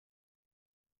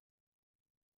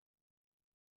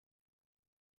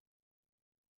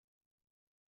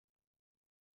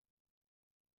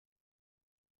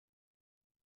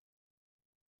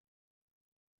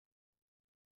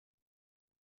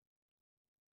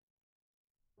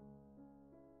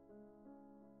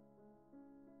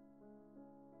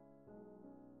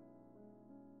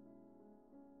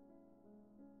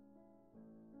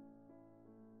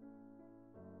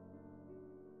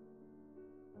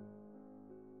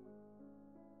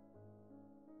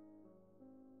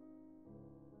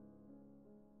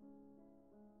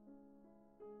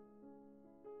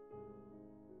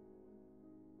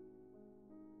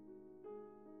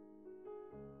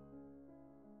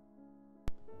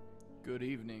Good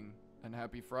evening and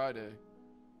happy Friday.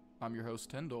 I'm your host,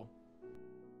 Tyndall. I hope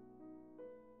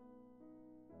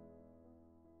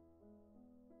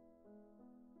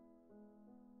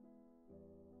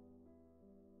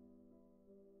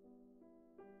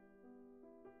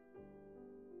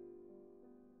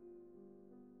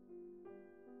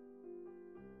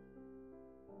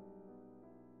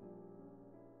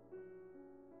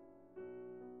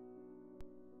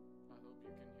you can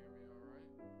hear me all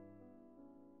right.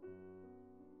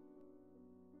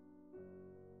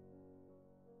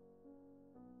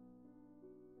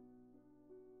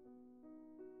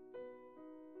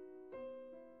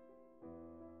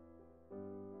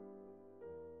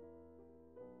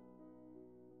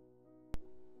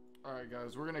 Alright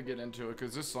guys, we're gonna get into it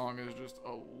because this song is just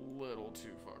a little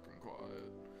too fucking quiet.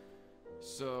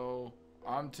 So,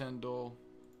 I'm Tyndall.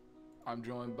 I'm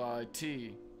joined by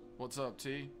T. What's up,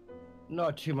 T?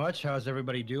 Not too much. How's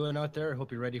everybody doing out there?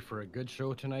 Hope you're ready for a good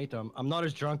show tonight. I'm not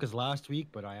as drunk as last week,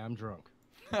 but I am drunk.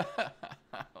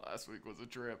 Last week was a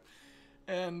trip.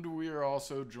 And we are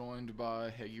also joined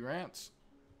by Hagyrants.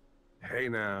 Hey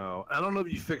now, I don't know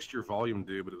if you fixed your volume,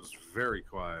 dude, but it was very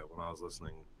quiet when I was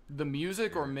listening. The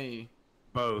music or me?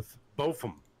 Both of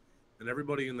them. And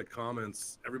everybody in the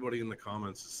comments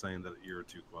is saying that you're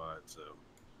too quiet, so.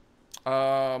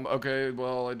 Okay,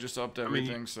 well, I just upped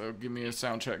everything, so give me a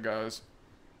sound check, guys.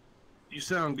 You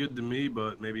sound good to me,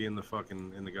 but maybe in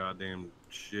the goddamn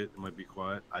shit, it might be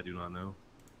quiet. I do not know.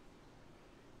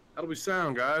 How do we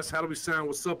sound, guys? How do we sound?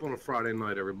 What's up on a Friday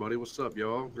night, everybody? What's up,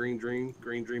 y'all? Green Dream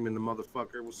in the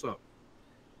motherfucker. What's up?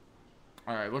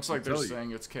 Alright, looks like they're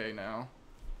saying it's K now.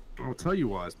 I'll tell you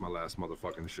why it's my last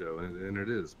motherfucking show, and it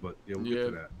is, but yeah, we'll get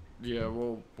to that. Yeah,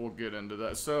 we'll get into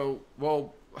that. So,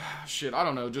 well, shit, I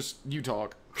don't know, just you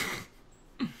talk.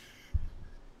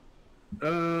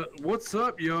 What's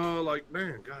up, y'all? Like,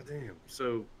 man, goddamn.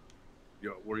 So,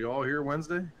 were y'all here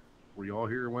Wednesday? Were y'all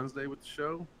here Wednesday with the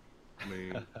show? I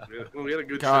mean, we had a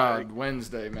good God, show.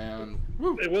 Wednesday, man.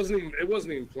 Woo. It wasn't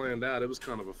even planned out. It was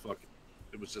kind of a fucking.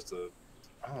 It was just a.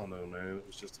 I don't know, man. It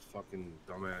was just a fucking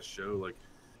dumbass show. Like,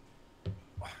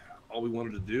 all we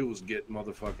wanted to do was get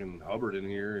motherfucking Hubbard in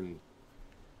here, and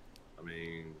I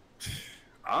mean,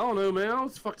 I don't know, man.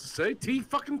 What's the fuck to say? T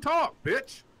fucking talk,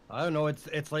 bitch. I don't know.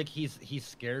 It's like he's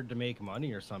scared to make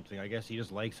money or something. I guess he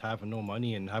just likes having no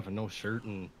money and having no shirt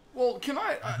and. Well, can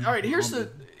I? All right, here's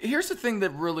the thing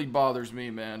that really bothers me,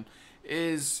 man.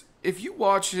 Is if you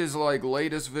watch his like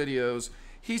latest videos,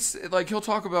 he'll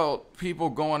talk about people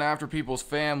going after people's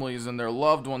families and their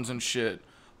loved ones and shit.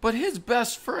 But his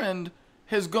best friend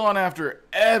has gone after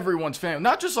everyone's family,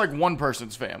 not just like one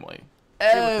person's family.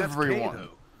 Everyone.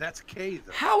 That's K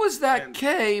though. How is that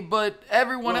K? But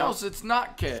everyone else, it's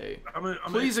not K.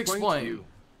 Please explain.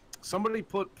 Somebody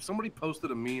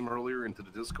posted a meme earlier into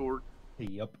the Discord.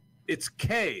 Yep. It's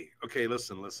K. Okay,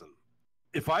 listen.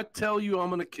 If I tell you I'm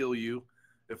gonna kill you,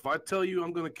 if I tell you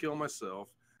I'm gonna kill myself,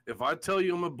 if I tell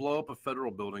you I'm gonna blow up a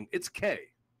federal building, it's K.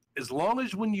 As long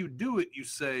as when you do it, you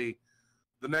say,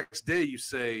 the next day you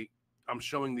say, I'm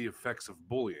showing the effects of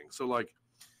bullying. So like,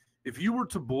 if you were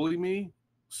to bully me,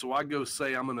 so I go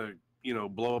say I'm gonna,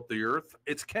 blow up the earth,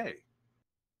 it's K.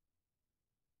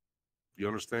 You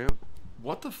understand?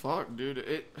 What the fuck,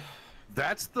 dude?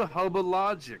 That's the hub of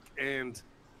logic, and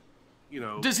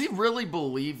Does he really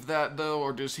believe that though,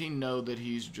 or does he know that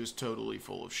he's just totally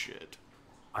full of shit?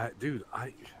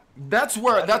 That's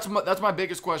my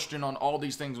biggest question on all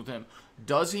these things with him.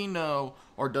 Does he know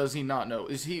or does he not know?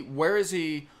 Where is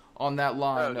he on that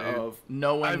line of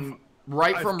knowing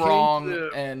right from wrong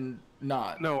and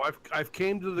not? No, I've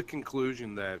came to the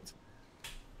conclusion that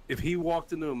if he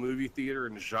walked into a movie theater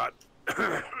and shot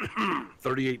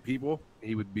 38 people,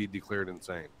 he would be declared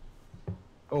insane.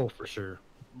 Oh, for sure.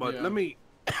 But let me.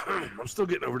 I'm still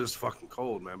getting over this fucking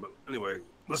cold, man. But anyway,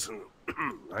 listen.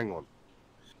 Hang on.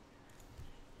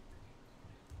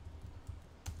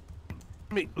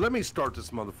 Let me start this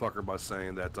motherfucker by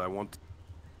saying that I want.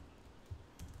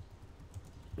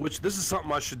 Which this is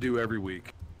something I should do every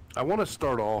week. I want to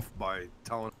start off by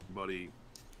telling everybody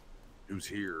who's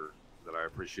here that I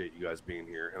appreciate you guys being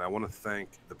here, and I want to thank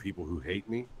the people who hate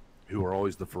me, who are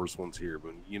always the first ones here.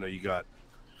 But you got.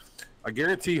 I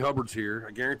guarantee Hubbard's here.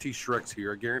 I guarantee Shrek's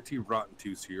here. I guarantee Rotten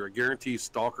Tooth's here. I guarantee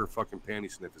Stalker fucking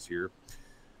Panty Sniff is here.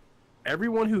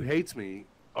 Everyone who hates me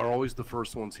are always the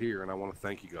first ones here, and I want to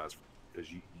thank you guys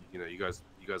because you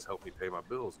guys help me pay my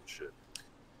bills and shit.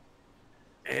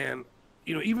 And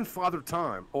even Father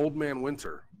Time, Old Man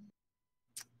Winter,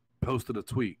 posted a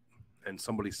tweet, and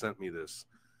somebody sent me this.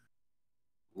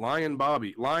 Lion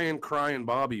Crying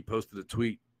Bobby posted a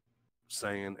tweet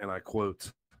saying, and I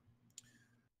quote,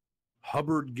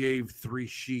 Hubbard gave 3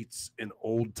 sheets an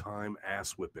old time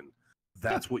ass whipping.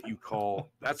 That's what you call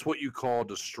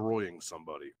destroying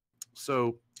somebody.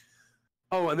 So,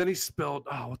 oh, and then he spelled,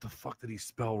 oh, what the fuck did he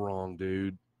spell wrong,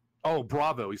 dude? Oh,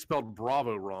 Bravo. He spelled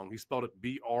Bravo wrong. He spelled it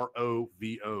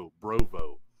B-R-O-V-O,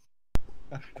 Brovo.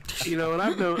 You know, and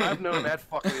I've known that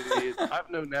fucking idiot. I've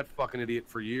known that fucking idiot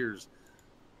for years.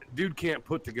 Dude can't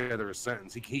put together a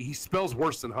sentence. He spells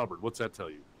worse than Hubbard. What's that tell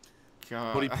you?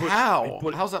 God,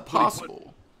 But how's that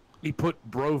possible? He put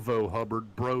Brovo,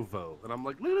 Hubbard, Brovo. And I'm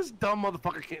like, look at this dumb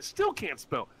motherfucker still can't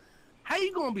spell. How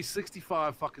you gonna be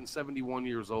 65 fucking 71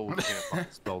 years old and can't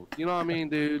fucking spell? You know what I mean,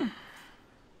 dude?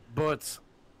 But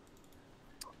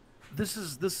this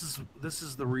is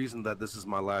the reason that this is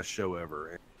my last show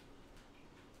ever.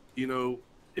 You know,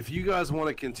 if you guys want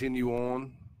to continue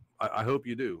on, I hope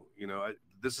you do. You know,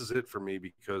 this is it for me,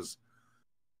 because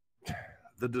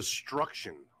the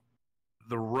destruction,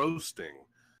 the roasting,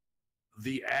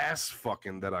 the ass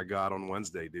fucking that I got on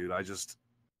Wednesday, dude, I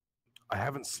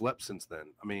haven't slept since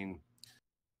then. I mean,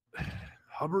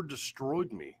 Hubbard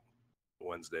destroyed me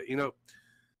Wednesday. You know,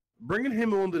 bringing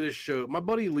him onto this show, my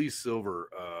buddy Lee Silver,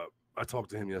 I talked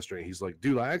to him yesterday. He's like,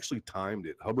 dude, I actually timed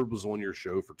it. Hubbard was on your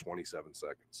show for 27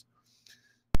 seconds.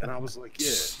 And I was like,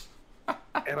 yeah.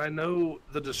 And I know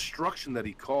the destruction that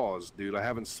he caused, dude. I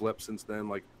haven't slept since then.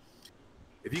 Like,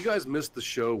 if you guys missed the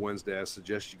show Wednesday, I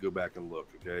suggest you go back and look,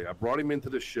 okay? I brought him into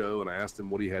the show, and I asked him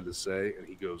what he had to say, and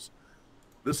he goes,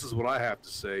 this is what I have to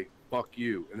say, fuck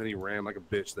you. And then he ran like a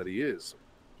bitch that he is.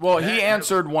 Well, he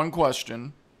answered one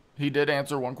question. He did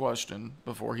answer one question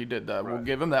before he did that. Right. We'll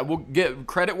give him that. We'll give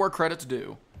credit where credit's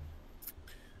due.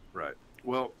 Right.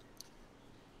 Well,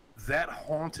 that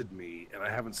haunted me, and I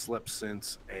haven't slept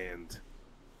since. And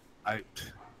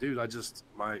dude, I just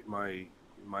my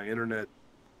internet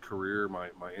career, my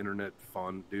internet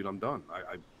fun, dude, I'm done.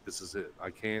 This is it.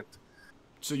 I can't.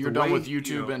 So you're done with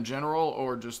YouTube in general,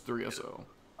 or just 3SO?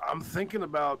 I'm thinking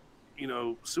about,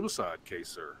 suicide case,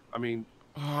 sir. I mean.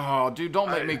 Oh, dude, don't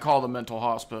make me call the mental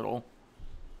hospital.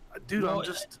 Dude,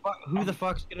 who the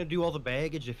fuck's gonna do all the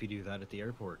baggage if you do that at the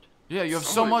airport? Yeah, you have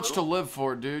so much to live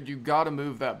for, dude. You gotta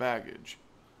move that baggage.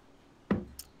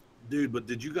 Dude, but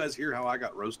did you guys hear how I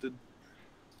got roasted?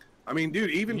 I mean, dude,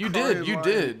 even you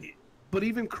did. But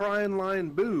even Crying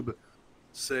Lion Boob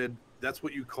said that's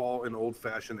what you call an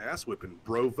old-fashioned ass whipping.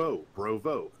 Brovo,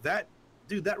 Brovo. That,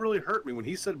 dude, that really hurt me when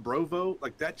he said Brovo.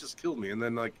 Like, that just killed me. And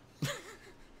then, like,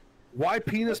 why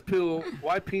penis pill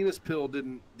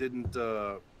didn't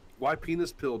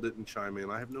chime in?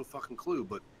 I have no fucking clue.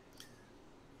 But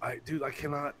I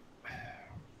can't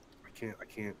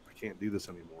do this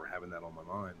anymore. Having that on my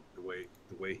mind, the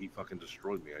way he fucking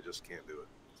destroyed me, I just can't do it.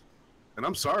 And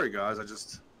I'm sorry, guys. I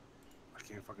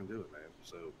can't fucking do it, man.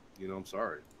 So, I'm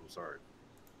sorry.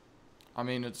 I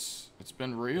mean, it's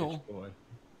been real.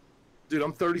 Dude,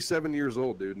 I'm 37 years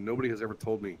old, dude, and nobody has ever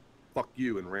told me fuck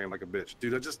you and ran like a bitch.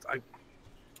 Dude, I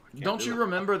don't you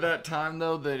remember that time,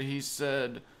 though, that he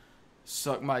said,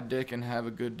 suck my dick and have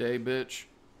a good day, bitch?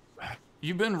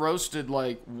 You've been roasted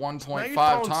like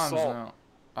 1.5 times now.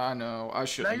 I know. I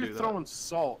shouldn't do that. Now you're throwing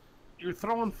salt. You're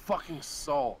throwing fucking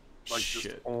salt. Like, shit.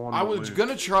 Just on I was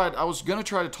gonna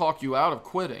try to talk you out of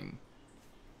quitting.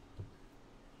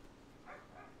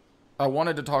 I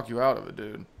wanted to talk you out of it,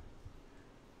 dude.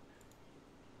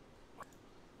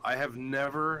 I have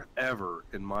never, ever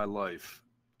in my life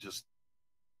just,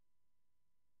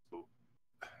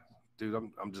 dude.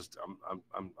 I'm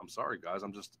sorry, guys.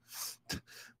 I'm just,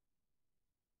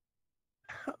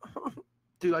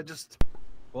 dude.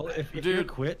 Well, if you're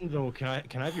quitting, though, can I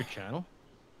have your channel?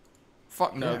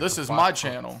 Fuck no, this is my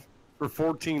channel. For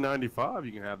 $14.95,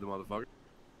 you can have the motherfucker.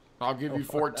 I'll give you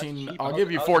 14. I'll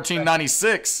give you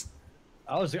 $14.96.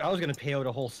 I was gonna pay out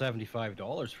a whole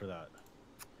 $75 for that.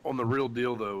 On the real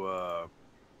deal, though,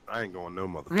 I ain't going no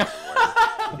motherfucking way.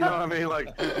 You know what I mean?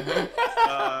 Like,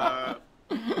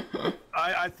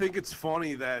 I think it's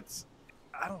funny that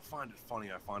I don't find it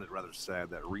funny. I find it rather sad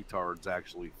that retards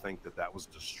actually think that was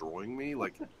destroying me.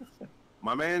 Like,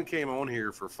 my man came on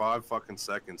here for 5 fucking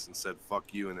seconds and said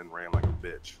 "fuck you" and then ran like a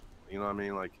bitch. You know what I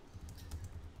mean? Like,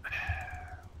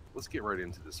 let's get right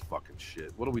into this fucking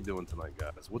shit. What are we doing tonight,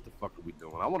 guys? What the fuck are we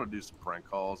doing? I want to do some prank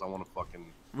calls. I want to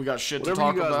fucking. We got shit to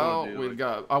talk about.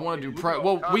 I want to do prank.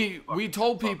 Well, we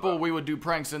told people we would do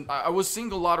pranks, and I was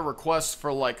seeing a lot of requests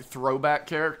for like throwback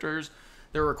characters.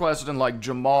 They're requesting like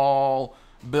Jamal,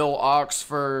 Bill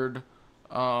Oxford.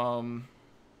 Who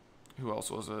else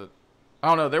was it? I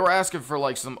don't know. They were asking for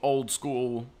like some old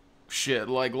school shit,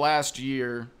 like last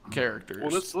year characters.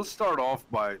 Well, let's start off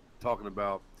by talking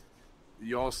about.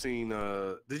 y'all seen?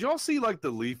 Did y'all see like the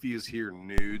Leafy is here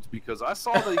nudes? Because I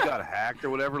saw that he got hacked or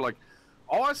whatever. Like,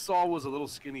 all I saw was a little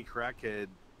skinny crackhead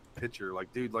picture.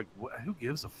 Like, dude, like, who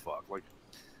gives a fuck? Like,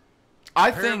 I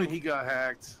apparently think he got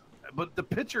hacked. But the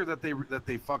picture that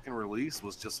they fucking released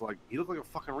was just like, he looked like a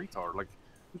fucking retard. Like,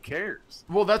 who cares?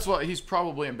 Well, that's what he's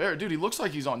probably embarrassed. Dude, he looks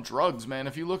like he's on drugs, man.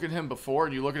 If you look at him before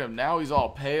and you look at him now, he's all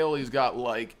pale. He's got,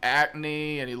 like,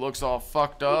 acne, and he looks all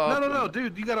fucked up. No,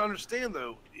 dude. You got to understand,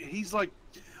 though. He's like,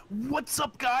 what's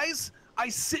up, guys? I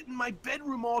sit in my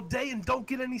bedroom all day and don't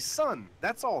get any sun.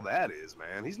 That's all that is,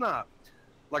 man. He's not...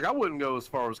 Like, I wouldn't go as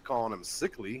far as calling him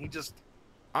sickly. He just...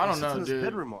 I don't know, in his dude.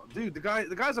 Bedroom dude, the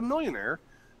guy's a millionaire.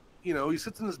 You know, he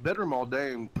sits in his bedroom all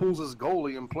day and pulls his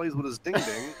goalie and plays with his ding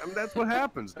ding. I mean, that's what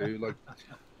happens, dude. Like,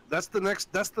 that's the next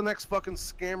fucking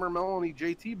scammer Melanie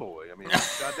JT boy. I mean,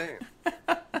 goddamn.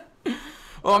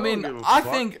 Well, I mean,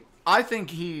 I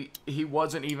think he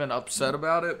wasn't even upset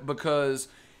about it because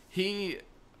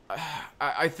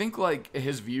I think like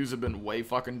his views have been way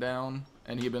fucking down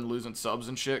and he'd been losing subs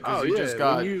and shit because he just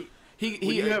got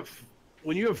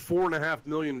when you have 4.5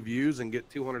 million views and get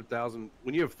 200,000,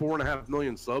 when you have 4.5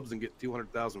 million subs and get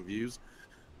 200,000 views,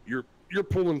 you're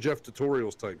pulling Jeff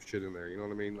Tutorials type shit in there. You know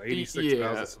what I mean?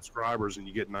 86,000 subscribers and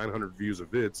you get 900 views a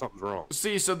vid. Something's wrong.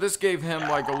 See, so this gave him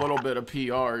like a little bit of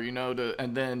PR, you know,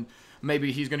 and then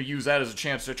maybe he's going to use that as a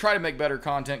chance to try to make better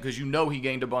content because you know he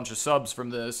gained a bunch of subs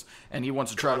from this and he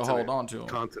wants to try to hold on to them.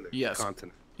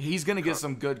 Content. He's going to get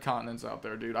some good contents out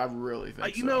there, dude. I really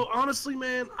think You know, honestly,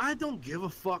 man, I don't give a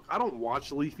fuck. I don't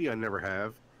watch Leafy. I never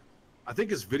have. I think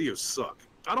his videos suck.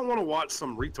 I don't want to watch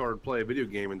some retard play a video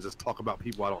game and just talk about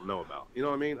people I don't know about. You know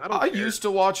what I mean? I used to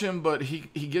watch him, but he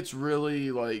gets really,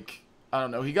 like, I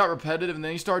don't know. He got repetitive, and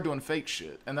then he started doing fake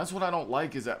shit. And that's what I don't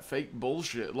like is that fake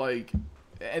bullshit. Like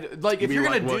if you're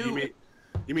going to do...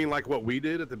 You mean like what we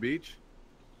did at the beach?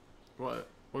 What?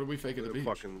 What did we fake at the beach?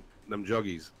 Fucking them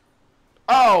juggies.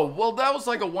 Oh, well, that was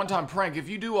like a one-time prank. If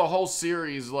you do a whole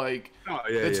series, like,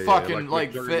 it's fucking,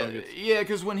 like yeah,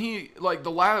 because when he, like,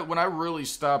 when I really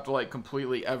stopped, like,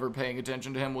 completely ever paying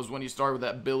attention to him was when he started with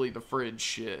that Billy the Fridge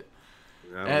shit.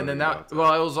 And then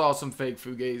well, it was all some fake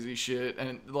Fugazi shit.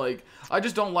 And, like, I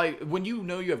just don't like, when you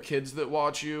know you have kids that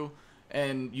watch you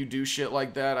and you do shit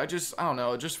like that, I don't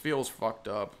know, it just feels fucked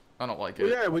up. I don't like it.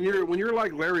 Well, yeah, when you're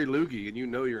like Larry Loogie and you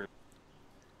know you're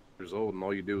years old and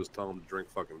all you do is tell them to drink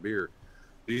fucking beer.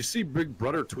 Did you see Big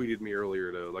Bruddah tweeted me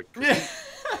earlier though? Like,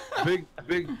 Big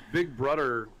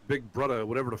Bruddah,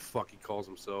 whatever the fuck he calls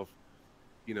himself,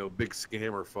 you know, big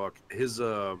scammer fuck.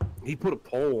 He put a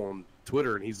poll on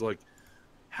Twitter and he's like,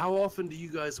 how often do you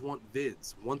guys want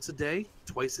vids? Once a day?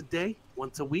 Twice a day?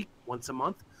 Once a week? Once a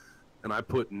month? And I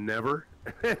put never.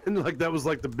 And like that was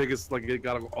like the biggest, like it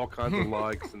got all kinds of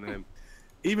likes, and then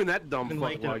even that dumb fuck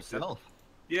liked it.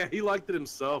 Yeah, he liked it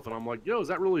himself, and I'm like, yo, is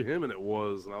that really him? And it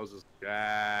was, and I was just,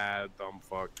 dumb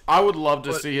fuck. I would love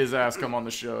to see his ass come on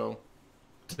the show.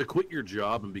 To quit your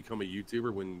job and become a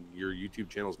YouTuber when your YouTube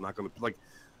channel's not going to, like,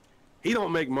 he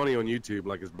don't make money on YouTube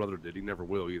like his brother did. He never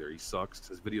will either. He sucks.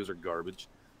 His videos are garbage.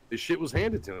 His shit was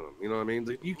handed to him. You know what I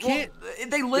mean? You can't. Well,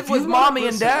 they live with mommy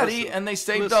and daddy, and they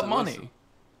saved up money.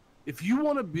 If you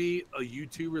want to be a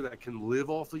YouTuber that can live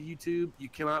off of YouTube, you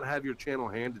cannot have your channel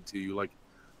handed to you. Like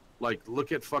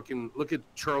look at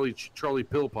Charlie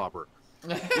Pill Popper.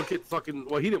 Look at fucking,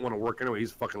 well, he didn't want to work anyway.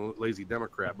 He's a fucking lazy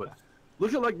Democrat. But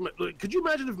look at could you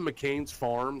imagine if McCain's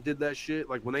Farm did that shit?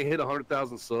 Like when they hit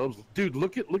 100,000 subs, dude.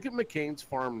 Look at McCain's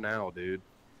Farm now, dude.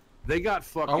 They got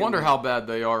fucking. I wonder how bad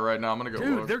they are right now. I'm gonna go.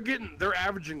 Dude, look. They're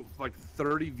averaging like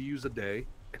 30 views a day,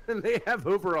 and they have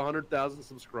over 100,000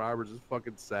 subscribers. It's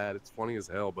fucking sad. It's funny as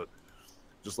hell, but.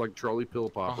 Just like Charlie Pill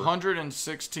Popper.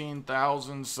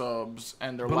 116,000 subs,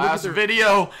 and their last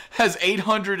video has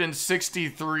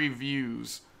 863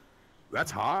 views. That's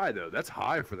high, though. That's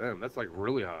high for them. That's, like,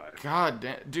 really high. God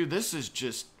damn. Dude, this is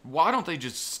just... Why don't they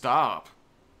just stop?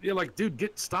 Yeah, like,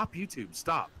 dude, stop YouTube.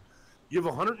 Stop. You have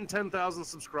 110,000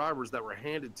 subscribers that were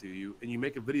handed to you, and you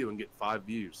make a video and get 5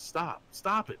 views. Stop.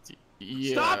 Stop it.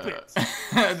 Yeah. Stop it.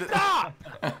 Stop.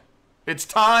 It's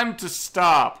time to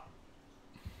stop.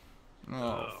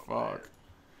 Oh, fuck. Man.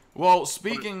 Well,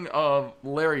 speaking of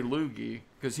Larry Loogie,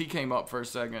 because he came up for a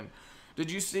second, did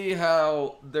you see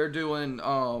how they're doing,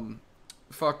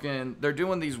 they're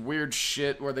doing these weird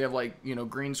shit where they have, like, you know,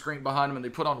 green screen behind them and they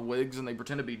put on wigs and they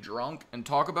pretend to be drunk and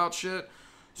talk about shit?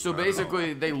 So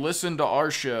basically, they listen to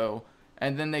our show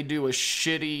and then they do a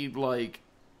shitty, like...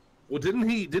 Well, didn't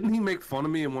he make fun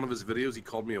of me in one of his videos? He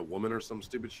called me a woman or some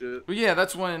stupid shit. Well, yeah,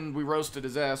 that's when we roasted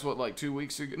his ass. What, like 2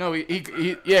 weeks ago? No,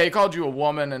 he called you a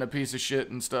woman and a piece of shit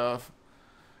and stuff.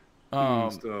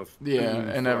 Stuff. Yeah,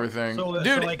 and everything. So,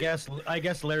 Dude, so I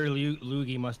guess Larry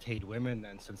Loogie must hate women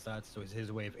then, since that's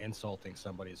his way of insulting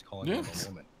somebody is calling him a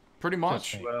woman. pretty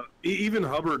much. Well, even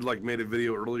Hubbard like made a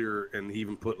video earlier, and he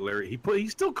even put Larry. He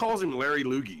still calls him Larry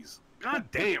Loogies. God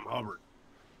damn, Hubbard.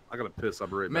 I gotta piss. I'll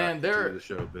be right back. Man, they're the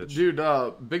show, bitch. Dude,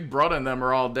 Big Bruddah and them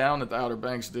are all down at the Outer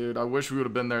Banks, dude. I wish we would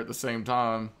have been there at the same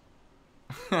time.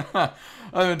 I've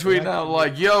been tweeting out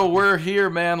like, "Yo, we're here,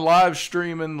 man, live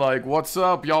streaming. Like, what's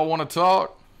up? Y'all want to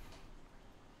talk?"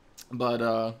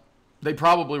 But they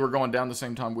probably were going down the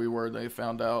same time we were. They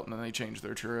found out, and then they changed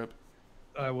their trip.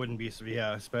 I wouldn't be,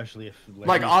 yeah, especially if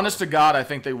Like, honest to God, I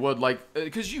think they would. Like,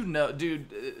 because you know, dude,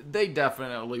 they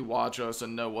definitely watch us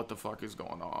and know what the fuck is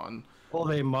going on. Well,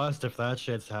 they must if that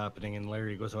shit's happening, and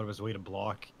Larry goes out of his way to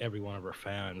block every one of our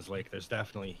fans. Like, there's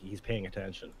definitely he's paying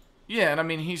attention. Yeah, and I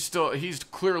mean, he's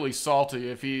clearly salty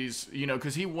if he's, you know,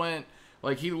 because he went,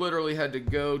 like, he literally had to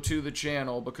go to the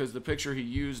channel because the picture he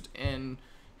used in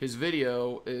his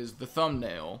video is the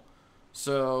thumbnail.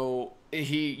 So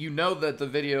you know that the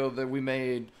video that we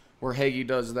made where Haggy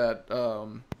does that,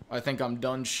 I think I'm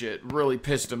done shit, really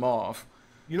pissed him off.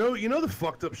 You know the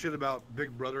fucked up shit about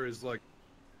Big Brother is like,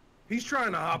 he's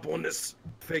trying to hop on this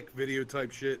fake video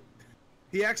type shit.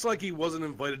 He acts like he wasn't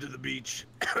invited to the beach,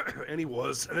 and he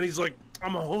was. And then he's like,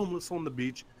 I'm a homeless on the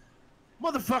beach.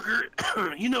 Motherfucker,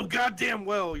 you know goddamn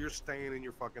well you're staying in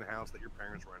your fucking house that your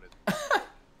parents rented.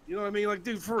 You know what I mean? Like,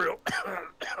 dude, for real.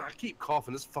 I keep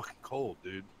coughing. It's fucking cold,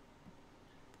 dude.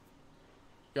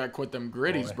 Gotta quit them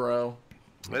gritties, bro.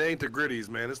 It ain't the gritties,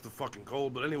 man. It's the fucking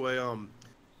cold. But anyway,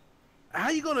 how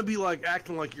you gonna be like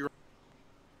acting like you're...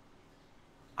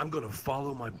 I'm gonna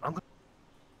follow my...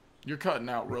 You're cutting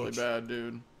out really bad,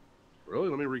 dude. Really?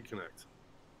 Let me reconnect.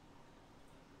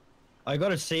 I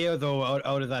gotta say though,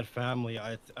 out of that family,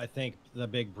 I think the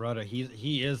Big Bruddah,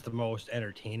 he is the most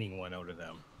entertaining one out of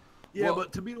them. Yeah, well,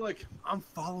 but to be like, I'm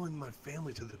following my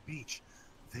family to the beach,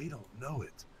 they don't know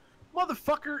it,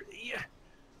 motherfucker. Yeah,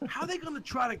 how are they gonna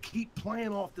try to keep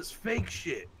playing off this fake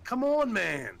shit? Come on,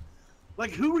 man.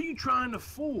 Like, who are you trying to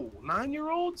fool?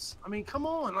 9-year-olds? I mean, come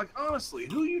on. Like, honestly,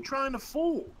 who are you trying to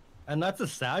fool? And that's a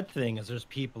sad thing, is there's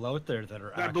people out there that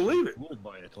are believe it. fooled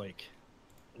by it. Like,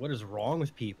 what is wrong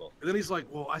with people? And then he's like,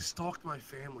 well, I stalked my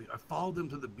family. I followed them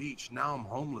to the beach. Now I'm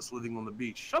homeless living on the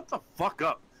beach. Shut the fuck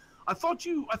up. I thought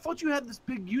you had this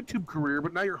big YouTube career,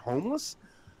 but now you're homeless?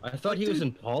 I thought he was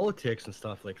in politics and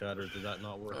stuff like that, or did that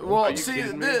not work? Well, see,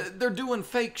 they're doing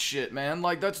fake shit, man.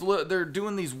 Like, they're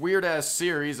doing these weird-ass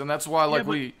series, and that's why,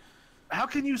 like, How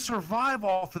can you survive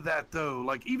off of that, though?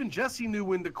 Like, even Jesse knew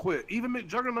when to quit. Even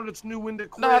McJuggernuggets knew when to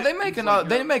quit. No, they make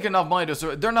enough money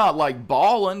to... They're not, like,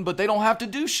 balling, but they don't have to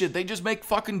do shit. They just make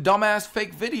fucking dumbass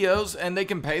fake videos, and they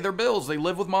can pay their bills. They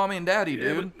live with mommy and daddy,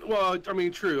 dude. But, well, I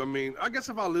mean, true. I mean, I guess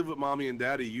if I live with mommy and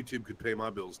daddy, YouTube could pay my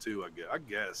bills, too, I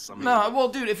guess. I mean, no, well,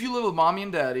 dude, if you live with mommy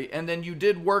and daddy, and then you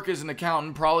did work as an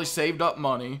accountant, probably saved up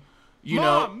money, you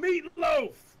know... Mom,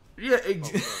 meatloaf! Yeah, sorry,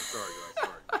 guys,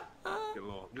 sorry.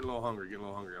 Getting a little hungry.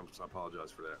 I apologize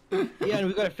for that. Yeah, and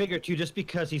we got to figure too. Just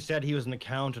because he said he was an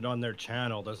accountant on their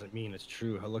channel doesn't mean it's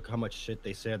true. Look how much shit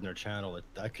they said in their channel.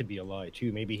 That could be a lie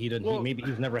too. Maybe he didn't. Well, maybe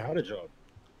he's never had a job.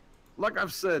 Like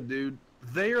I've said, dude,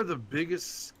 they are the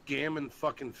biggest scamming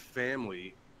fucking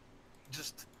family.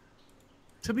 Just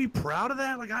to be proud of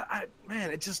that, like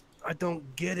man, I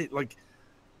don't get it. Like,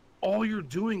 all you're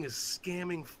doing is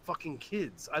scamming fucking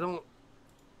kids.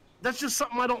 That's just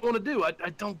something I don't want to do. I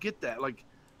don't get that. Like,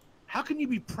 how can you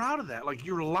be proud of that? Like,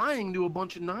 you're lying to a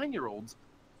bunch of 9-year-olds.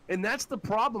 And that's the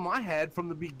problem I had from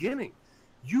the beginning.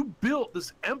 You built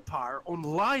this empire on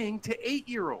lying to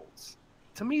 8-year-olds.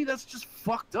 To me, that's just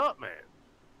fucked up, man.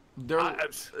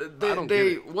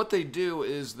 What they do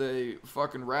is they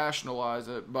fucking rationalize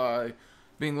it by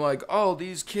being like, oh,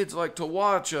 these kids like to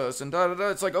watch us and da-da-da.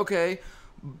 It's like, okay,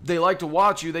 they like to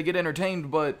watch you, they get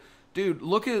entertained, but... Dude,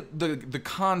 look at the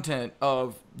content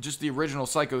of just the original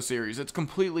Psycho series. It's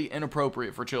completely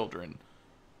inappropriate for children.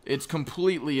 It's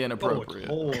completely inappropriate.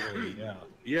 Oh, totally, yeah.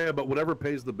 Yeah, but whatever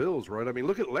pays the bills, right? I mean,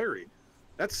 look at Larry.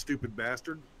 That stupid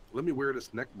bastard. Let me wear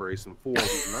this neck brace and fool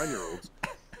these 9-year-olds.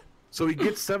 So he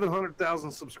gets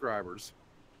 700,000 subscribers.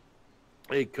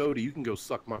 Hey, Cody, you can go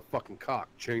suck my fucking cock.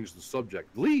 Change the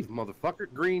subject. Leave,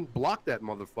 motherfucker. Green, block that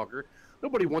motherfucker.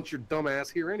 Nobody wants your dumb ass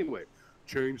here anyway.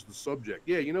 Change the subject.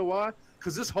 Yeah, you know why?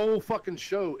 Because this whole fucking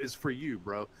show is for you,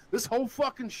 bro. This whole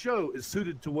fucking show is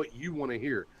suited to what you want to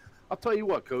hear. I'll tell you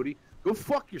what, Cody. Go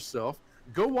fuck yourself.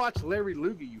 Go watch Larry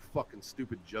Loogie, you fucking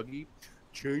stupid juggy.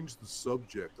 Change the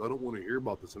subject. I don't want to hear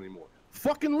about this anymore.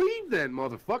 Fucking leave then,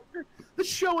 motherfucker. This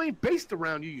show ain't based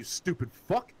around you, you stupid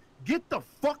fuck. Get the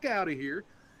fuck out of here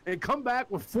and come back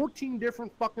with 14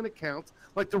 different fucking accounts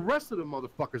like the rest of the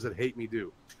motherfuckers that hate me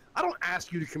do. I don't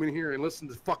ask you to come in here and listen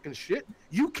to fucking shit.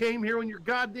 You came here on your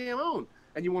goddamn own,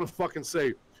 and you want to fucking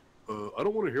say, I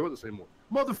don't want to hear about this anymore.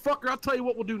 Motherfucker, I'll tell you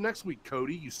what we'll do next week,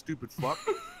 Cody, you stupid fuck.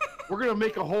 We're going to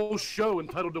make a whole show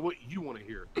entitled to what you want to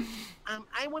hear.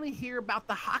 I want to hear about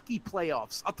the hockey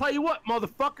playoffs. I'll tell you what,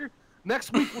 motherfucker.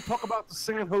 Next week, we'll talk about the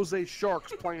San Jose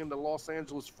Sharks playing the Los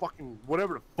Angeles fucking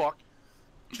whatever the fuck.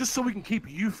 Just so we can keep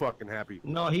you fucking happy.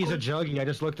 No, he's a juggy. I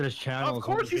just looked at his channel. Of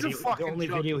course he's a fucking The only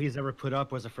juggy. video he's ever put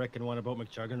up was a frickin' one about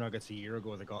McJuggernuggets a year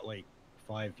ago that got like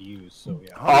 5 views. So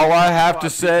yeah. All I have to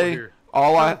say,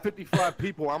 55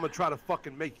 people, I'm gonna try to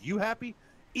fucking make you happy.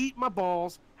 Eat my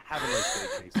balls. Have a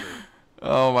nice day, Casey.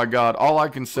 Oh my God! All I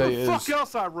can say is, fuck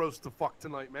else I roast the fuck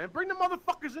tonight, man. Bring the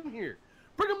motherfuckers in here.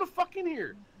 Bring them the fuck in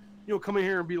here. You know, come in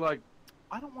here and be like,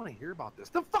 I don't want to hear about this.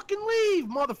 Then fucking leave,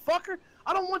 motherfucker.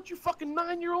 I don't want you fucking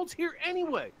 9-year-olds here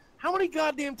anyway. How many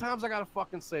goddamn times I gotta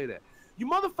fucking say that? You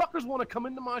motherfuckers want to come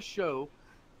into my show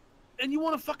and you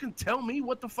want to fucking tell me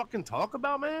what to fucking talk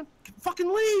about, man?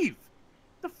 Fucking leave.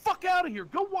 The fuck out of here.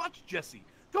 Go watch Jesse.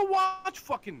 Go watch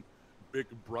fucking Big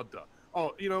Bruddah.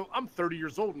 Oh, you know, I'm 30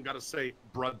 years old and gotta say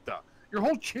Bruddah. Your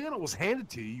whole channel was handed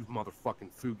to you, you motherfucking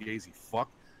fugazi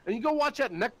fuck. And you go watch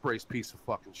that neck brace piece of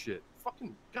fucking shit.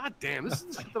 Fucking goddamn, this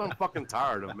is the shit that I'm fucking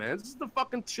tired of, man. This is the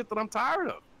fucking shit that I'm tired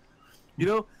of. You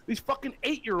know, these fucking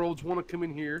 8-year-olds want to come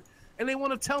in here and they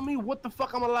want to tell me what the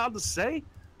fuck I'm allowed to say.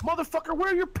 Motherfucker,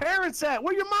 where are your parents at?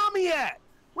 Where your mommy at?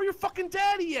 Where your fucking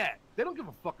daddy at? They don't give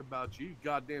a fuck about you, you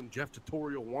goddamn Jeff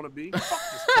Tutorial wannabe. Fuck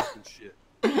this fucking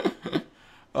shit.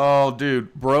 oh,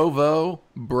 dude, Brovo.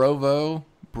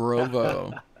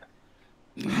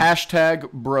 Hashtag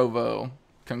Brovo.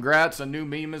 Congrats, a new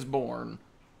meme is born.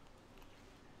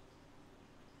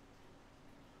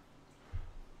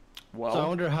 Well, So I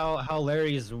wonder how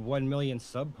Larry's 1 million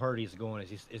sub party's going.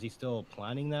 Is he still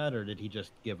planning that, or did he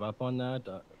just give up on that?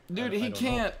 dude, I he don't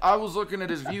can't. know. I was looking at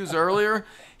his views earlier.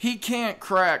 He can't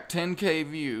crack 10K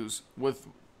views with,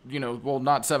 you know, well,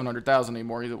 not 700,000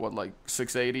 anymore. He's at what, like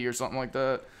 680 or something like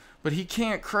that. But he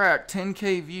can't crack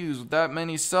 10K views with that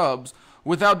many subs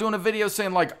without doing a video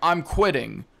saying like, I'm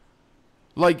quitting.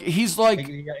 Like he's like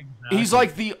Yeah, he's exactly.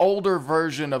 like the older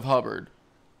version of Hubbard.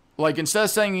 Like instead of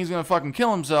saying he's gonna fucking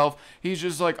kill himself, he's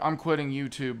just like, I'm quitting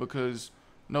YouTube because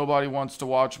nobody wants to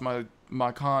watch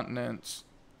my continents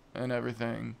and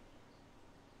everything.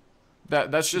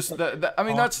 That's just that I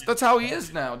mean that's how he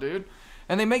is now, dude.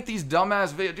 And they make these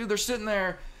dumbass videos, dude. They're sitting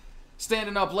there,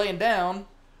 standing up, laying down,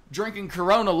 drinking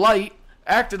Corona Light,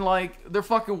 acting like they're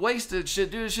fucking wasted,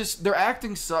 shit, dude. It's just they're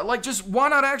acting so like just why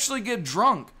not actually get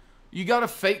drunk? You gotta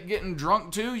fake getting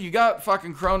drunk too. You got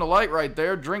fucking Corona Light right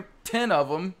there. Drink 10 of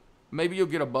them. Maybe you'll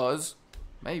get a buzz.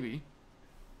 Maybe.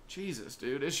 Jesus,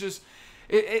 dude. It's just...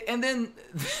 and then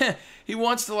he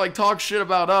wants to, like, talk shit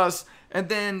about us. And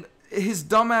then his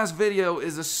dumbass video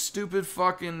is a stupid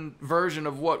fucking version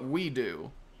of what we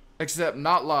do. Except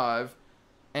not live.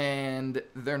 And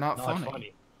they're not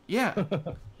funny. Yeah.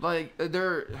 Like,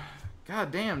 they're...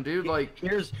 God damn, dude. Like...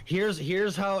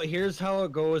 Here's how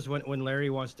it goes when Larry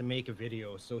wants to make a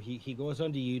video. So he goes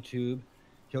onto YouTube.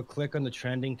 He'll click on the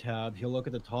trending tab. He'll look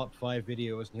at the top 5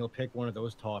 videos, and he'll pick one of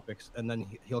those topics, and then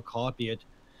he'll copy it,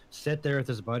 sit there with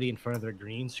his buddy in front of their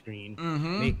green screen,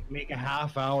 make a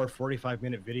half-hour,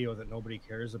 45-minute video that nobody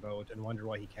cares about, and wonder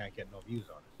why he can't get no views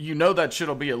on it. You know that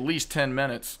shit'll be at least 10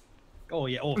 minutes. Oh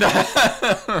yeah,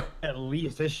 at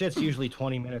least this shit's usually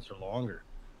 20 minutes or longer.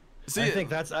 See, I think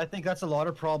that's a lot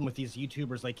of problem with these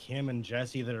YouTubers like him and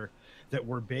Jesse that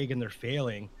were big and they're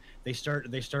failing. They start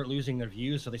losing their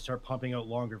views, so they start pumping out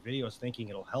longer videos thinking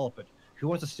it'll help. But who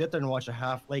wants to sit there and watch a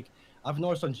half? Like I've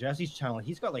noticed on Jesse's channel,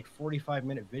 he's got like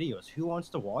 45-minute videos. Who wants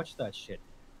to watch that shit?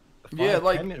 Yeah,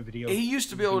 like 10-minute video he used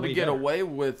to be able to way get better. away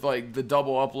with like the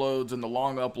double uploads and the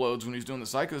long uploads when he was doing the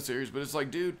Psycho series, but it's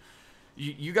like, dude,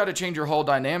 you got to change your whole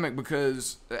dynamic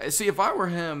because see, if I were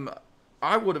him,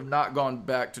 I would have not gone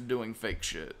back to doing fake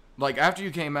shit. Like, after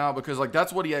you came out, because, like,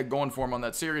 that's what he had going for him on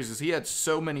that series, is he had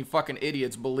so many fucking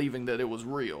idiots believing that it was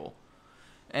real.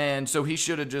 And so he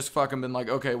should have just fucking been like,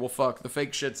 okay, well, fuck, the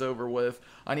fake shit's over with.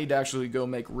 I need to actually go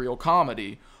make real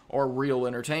comedy or real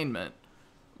entertainment.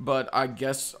 But I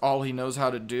guess all he knows how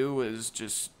to do is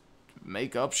just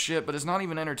make up shit, but it's not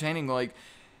even entertaining. Like,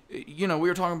 you know, we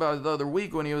were talking about it the other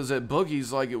week when he was at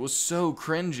Boogie's, like, it was so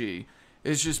cringy.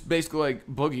 It's just basically like,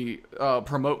 Boogie,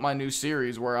 promote my new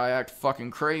series where I act fucking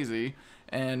crazy.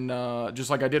 And just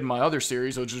like I did in my other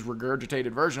series, so it's just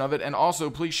regurgitated version of it. And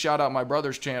also, please shout out my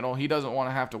brother's channel. He doesn't want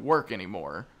to have to work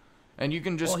anymore. And you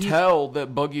can just tell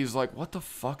that Boogie's like, what the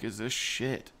fuck is this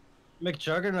shit?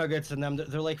 McJuggernuggets and them,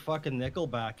 they're like fucking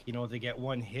Nickelback. You know, they get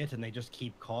one hit and they just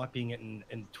keep copying it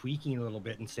and tweaking it a little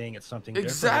bit and saying it's something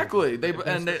exactly.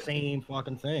 different. It's the same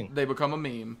fucking thing. They become a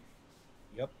meme.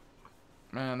 Yep.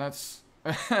 Man, that's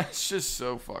it's just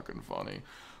so fucking funny.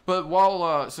 But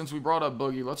while since we brought up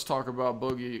Boogie, let's talk about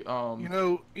Boogie.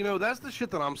 You know, that's the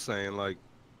shit that I'm saying. Like,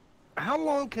 how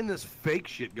long can this fake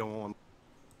shit go on?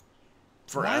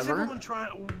 Forever. Why is everyone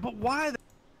trying? But why?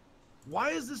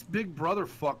 Why is this big brother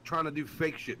fuck trying to do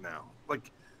fake shit now?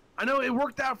 Like, I know it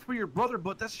worked out for your brother,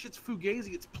 but that shit's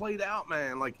fugazi. It's played out,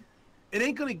 man. Like, it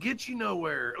ain't gonna get you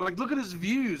nowhere. Like, look at his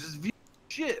views. His views,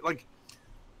 shit. Like,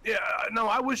 yeah, no,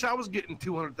 I wish I was getting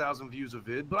 200,000 views a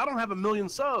vid, but I don't have 1 million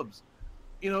subs.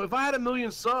 You know, if I had 1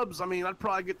 million subs, I mean, I'd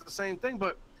probably get the same thing.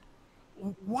 But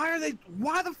why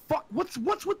the fuck? What's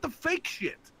with the fake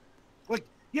shit? Like,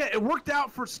 yeah, it worked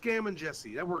out for scamming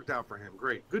Jesse. That worked out for him.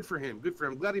 Great, good for him. Good for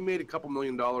him. Glad he made a couple $1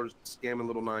 million scamming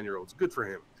little 9-year-olds. Good for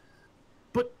him.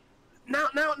 But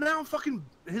now, fucking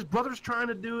his brother's trying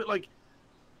to do it. Like,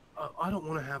 I don't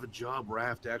want to have a job where I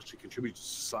have to actually contribute to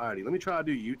society. Let me try to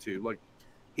do YouTube. Like,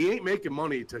 he ain't making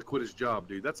money to quit his job,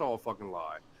 dude. That's all a fucking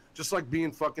lie. Just like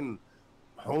being fucking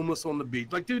homeless on the beach.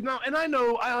 Like, dude, now, and I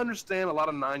understand a lot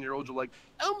of 9-year-olds are like,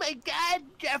 oh my God,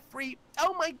 Jeffrey,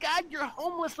 oh my God, you're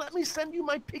homeless. Let me send you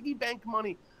my piggy bank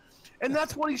money. And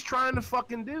that's what he's trying to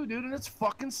fucking do, dude. And it's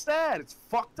fucking sad. It's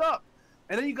fucked up.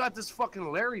 And then you got this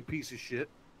fucking Larry piece of shit.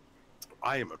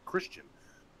 I am a Christian.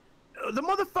 The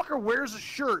motherfucker wears a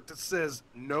shirt that says,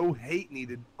 no hate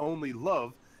needed, only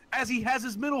love, as he has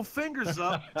his middle fingers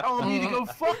up telling me to go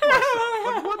fuck myself.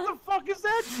 Like, what the fuck is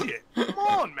that shit? Come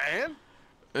on, man.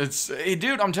 Hey,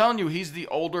 dude, I'm telling you, he's the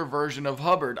older version of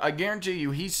Hubbard. I guarantee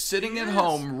you, he's sitting at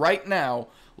home right now,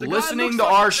 listening to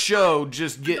our show,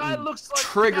 just getting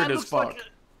triggered as fuck.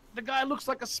 The guy looks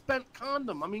like a spent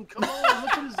condom. I mean, come on,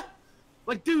 look at his...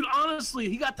 Like, dude, honestly,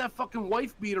 he got that fucking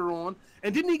wife beater on,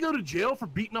 and didn't he go to jail for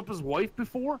beating up his wife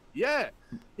before? Yeah.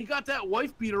 He got that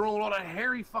wife beater on, all that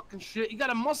hairy fucking shit. He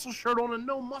got a muscle shirt on and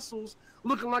no muscles,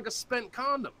 looking like a spent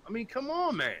condom. I mean, come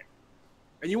on, man.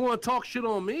 And you want to talk shit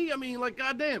on me? I mean, like,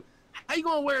 goddamn. How you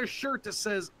gonna wear a shirt that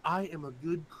says, I am a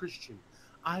good Christian.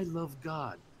 I love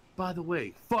God. By the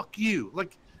way, fuck you.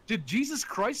 Like, did Jesus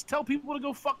Christ tell people to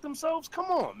go fuck themselves? Come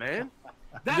on, man.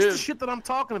 That's the shit that I'm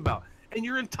talking about. And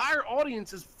your entire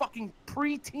audience is fucking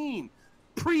pre-teen,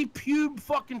 pre-pube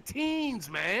fucking teens,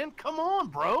 man. Come on,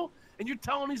 bro. And you're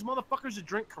telling these motherfuckers to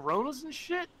drink Coronas and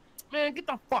shit? Man, get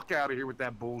the fuck out of here with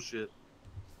that bullshit.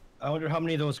 I wonder how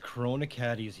many of those Corona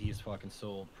caddies he's fucking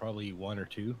sold. Probably 1 or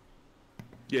 2.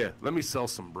 Yeah, let me sell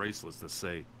some bracelets that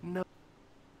say, no,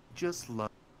 just love.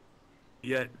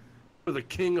 Yet, you're the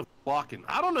king of blocking.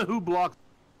 I don't know who blocks.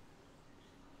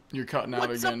 You're cutting out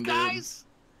What's again, up, guys?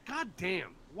 Dude. God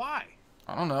damn. Why?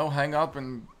 I don't know. Hang up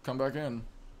and come back in.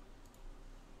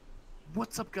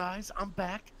 What's up, guys? I'm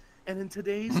back. And in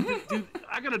today's... dude,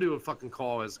 I gotta do a fucking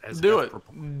call as do it.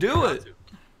 Do it.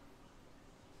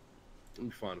 Let me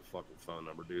find a fucking phone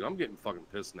number, dude. I'm getting fucking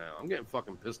pissed now. I'm getting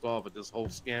fucking pissed off at this whole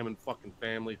scamming fucking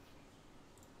family.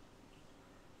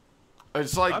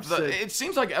 It's like it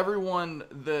seems like everyone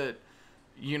that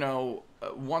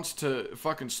wants to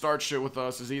fucking start shit with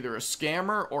us is either a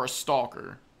scammer or a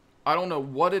stalker. I don't know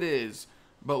what it is,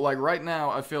 but like right now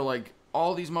I feel like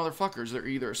all these motherfuckers are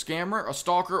either a scammer, a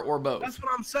stalker, or both. That's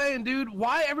what I'm saying, dude.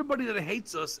 Why everybody that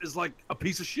hates us is like a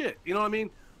piece of shit? You know what I mean?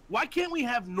 Why can't we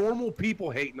have normal people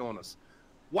hating on us?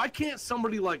 Why can't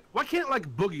somebody why can't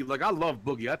Boogie, I love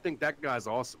Boogie. I think that guy's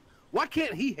awesome. Why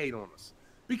can't he hate on us?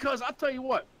 Because I'll tell you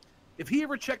what, if he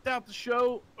ever checked out the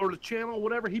show or the channel,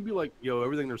 whatever, he'd be like, yo,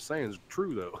 everything they're saying is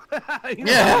true, though. You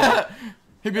know? Yeah.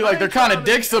 He'd be like, they're kind of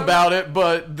dicks about it,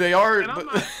 but they are. And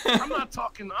I'm not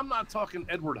talking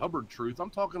Edward Hubbard truth.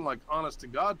 I'm talking like honest to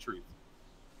God truth.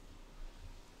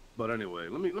 But anyway,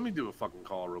 let me do a fucking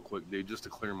call real quick, dude, just to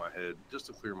clear my head, just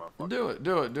to clear my fucking. Do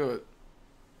it.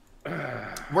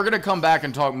 We're gonna come back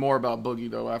and talk more about Boogie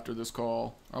though after this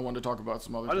call. I wanted to talk about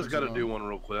some other. I just gotta do one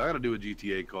real quick. I gotta do a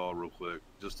GTA call real quick,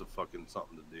 just to fucking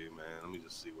something to do, man. Let me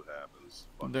just see what happens.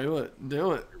 Do it. Here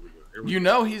we go. You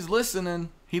know he's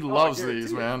listening. He loves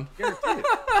these, man. Guarantee it.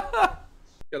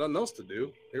 Got nothing else to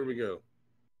do. Here we go.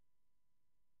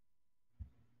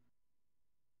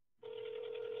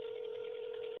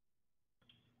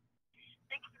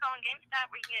 Thank you for calling GameStop,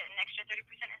 where you get an extra 30%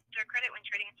 in-store credit when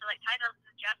trading in select titles. This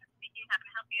is Jeff speaking. How can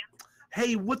I help you?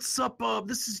 Hey, what's up?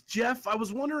 This is Jeff. I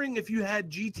was wondering if you had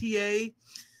GTA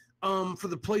for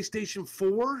the PlayStation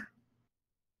 4.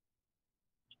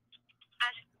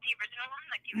 The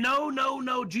original one?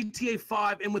 No, GTA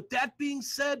 5. And with that being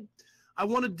said, I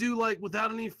want to do,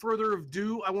 without any further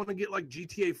ado, I want to get,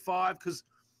 GTA 5, because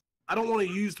I don't want a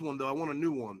used one though. I want a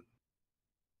new one.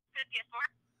 For the PS4?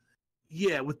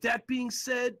 Yeah. With that being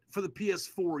said, for the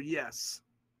PS4, yes.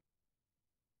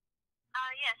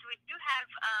 Yeah, so we do have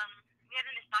we have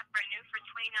them in stock brand new for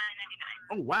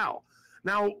 $29.99. Oh wow.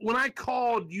 Now, when I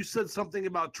called, you said something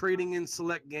about trading in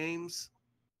select games.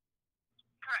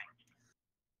 Correct.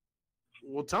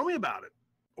 Well, tell me about it.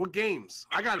 What games?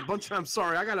 I got a bunch of, I'm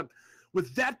sorry.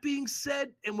 With that being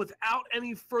said, and without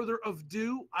any further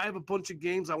ado, I have a bunch of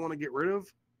games I want to get rid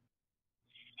of.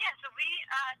 Yeah, so we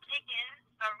take in,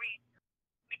 or we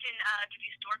can give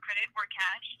you store credit or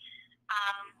cash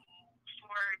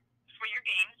for your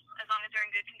games, as long as they're in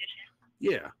good condition.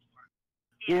 Yeah.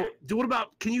 Yeah. Well, what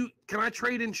about, can I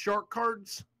trade in shark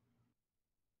cards?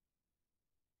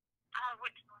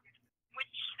 Which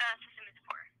system is it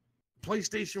for?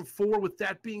 PlayStation 4. With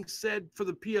that being said, for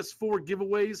the PS4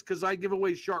 giveaways, because I give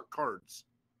away shark cards.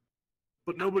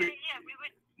 But nobody, Okay, yeah, we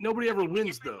would. nobody ever we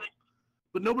wins definitely though.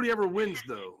 would. But nobody ever wins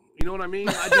though. You know what I mean?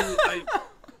 I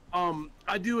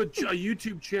do a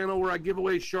YouTube channel where I give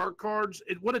away shark cards.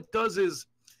 What it does is,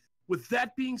 with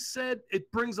that being said, it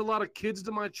brings a lot of kids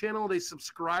to my channel. They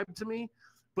subscribe to me,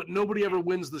 but nobody ever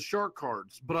wins the shark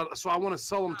cards. But so I want to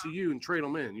sell them to you and trade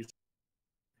them in.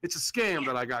 It's a scam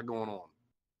that I got going on.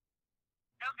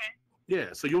 Okay.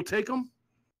 Yeah, so you'll take them?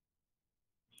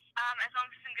 As long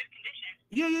as it's in good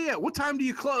condition. Yeah. What time do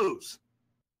you close?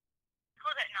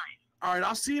 Close at 9. All right,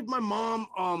 I'll see if my mom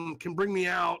can bring me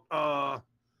out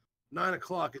 9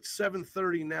 o'clock. It's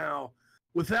 7:30 now.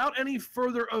 Without any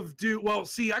further ado, well,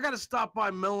 see, I got to stop by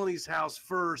Melanie's house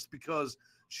first because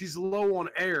she's low on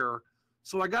air.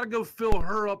 So I got to go fill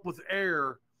her up with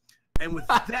air. And with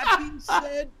that being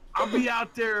said, I'll be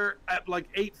out there at like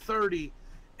 8:30.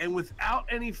 And without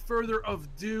any further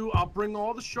ado, I'll bring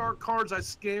all the shark cards I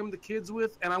scammed the kids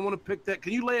with, and I want to pick that.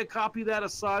 Can you lay a copy of that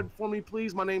aside for me,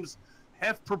 please? My name's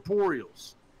Hef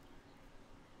Proportions.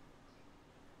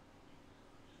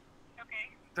 Okay.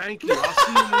 Thank you. I'll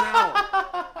see you in an hour.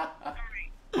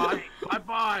 All right.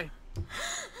 Bye.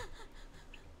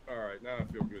 All right, now I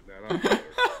feel good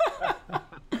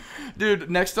now. Dude,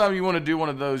 next time you want to do one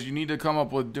of those, you need to come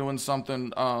up with doing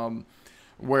something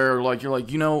where like you're like,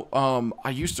 I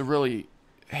used to really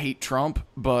hate Trump,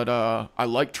 but I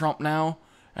like Trump now,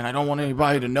 and I don't want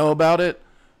anybody to know about it.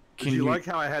 Did you like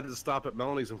how I had to stop at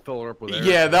Melanie's and fill her up with air?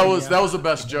 Yeah, that was the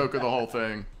best joke of the whole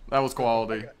thing. That was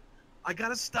quality. I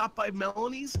gotta stop by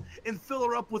Melanie's and fill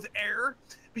her up with air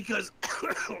because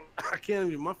I can't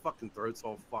even. My fucking throat's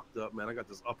all fucked up, man. I got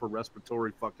this upper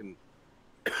respiratory fucking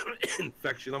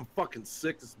infection. I'm fucking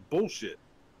sick. This is bullshit.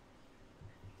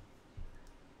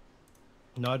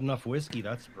 Not enough whiskey,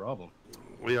 that's the problem.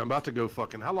 Well, yeah, I'm about to go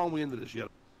fucking. How long we into this yet?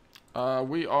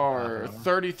 We are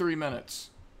 33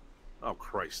 minutes. Oh,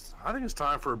 Christ. I think it's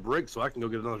time for a break so I can go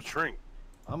get another drink.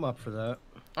 I'm up for that.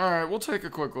 All right, we'll take a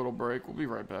quick little break. We'll be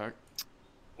right back.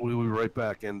 We'll be right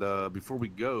back. And before we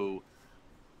go,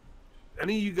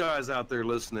 any of you guys out there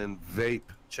listening, vape,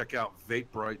 check out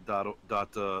vapebright.org.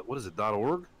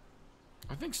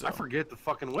 I think so. I forget the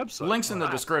fucking website. Links in the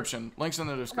description. Links in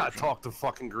the I description. gotta talk to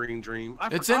fucking Green Dream.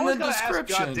 It's in the ask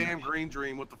description. goddamn Green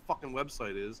Dream what the fucking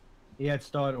website is. Yeah,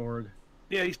 it's .org.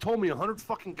 Yeah, he's told me 100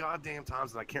 fucking goddamn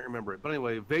times and I can't remember it. But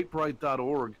anyway,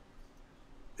 vapebright.org.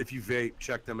 If you vape,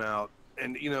 check them out.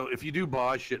 And if you do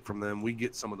buy shit from them, we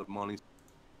get some of the money.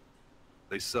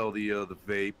 They sell the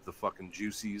vape, the fucking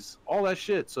juicies, all that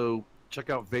shit. So check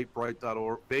out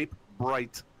vapebright.org.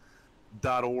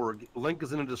 Vapebright.org. Link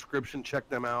is in the description. Check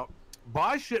them out.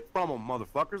 Buy shit from them,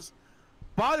 motherfuckers.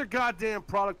 Buy their goddamn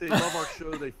product. They love our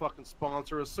show. They fucking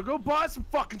sponsor us. So go buy some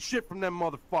fucking shit from them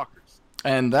motherfuckers.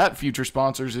 And that, future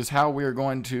sponsors, is how we are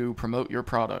going to promote your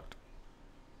product.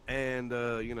 And,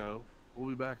 we'll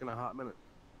be back in a hot minute.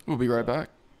 We'll be right back.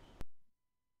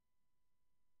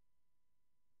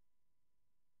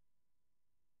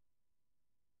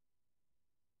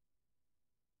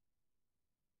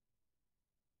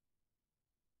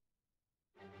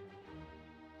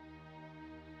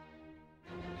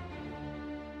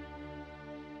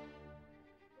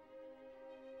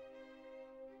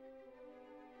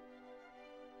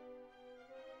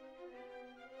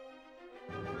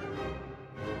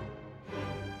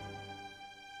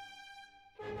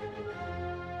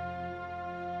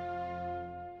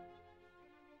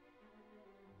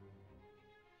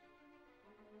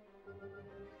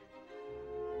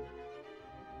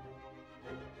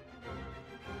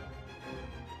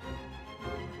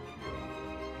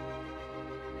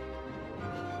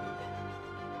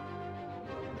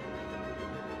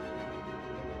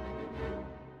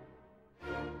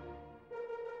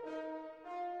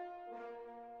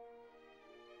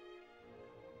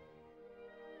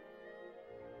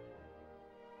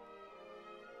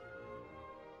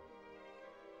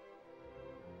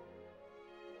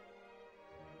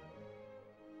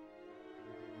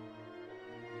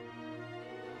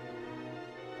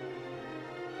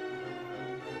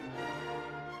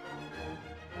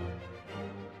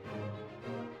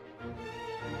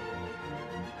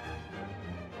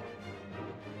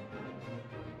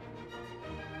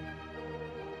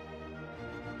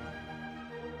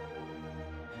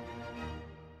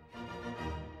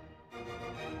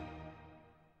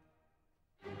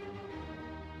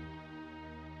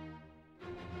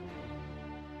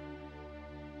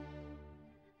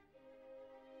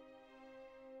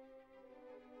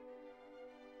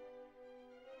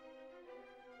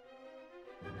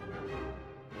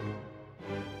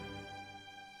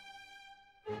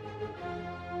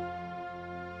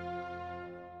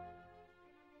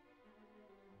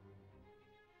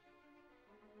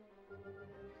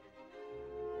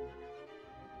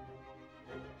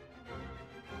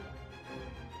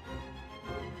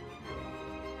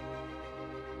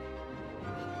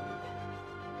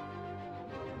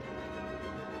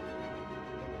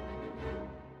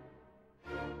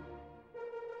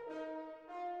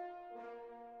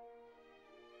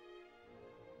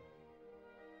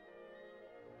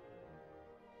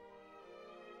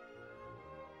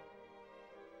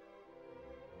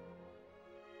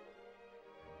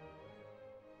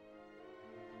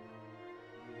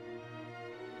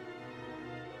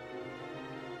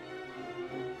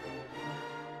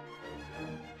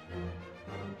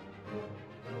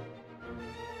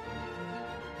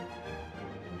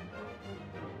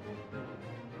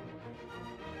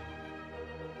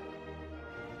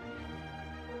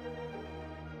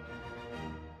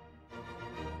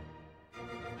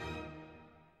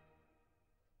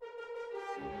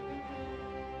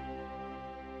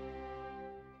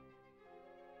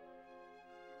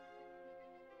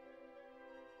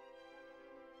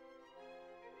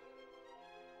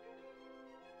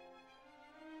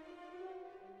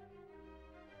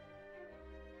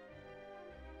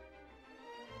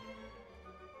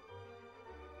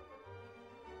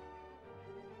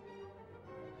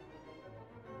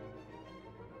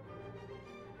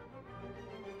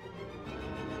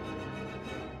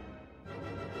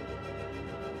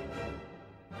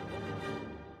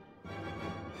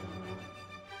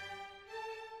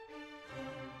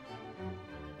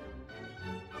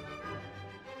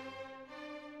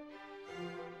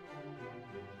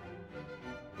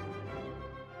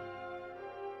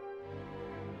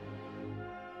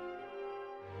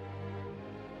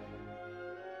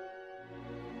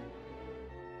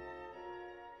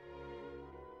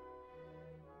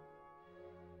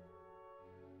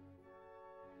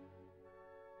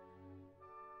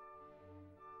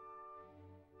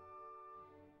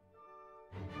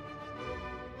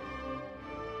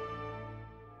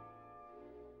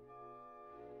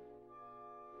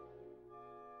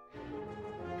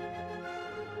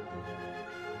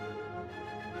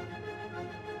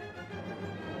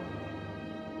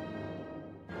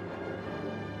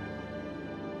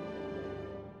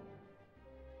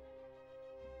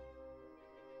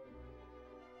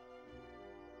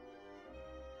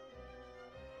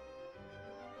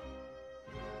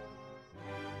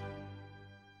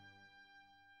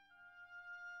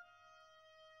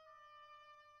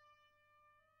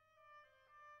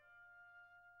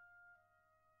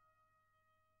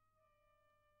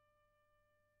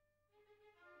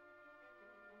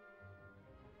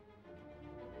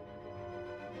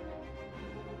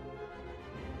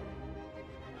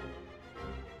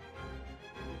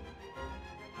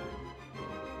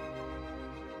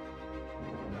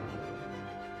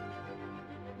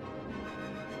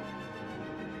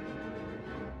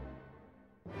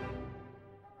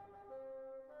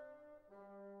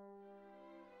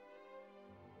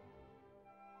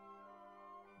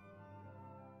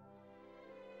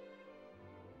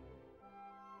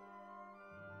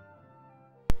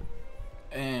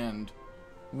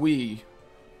 We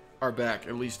are back.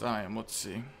 At least I am. Let's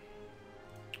see.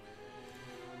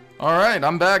 Alright,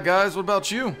 I'm back, guys. What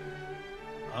about you?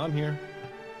 I'm here.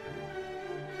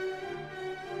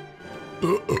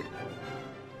 Oh,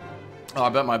 I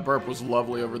bet my burp was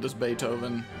lovely over this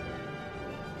Beethoven.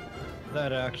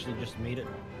 That actually just made it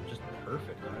just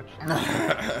perfect,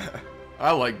 actually.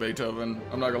 I like Beethoven.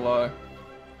 I'm not gonna lie.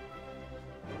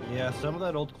 Yeah, some of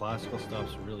that old classical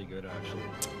stuff's really good, actually.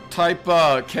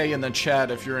 Type K in the chat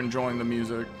if you're enjoying the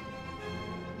music.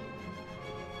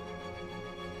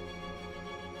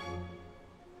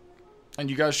 And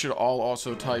you guys should all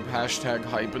also type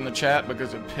 #hype in the chat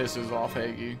because it pisses off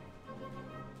Haggy.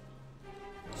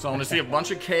 So I want to see a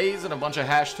bunch of K's and a bunch of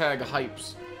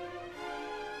 #hypes.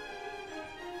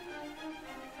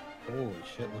 Holy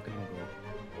shit, look at him go.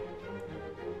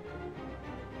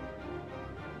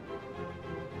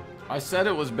 I said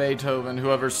it was Beethoven.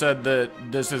 Whoever said that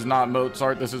this is not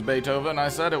Mozart, this is Beethoven, I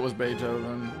said it was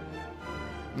Beethoven.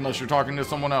 Unless you're talking to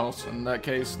someone else. In that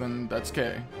case, then that's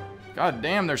K. God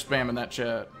damn, they're spamming that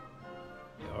chat.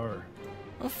 They are.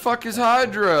 The fuck is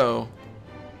Hydro?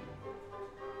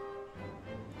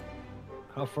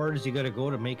 How far does he gotta go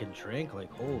to make a drink?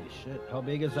 Like, holy shit. How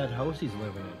big is that house he's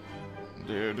living in?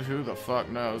 Dude, who the fuck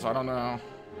knows? I don't know.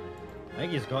 I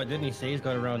think he's got, didn't he say he's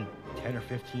got around 10 or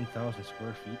 15,000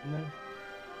 square feet in there?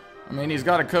 I mean, he's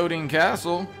got a codeine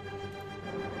castle.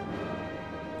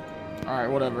 Alright,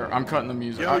 whatever. I'm cutting the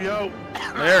music. Yo.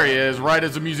 There he is, right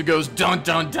as the music goes dun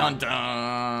dun dun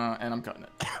dun. And I'm cutting it.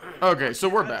 Okay, so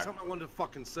we're That's back. something I wanted to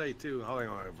fucking say, too. Hang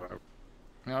on.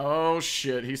 Oh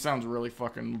shit, he sounds really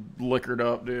fucking liquored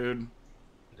up, dude.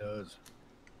 He does.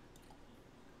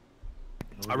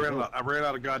 I ran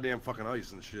out of goddamn fucking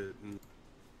ice and shit.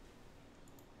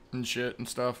 And shit and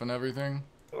stuff and everything.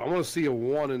 I want to see a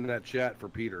 1 in that chat for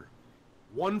Peter.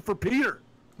 1 for Peter.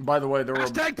 By the way, there were...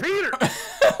 Hashtag Peter.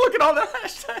 Look at all the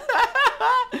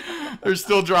hashtags. They're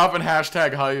still dropping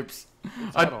 #hypes.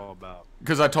 What's that all about?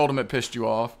 Because I told him it pissed you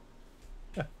off.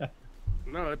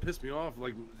 No, it pissed me off.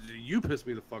 Like, you pissed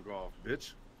me the fuck off,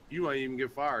 bitch. You might even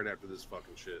get fired after this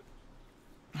fucking shit.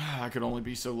 I could only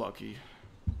be so lucky.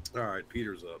 All right,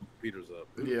 Peter's up. Peter's up.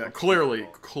 Yeah,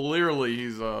 clearly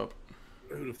he's up.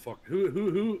 Who the fuck?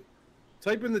 Who?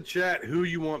 Type in the chat who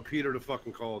you want Peter to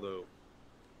fucking call, though.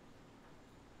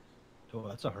 Oh,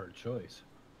 that's a hard choice.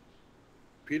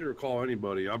 Peter will call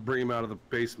anybody. I'll bring him out of the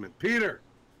basement. Peter!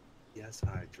 Yes,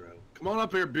 Hydro. Come on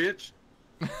up here, bitch.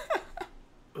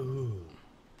 Ooh.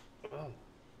 Oh.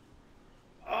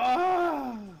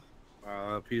 Ah!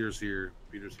 Peter's here.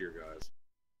 Peter's here, guys.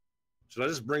 Should I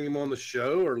just bring him on the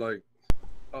show, or like...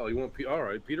 Oh, you want... All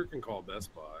right, Peter can call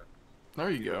Best Buy. There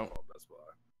you go. Call Best Buy.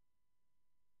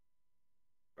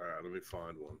 All right, let me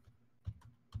find one.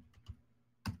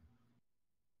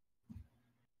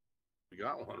 We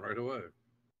got one right away.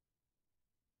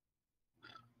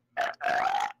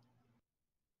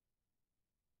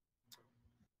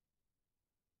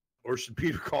 Or should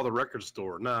Peter call the record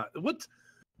store? Nah.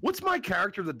 What's my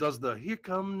character that does the "Here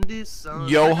Come the Sun"?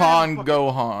 Johan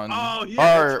Gohan. Oh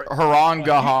yeah. Or Haran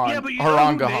Gahan. Yeah, but you know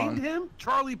Haran who Gahan. named him?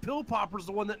 Charlie Pill Popper's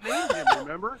the one that named him.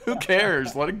 Remember? Who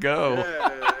cares? Let it go. Yeah, all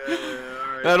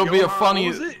right. That'll be a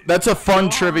funny. That's a fun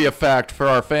trivia fact for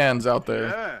our fans out there.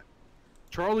 Yeah.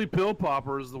 Charlie Pill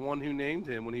Popper is the one who named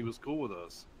him when he was cool with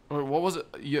us. Wait, what was it?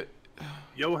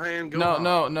 Johan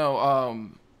Gohan. No.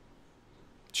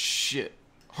 Shit.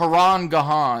 Haran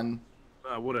Gahan.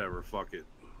 Whatever. Fuck it.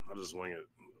 I'll just wing it.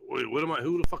 Wait, what am I?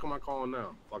 Who the fuck am I calling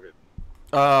now? Fuck it.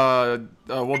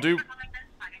 We'll do.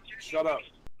 Shut up.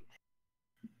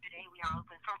 Today we are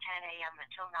open from 10 a.m.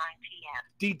 until 9 p.m.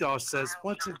 DDoS says,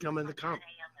 what's it coming to come?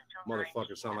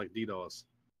 Motherfucker sound like DDoS.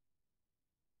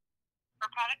 For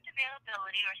product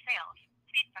availability or sales,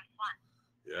 please press 1.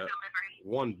 Yeah. Delivery.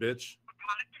 1, bitch. For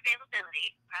product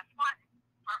availability, press 1.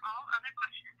 For all other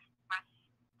questions, press.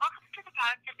 Welcome to the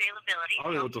product availability. I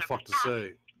don't know what the fuck to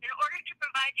say. In order to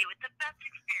provide you with the best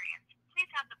experience, please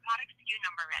have the product SKU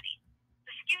number ready.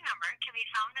 The SKU number can be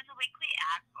found as a weekly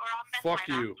ad or on Fuck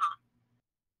you. bestbuy.com.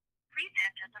 Please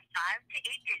enter the 5 to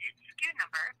 8-digit SKU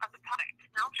number of the product,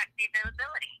 and I'll check the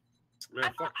availability.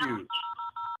 Man, fuck you.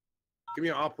 Give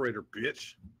me an operator,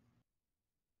 bitch.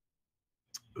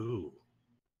 Ooh.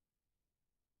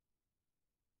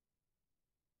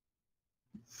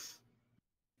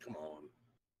 Come on.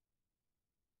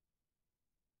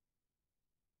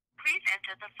 Please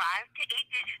enter the 5 to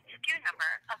 8-digit SKU number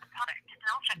of the product, and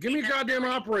I'll check Give me the a goddamn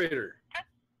availability. operator.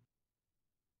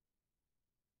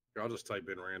 I'll just type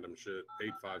in random shit.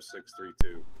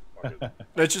 85632. Fuck it.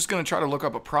 It's just gonna try to look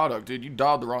up a product, dude. You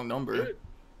dialed the wrong number. Dude.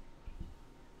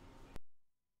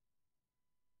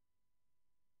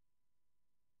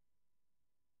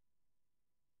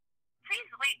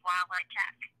 complete while I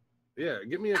check. Yeah,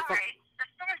 give me a Sorry, the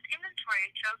store's inventory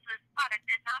shows this product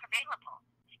is not available.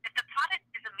 If the product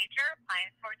is a major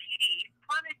appliance or TV,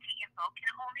 quantity info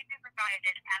can only be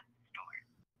provided at the store.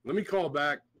 Let me call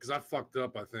back, because I fucked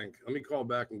up, I think. Let me call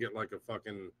back and get like a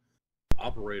fucking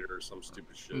operator or some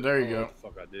stupid shit. There you go. What the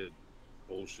fuck I did.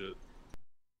 Bullshit.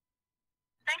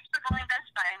 Thanks for calling Best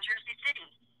Buy in Jersey City.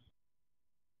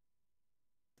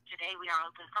 Today we are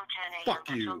open from 10 a.m. Fuck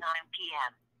until you. 9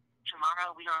 p.m.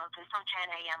 Tomorrow we are open from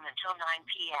 10 a.m. until 9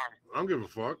 p.m. I don't give a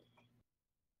fuck.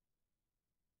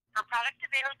 For product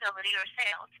availability or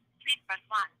sales, please press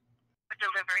 1. For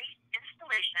delivery,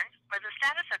 installation, or the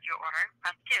status of your order,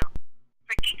 press 2.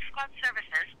 For Geek Squad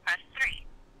services, press 3.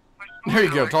 For There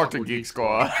you go. store Talk to Geek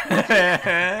Squad.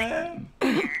 press 1.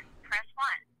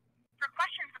 For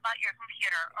questions about your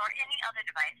computer or any other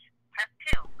device, press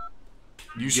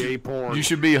 2. You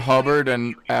should be Hubbard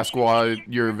and ask why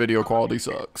your video quality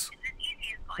sucks. It's as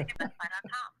easy as going to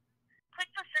bestbuy.com. Click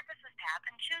the services tab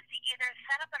and choose to either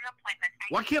set up an appointment.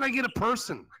 Why can't I get a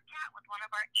person? Or chat with one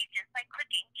of our agents by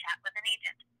clicking Chat with an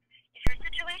Agent. If your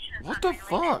situation is What the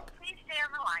unrelated, fuck? please stay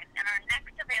on the line and our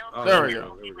next available Oh, there we agent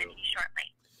go. will be with you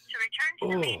shortly. To return to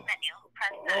the main menu,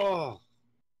 press 9. Oh.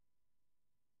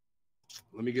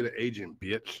 Let me get an agent,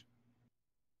 bitch.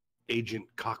 Agent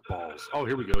cockballs. Oh,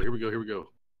 here we go. Here we go. Here we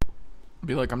go.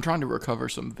 Be like, I'm trying to recover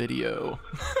some video.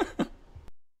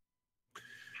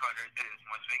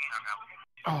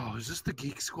 Oh, is this the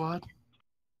Geek Squad?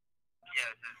 Yeah,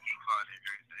 this is Geek Squad in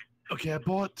Jersey. Okay, I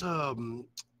bought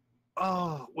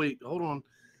oh, wait, hold on.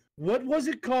 What was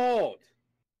it called?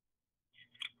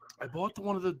 I bought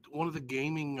one of the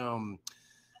gaming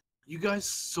you guys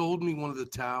sold me one of the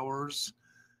towers.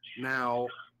 Now,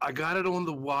 I got it on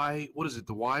the what is it?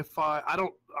 The Wi-Fi?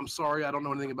 I'm sorry, I don't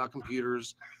know anything about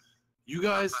computers. You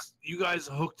guys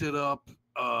hooked it up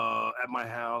at my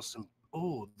house, and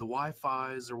the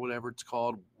Wi-Fi's or whatever it's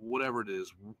called, whatever it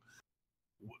is.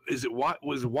 Was it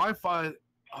Wi-Fi?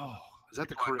 Oh, is that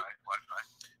the correct? Wi-Fi.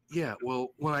 Yeah, well,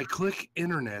 when I click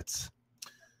internet,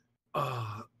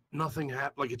 nothing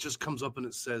happens. Like, it just comes up and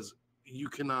it says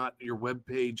your web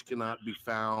page cannot be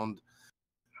found.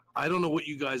 I don't know what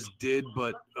you guys did,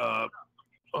 but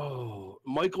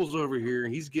Michael's over here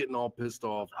and he's getting all pissed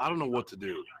off. I don't know what to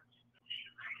do.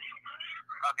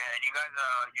 Okay, and you guys,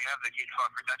 you have the Geek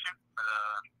Squad protection for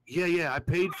the... Yeah,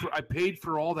 I paid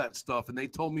for all that stuff, and they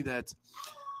told me that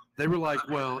they were like,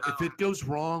 well, if it goes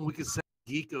wrong, we can send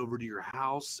Geek over to your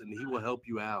house and he will help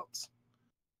you out.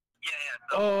 Yeah.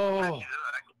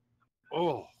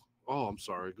 So I'm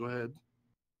sorry. Go ahead.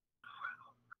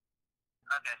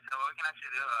 Okay, so what we can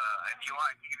actually do, if you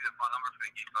want, I can give you the phone number for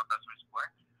the Geek Squad customer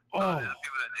support. The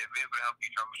people that they'll be able to help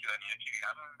you troubleshoot any issue you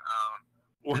have.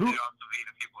 Well, and they'll also be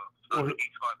the people, the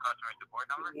Geek Squad customer support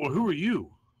number. Well, who are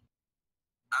you?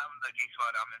 I'm the Geek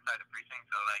Squad. I'm inside the precinct,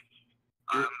 so like,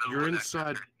 You're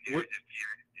inside. What?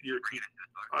 You're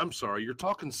I'm sorry. You're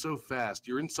talking so fast.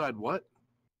 You're inside what?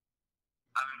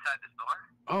 I'm inside the store.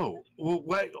 Oh, well,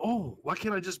 why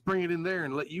can't I just bring it in there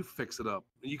and let you fix it up?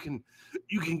 You can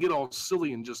get all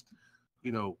silly and just,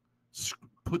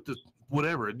 put the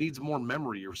whatever. It needs more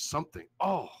memory or something.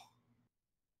 Oh.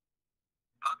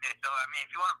 Okay, so I mean,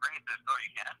 if you want to bring it to the store,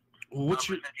 you can. Well, what's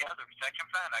your? Since you have the protection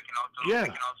plan, I can also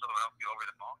help you over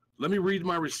the phone. Let me read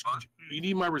my receipt. You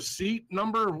need my receipt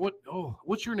number? What? Oh,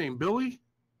 what's your name, Billy?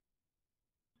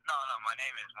 No, my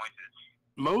name is Moises.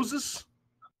 Moses?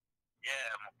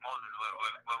 Yeah, Moses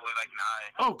with like an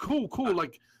I. Oh, cool.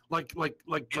 Like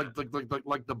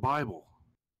the Bible.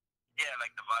 Yeah,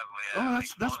 like the Bible. Yeah. Oh, like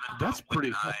that's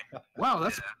pretty. Wow,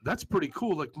 that's pretty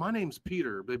cool. Like, my name's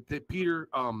Peter. Peter.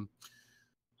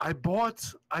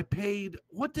 I paid.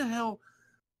 What the hell,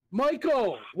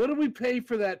 Michael? What did we pay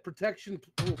for that protection?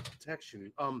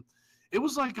 Protection. It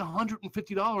was like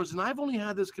 $150, and I've only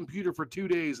had this computer for 2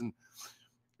 days, and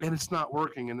it's not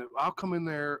working. And I'll come in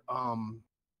there.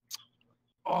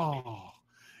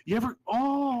 You ever?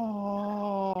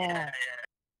 Oh. Yeah.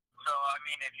 So I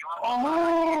mean, if you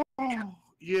want.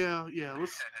 Yeah.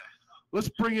 Let's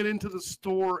bring it into the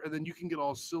store, and then you can get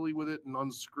all silly with it and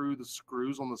unscrew the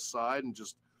screws on the side and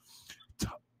just.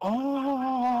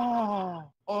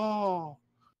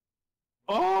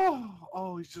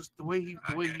 He's just the way he. You want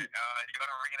to bring it into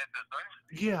the store?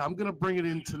 Yeah, I'm gonna bring it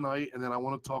in tonight, and then I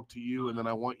want to talk to you, and then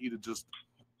I want you to just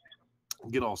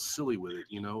get all silly with it,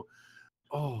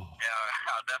 Oh. Yeah,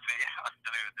 I'll definitely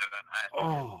do that.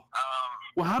 Oh.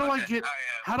 Well, how do I get?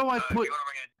 How do I put? You want to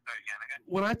bring it to the store again, okay?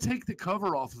 When I take the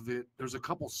cover off of it, there's a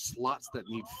couple slots that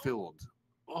need filled.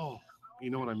 Oh, you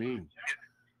know what I mean?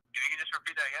 If you can just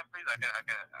repeat that again,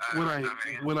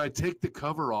 please. When I take the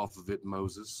cover off of it,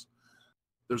 Moses,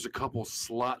 there's a couple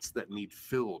slots that need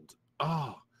filled.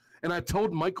 Oh, and I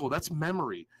told Michael, that's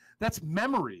memory. That's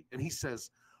memory. And he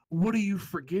says, what are you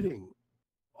forgetting?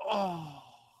 Oh,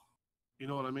 you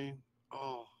know what I mean?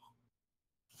 Oh.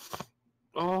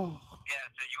 Oh. Yeah,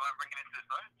 so you want to bring it into the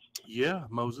store? Yeah,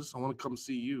 Moses, I want to come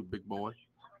see you, big boy.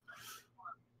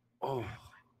 Oh.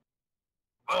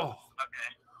 Oh. Okay.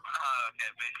 Okay,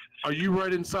 but... Are you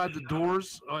right inside the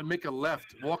doors? Make a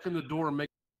left. Walk in the door and make...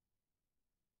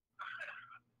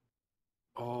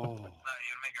 Oh. No, you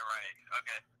make it right.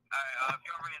 Okay. All right, if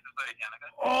you want to bring it to the store, you can,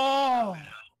 okay? Oh.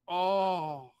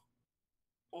 Oh.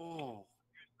 Oh.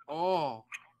 Oh.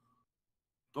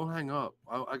 Don't hang up.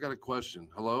 I got a question.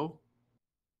 Hello?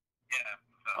 Yeah.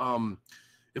 So.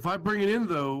 If I bring it in,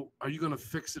 though, are you going to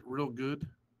fix it real good?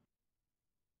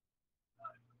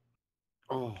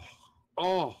 Oh.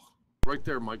 Oh. Right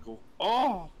there, Michael.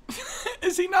 Oh.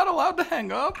 Is he not allowed to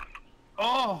hang up?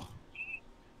 Oh.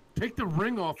 Take the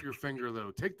ring off your finger,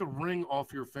 though. Take the ring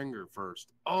off your finger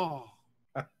first. Oh.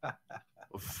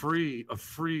 a free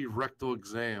rectal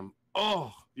exam.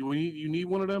 Oh. You need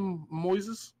one of them,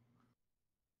 Moises?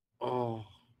 Oh.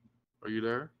 Are you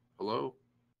there? Hello?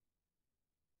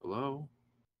 Hello?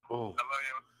 Oh.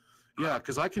 Hello, yeah,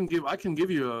 because I can give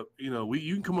you a,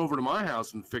 you can come over to my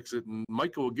house and fix it, and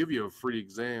Michael will give you a free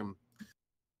exam.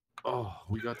 Oh,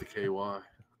 we got the KY.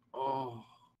 Oh.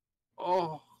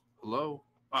 Oh. Hello?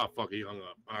 Oh, fuck, he hung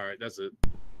up. All right, that's it.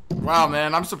 Wow,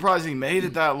 man, I'm surprised he made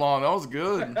it that long. That was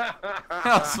good. That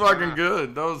was fucking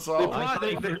good. That was solid.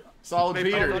 Solid I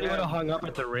Peter. thought he would have hung up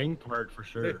at the ring part for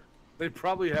sure. They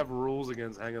probably have rules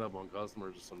against hanging up on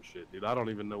customers or some shit, dude. I don't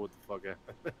even know what the fuck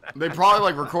happened. They probably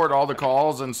like record all the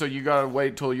calls, and so you gotta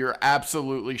wait till you're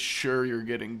absolutely sure you're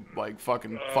getting like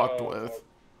fucking fucked with.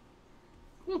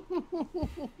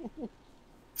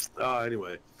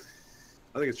 Anyway,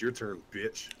 I think it's your turn,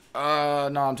 bitch.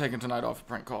 No, I'm taking tonight off of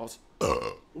prank calls.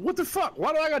 What the fuck?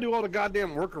 Why do I gotta do all the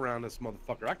goddamn work around this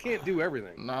motherfucker? I can't do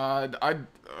everything. Nah,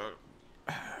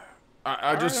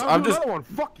 I'm just another one.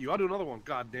 Fuck you. I'll do another one.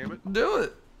 God damn it. do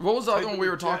it. What was the other one we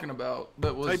were talking about?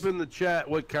 That was type in the chat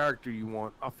what character you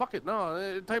want. Oh fuck it.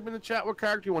 No, type in the chat what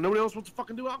character you want. Nobody else wants to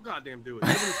fucking do it. I'll goddamn do it.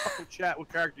 Type in the fucking chat what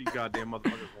character you goddamn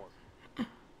motherfuckers want.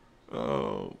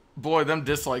 Oh boy, them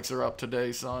dislikes are up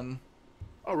today, son.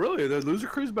 Oh really? The loser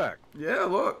crew's back. Yeah,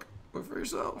 look for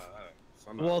yourself.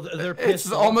 Well, they're pissed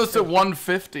it's almost at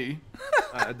 150.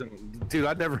 Dude,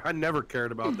 I never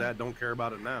cared about that. Don't care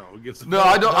about it now. Who gives a No,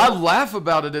 I don't. I laugh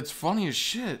about it. It's funny as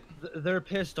shit. They're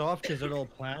pissed off because their little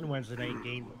plan Wednesday night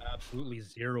gained absolutely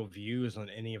 0 views on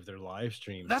any of their live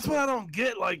streams. That's what I don't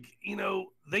get. Like,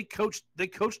 they coached a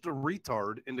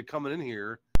retard into coming in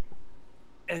here,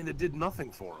 and it did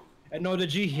nothing for him. And no,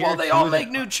 did you hear? Well, they all make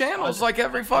new channels like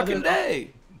every fucking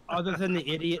day. Other than the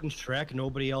idiot and Shrek,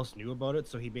 nobody else knew about it,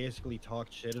 so he basically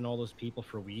talked shit on all those people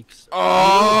for weeks.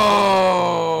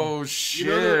 Oh,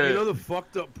 shit. You know the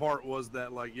fucked up part was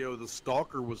that, like, the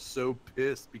stalker was so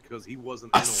pissed because he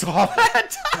wasn't I saw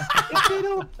that. If they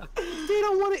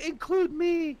don't want to include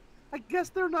me, I guess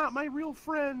they're not my real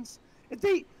friends. If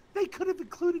they could have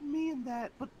included me in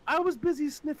that, but I was busy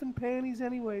sniffing panties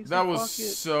anyway. So that was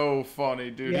so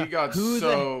funny, dude. Yeah, he got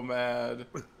so mad.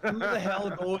 Who the hell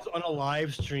goes on a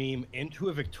live stream into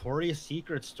a Victoria's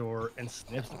Secret store and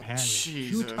sniffs panties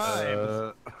Jesus. 2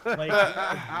 times? Like, what is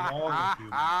wrong with you?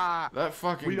 That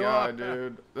fucking guy,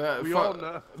 dude. That we all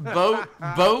know.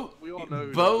 Boat. We all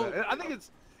know. Boat. I think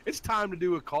it's time to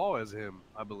do a call as him.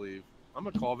 I believe I'm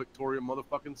gonna call Victoria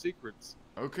motherfucking Secrets.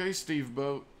 Okay, Steve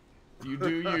Boat. You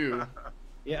do you.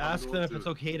 Yeah, ask them if it's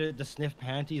okay to sniff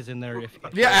panties in there.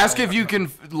 Yeah, ask if you can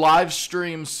live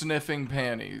stream sniffing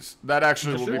panties. That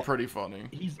actually will be pretty funny.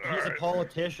 He's a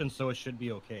politician, so it should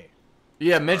be okay.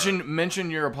 Yeah, mention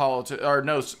you're a politician, or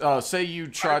no, say you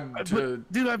tried to.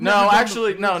 Dude,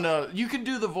 no. You can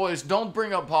do the voice. Don't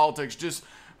bring up politics. Just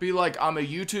be like, I'm a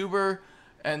YouTuber.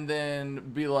 And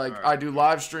then be like, I do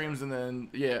live streams, and then,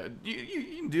 yeah,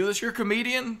 you can do this. You're a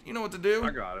comedian. You know what to do.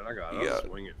 I got it. I'll just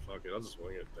swing it. Fuck it. I'll just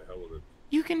swing it. The hell with it.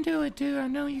 You can do it, dude. I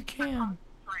know you can.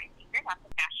 Sorry, Secret at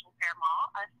the Fashion Fair Mall.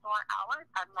 Our store hours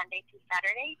are Monday through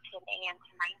Saturday, 10 a.m.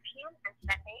 to 9 p.m., and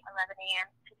Sunday, 11 a.m.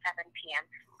 to 7 p.m.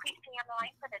 Please stay on the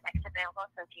line for the next available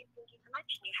associate. Thank you so much,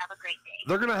 and you have a great day.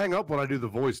 They're going to hang up when I do the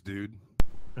voice, dude.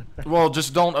 Well,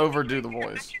 just don't overdo the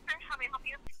voice. How may I help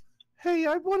you? Hey,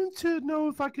 I wanted to know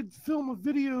if I could film a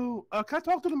video. Can I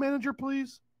talk to the manager,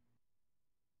 please?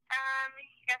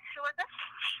 Yes, who is this?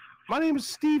 My name is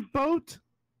Steve Boat.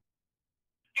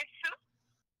 Yes, who?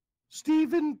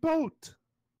 Stephen Boat.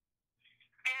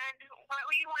 And what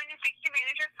were you wanting to speak to your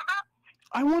manager about?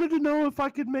 I wanted to know if I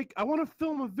could I want to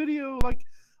film a video. Like,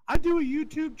 I do a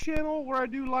YouTube channel where I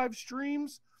do live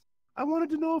streams. I wanted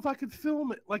to know if I could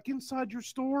film it, like inside your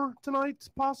store tonight,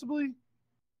 possibly.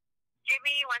 Give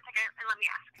me 1 second and let me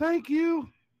ask. Thank you.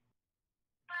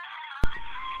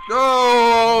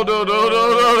 No, no, no, no,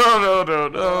 no, no, no,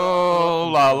 no.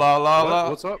 La la la la.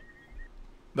 What's up?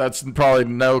 That's probably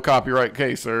no copyright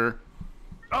case, sir.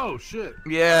 Oh shit.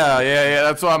 Yeah.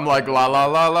 That's why I'm like la la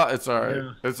la la. It's alright.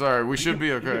 Yeah. It's alright. We should be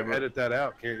You okay. can But... edit that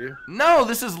out, can't you? No,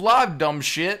 this is live, dumb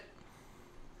shit.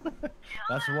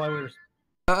 That's why we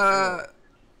were.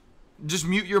 Just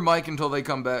mute your mic until they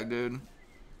come back, dude.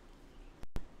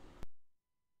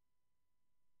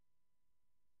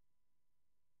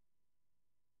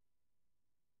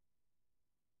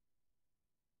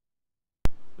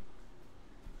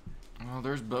 Oh,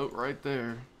 there's Boat right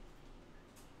there.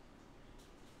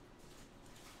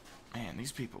 Man,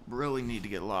 these people really need to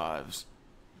get lives.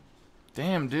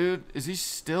 Damn, dude. Is he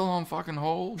still on fucking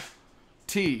hold?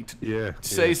 T. Yeah.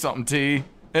 Say something, T.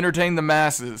 Entertain the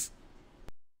masses.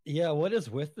 Yeah, what is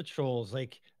with the trolls?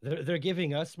 Like they're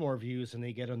giving us more views than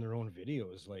they get on their own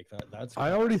videos. Like that's.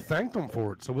 I already thanked them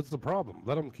for it, so what's the problem?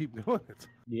 Let them keep doing it.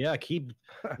 Yeah,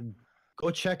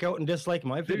 go check out and dislike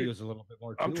my Dude, videos a little bit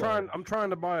more. Too, I'm trying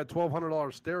to buy a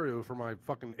 $1,200 stereo for my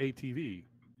fucking ATV.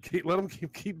 Let them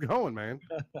keep going, man.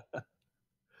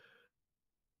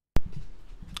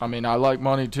 I mean, I like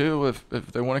money too. If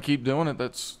they want to keep doing it,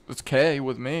 that's K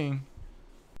with me.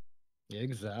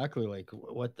 Exactly. Like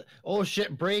what? Oh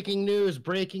shit! Breaking news!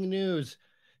 Breaking news!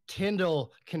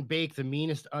 Tyndall can bake the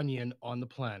meanest onion on the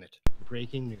planet.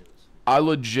 Breaking news. I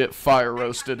legit fire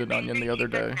roasted an onion the other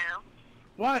day.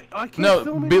 Why? I can't No,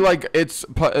 film be it? like it's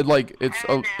totally What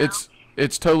if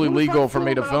I legal for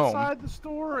me to film film. outside the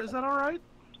store? Is that all right?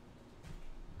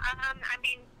 I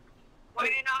mean, we're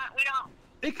not, we don't.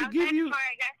 It could I'm give you. sorry,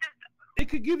 I guess it's, It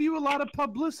could give you a lot of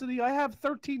publicity. I have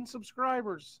 13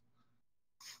 subscribers.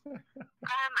 I mean,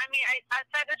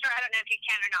 outside the store, I don't know if you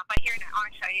can or not, but here in the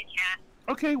auto show, you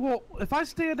can. Okay, well, if I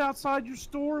stand outside your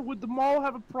store, would the mall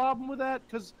have a problem with that?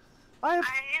 Because I have.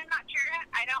 I am not sure.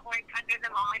 I don't work under the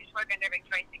mall. I just work under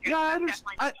Victoria's Secret. Yeah, I so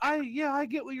understand. definitely- I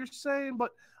get what you're saying,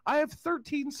 but I have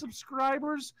 13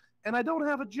 subscribers and I don't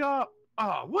have a job.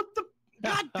 Oh, what the?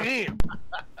 God damn.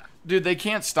 Dude, they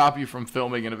can't stop you from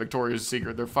filming in a Victoria's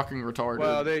Secret. They're fucking retarded.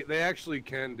 Well, they actually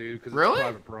can, dude, because Really? it's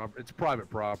private property. It's private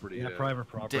property. Yeah, Yeah, private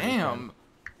property. Damn.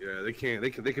 Yeah, they can't.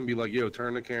 They can be like, yo,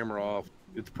 turn the camera off.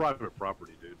 It's private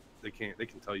property, dude. They can't. They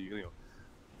can tell you, you know.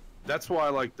 That's why,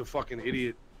 like, the fucking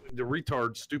idiot, the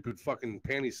retard, stupid fucking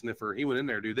panty sniffer, he went in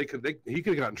there, dude. He could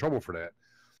have got in trouble for that.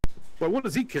 But what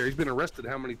does he care? He's been arrested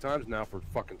how many times now for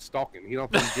fucking stalking? He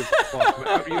don't think he gives a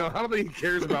fuck. You know, I don't think he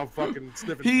cares about fucking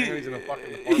sniffing panties in a fucking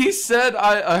apartment. He said,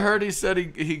 I heard he said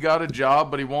he got a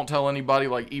job, but he won't tell anybody,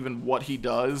 like, even what he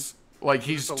does. Like,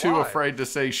 he's It's a too lie. afraid to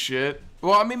say shit.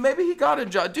 Well, I mean, maybe he got a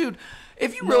job. Dude,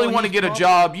 if you No, really want to he's get a probably-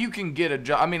 job, you can get a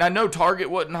job. I mean, I know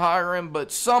Target wouldn't hire him,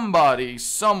 but somebody,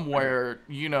 somewhere,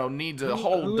 you know, needs a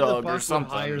hole Who dug the or fuck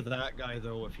something. would hire that guy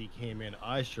though if he came in?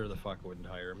 I sure the fuck wouldn't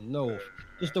hire him. No,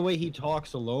 just the way he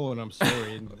talks alone. I'm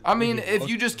sorry. I mean, if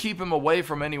you just keep him away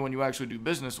from anyone you actually do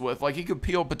business with, like he could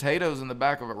peel potatoes in the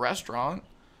back of a restaurant,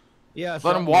 yeah, let him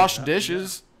something wash like that,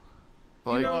 dishes.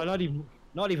 Like, No,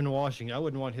 not even washing. I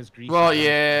wouldn't want his grease. well, on.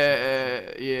 yeah.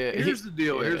 Here's the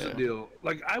deal. Here's the yeah. deal.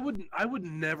 Like I would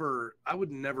never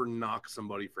knock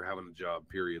somebody for having a job.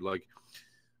 Period. Like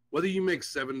whether you make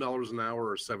 $7 an hour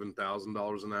or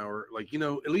 $7,000 an hour, like, you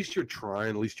know, at least you're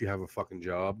trying. At least you have a fucking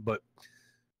job. But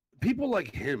people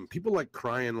like him, people like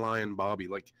Crying Lion Bobby,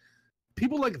 like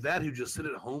people like that who just sit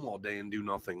at home all day and do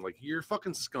nothing, like you're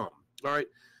fucking scum. All right.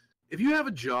 If you have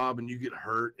a job and you get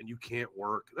hurt and you can't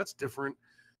work, that's different.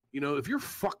 You know, if you're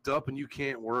fucked up and you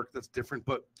can't work, that's different.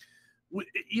 But,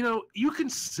 you know, you can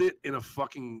sit in a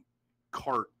fucking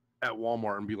cart at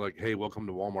Walmart and be like, hey, welcome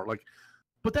to Walmart. Like,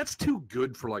 but that's too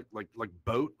good for like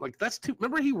Boat. Like, that's too.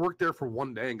 Remember, he worked there for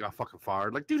one day and got fucking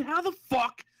fired. Like, dude, how the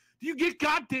fuck do you get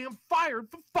goddamn fired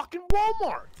from fucking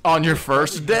Walmart? On your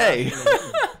first day.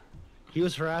 He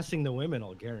was harassing the women.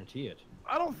 I'll guarantee it.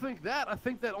 I don't think that. I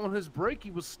think that on his break,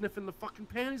 he was sniffing the fucking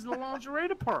panties in the lingerie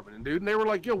department. And, dude, and they were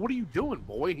like, yo, what are you doing,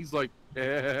 boy? He's like,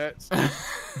 and I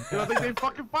think they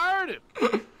fucking fired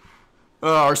him.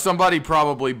 Or somebody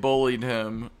probably bullied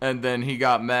him, and then he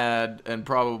got mad and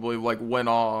probably, like, went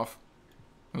off.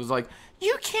 It was like,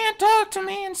 you can't talk to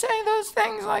me and say those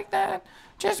things like that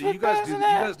just So you because guys of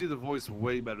that. You guys do the voice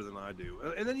way better than I do.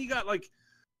 And then you got, like,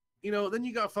 you know, then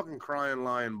you got fucking Crying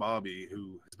Lion Bobby,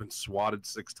 who has been swatted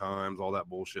 6 times, all that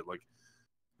bullshit. Like,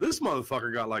 this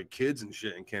motherfucker got, like, kids and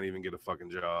shit and can't even get a fucking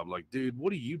job. Like, dude,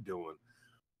 what are you doing?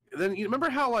 then you remember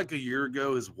how like a year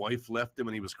ago his wife left him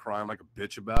and he was crying like a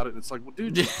bitch about it? And it's like, well,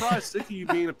 dude, just probably sick of you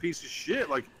being a piece of shit.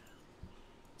 Like,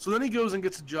 so then he goes and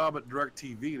gets a job at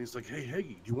DirecTV and he's like, hey,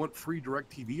 Haggy, do you want free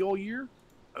DirecTV all year?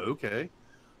 Okay.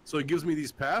 So he gives me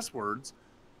these passwords,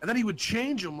 and then he would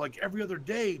change them like every other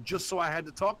day just so I had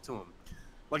to talk to him.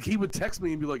 Like he would text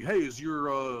me and be like, hey, is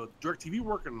your DirecTV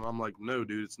working? And I'm like, no,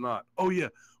 dude, it's not. Oh, yeah.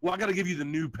 Well, I got to give you the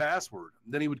new password.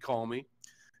 And then he would call me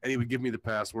and he would give me the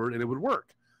password and it would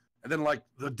work. And then like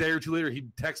the day or two later,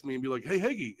 he'd text me and be like, hey,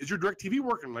 Haggy, is your DirecTV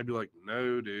working? And I'd be like,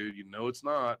 no, dude, you know it's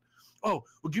not. Oh,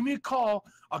 well, give me a call.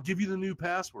 I'll give you the new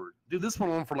password. Dude, this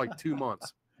went on for like 2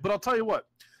 months. But I'll tell you what,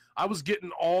 I was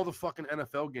getting all the fucking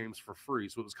NFL games for free.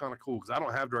 So it was kind of cool because I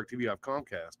don't have DirecTV, I have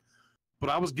Comcast. But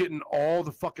I was getting all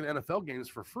the fucking NFL games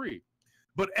for free.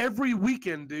 But every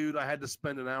weekend, dude, I had to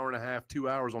spend an hour and a half, 2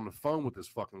 hours on the phone with this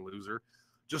fucking loser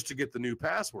just to get the new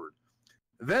password.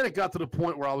 And then it got to the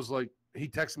point where I was like, he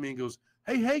texted me and goes,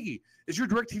 hey, Haggy, is your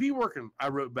DirecTV working? I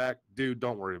wrote back, dude,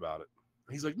 don't worry about it.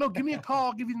 He's like, no, give me a call.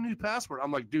 I'll give you the new password.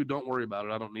 I'm like, dude, don't worry about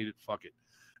it. I don't need it. Fuck it.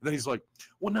 And then he's like,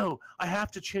 well, no, I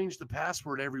have to change the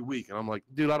password every week. And I'm like,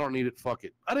 dude, I don't need it. Fuck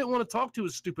it. I didn't want to talk to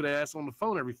his stupid ass on the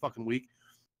phone every fucking week.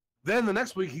 Then the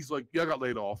next week, he's like, yeah, I got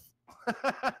laid off.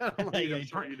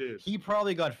 He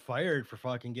probably got fired for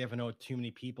fucking giving out too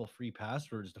many people free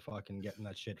passwords to fucking getting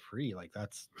that shit free. Like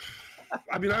that's.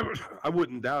 I mean, I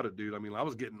wouldn't doubt it, dude. I mean, I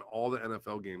was getting all the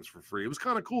NFL games for free. It was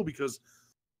kind of cool because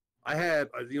I had,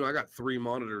 I got 3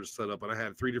 monitors set up and I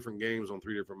had 3 different games on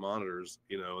 3 different monitors,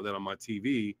 and then on my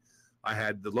TV, I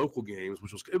had the local games,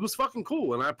 it was fucking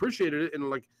cool. And I appreciated it. And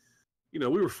like, we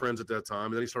were friends at that time.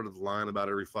 And then he started lying about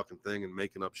every fucking thing and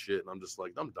making up shit. And I'm just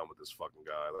like, I'm done with this fucking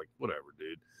guy. Like, whatever,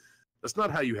 dude. That's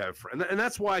not how you have friends. And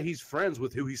that's why he's friends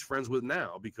with who he's friends with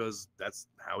now, because that's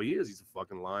how he is. He's a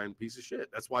fucking lying piece of shit.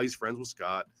 That's why he's friends with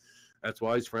Scott. That's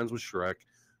why he's friends with Shrek.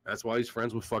 That's why he's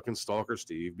friends with fucking Stalker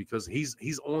Steve, because he's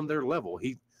on their level.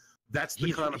 That's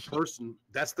the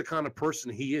kind of person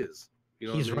he is.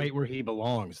 He's right where he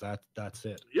belongs. That's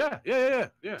it. Yeah.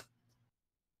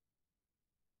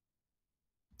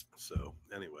 So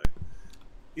anyway,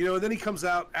 then he comes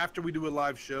out after we do a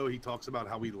live show. He talks about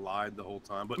how we lied the whole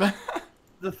time. But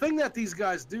the thing that these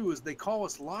guys do is they call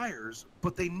us liars,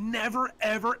 but they never,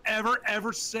 ever, ever,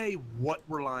 ever say what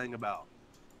we're lying about.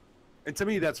 And to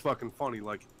me, that's fucking funny.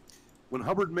 Like, when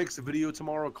Hubbard makes a video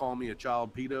tomorrow, call me a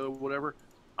child pedo or whatever,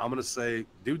 I'm going to say,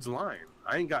 dude's lying.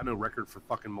 I ain't got no record for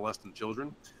fucking molesting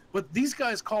children. But these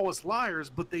guys call us liars,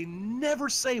 but they never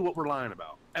say what we're lying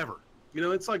about, ever.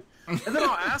 It's like, and then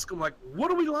I'll ask them, like,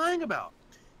 what are we lying about?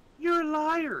 You're a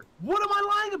liar. What am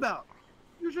I lying about?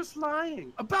 You're just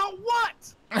lying. About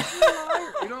what? You're a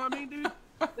liar. You know what I mean, dude?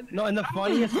 No, and the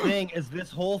funniest thing is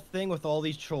this whole thing with all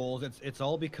these trolls, it's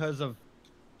all because of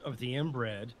the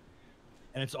inbred,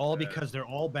 and it's all because they're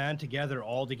all band together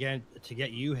all to get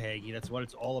you, Haggy. That's what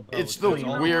it's all about. It's the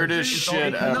weirdest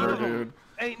shit ever, dude.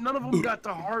 Ain't none of them got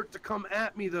the heart to come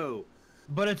at me though.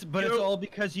 But it's all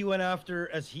because you went after,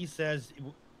 as he says,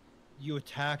 you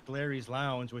attacked Larry's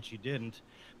lounge, which you didn't.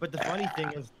 But the funny thing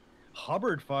is,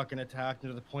 Hubbard fucking attacked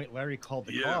him to the point Larry called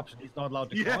the cops, and he's not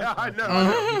allowed to. Yeah, I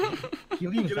know. He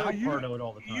leaves that part out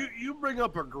all the time. You bring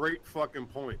up a great fucking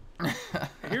point.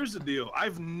 Here's the deal: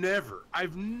 I've never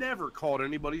called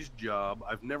anybody's job.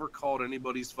 I've never called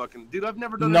anybody's fucking dude. I've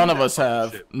never done. None of us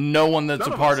have. Shit. No one that's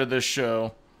a part of this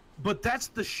show. But that's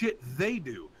the shit they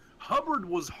do. Hubbard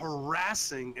was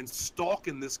harassing and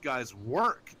stalking this guy's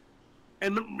work.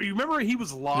 And remember, he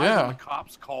was live when the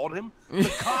cops called him?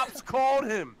 The cops called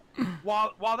him.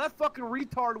 While that fucking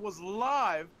retard was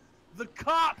live, the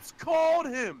cops called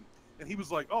him. And he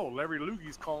was like, oh, Larry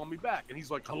Loogie's calling me back. And he's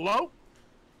like, hello?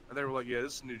 And they were like, yeah,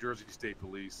 this is New Jersey State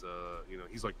Police.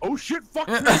 He's like, oh, shit, fuck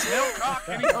this hellcock.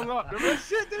 And he hung up. Remember that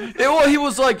shit, dude? Yeah, well, he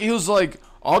was like,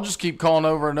 I'll just keep calling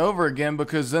over and over again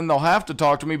because then they'll have to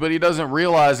talk to me. But he doesn't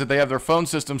realize that they have their phone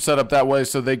system set up that way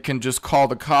so they can just call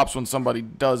the cops when somebody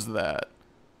does that.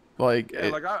 Like,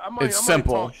 yeah, it's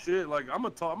simple. Talk shit. Like, I'm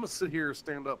gonna sit here,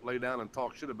 stand up, lay down, and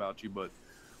talk shit about you. But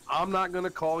I'm not gonna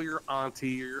call your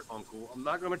auntie or your uncle. I'm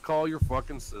not gonna call your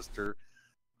fucking sister.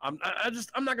 I'm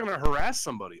not gonna harass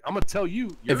somebody. I'm gonna tell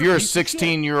you. If you're a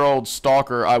 16-year-old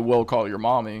stalker, I will call your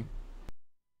mommy.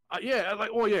 Yeah, and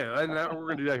we're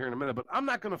gonna do that here in a minute. But I'm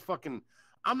not gonna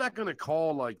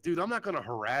call, like, dude. I'm not gonna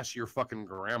harass your fucking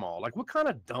grandma. Like, what kind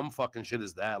of dumb fucking shit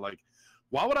is that? Like,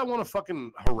 why would I want to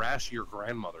fucking harass your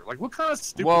grandmother? Like, what kind of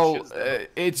stupid shit is that?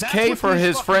 It's K for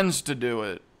his friends to do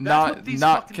it, not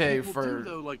K for.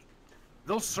 Like,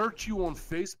 they'll search you on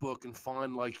Facebook and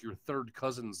find like your third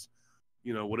cousin's,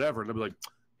 whatever, and they'll be like,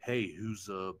 "Hey, who's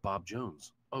Bob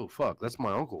Jones? Oh fuck, that's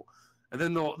my uncle." and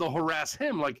then they'll harass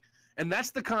him like, and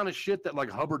that's the kind of shit that like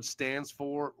Hubbard stands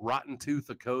for. Rotten Tooth,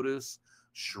 Akotis,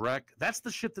 Shrek. That's the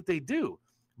shit that they do.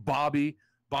 Bobby's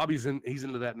he's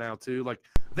into that now too. Like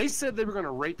they said they were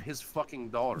gonna rape his fucking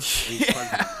daughter.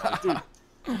 Like, dude,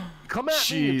 come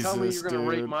at me and tell me you're gonna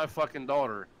rape my fucking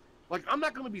daughter. Like I'm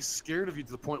not gonna be scared of you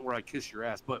to the point where I kiss your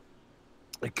ass. But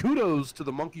like, kudos to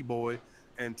the Monkey Boy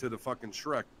and to the fucking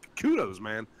Shrek. Kudos,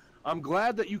 man. I'm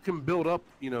glad that you can build up,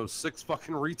 6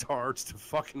 fucking retards to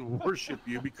fucking worship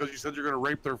you because you said you're gonna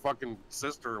rape their fucking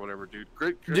sister or whatever, dude.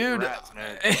 Great dude. Congrats,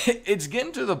 man. It's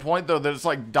getting to the point though that it's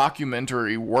like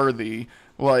documentary worthy,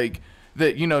 like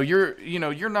that.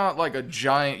 You're not like a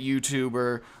giant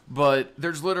YouTuber, but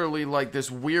there's literally like this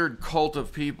weird cult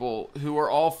of people who are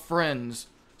all friends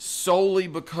solely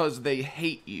because they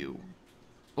hate you.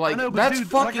 Like know, that's dude,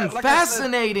 fucking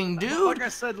fascinating, dude. Like I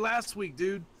said last week,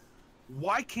 dude.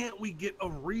 Why can't we get a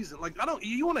reason? Like,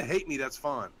 you want to hate me, that's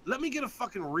fine. Let me get a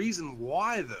fucking reason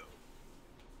why,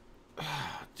 though.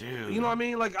 Dude. You know what I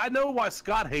mean? Like, I know why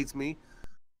Scott hates me.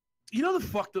 You know the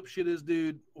fucked up shit is,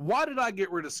 dude? Why did I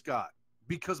get rid of Scott?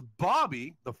 Because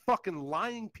Bobby, the fucking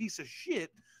lying piece of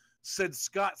shit, said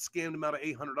Scott scammed him out of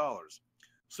 $800.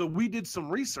 So we did some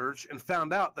research and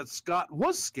found out that Scott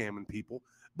was scamming people,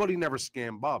 but he never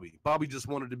scammed Bobby. Bobby just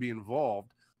wanted to be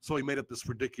involved, so he made up this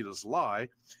ridiculous lie.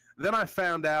 Then I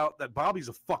found out that Bobby's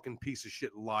a fucking piece of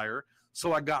shit liar,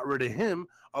 so I got rid of him,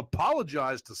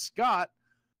 apologized to Scott,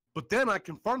 but then I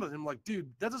confronted him like, dude,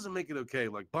 that doesn't make it okay.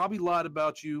 Like, Bobby lied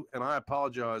about you, and I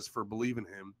apologize for believing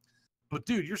him. But,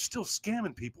 dude, you're still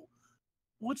scamming people.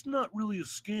 Well, it's not really a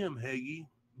scam, Haggy.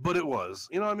 But it was.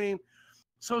 You know what I mean?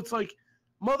 So it's like,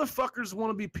 motherfuckers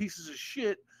want to be pieces of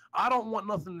shit. I don't want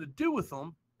nothing to do with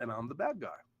them, and I'm the bad guy.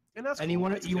 And that's and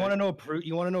cool. you want to know proof?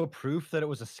 You want to know proof that it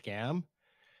was a scam?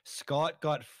 Scott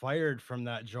got fired from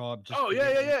that job. Just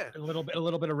yeah. A little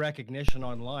bit of recognition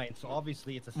online. So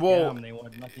obviously it's a scam. And they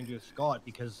wanted nothing to do with Scott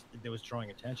because they was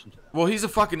drawing attention to that. Well, he's a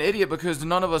fucking idiot because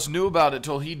none of us knew about it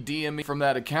till he DM'd me from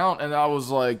that account, and I was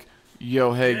like,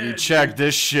 "Yo, Haggy, check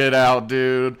this shit out,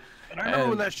 dude." And I remember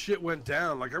when that shit went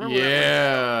down. Like I remember.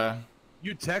 Yeah.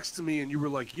 You texted me and you were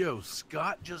like, "Yo,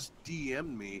 Scott just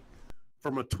DM'd me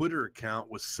from a Twitter account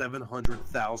with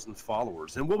 700,000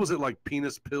 followers." And what was it like?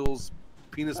 Penis pills.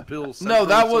 No,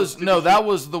 that was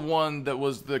the one that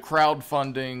was the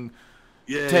crowdfunding,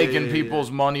 taking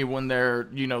people's money when they're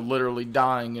literally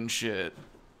dying and shit.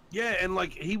 Yeah, and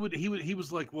like he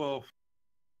was like, well,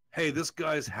 hey, this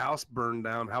guy's house burned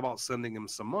down. How about sending him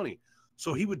some money?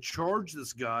 So he would charge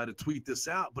this guy to tweet this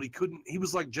out, but he couldn't. He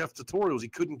was like Jeff Tutorials. He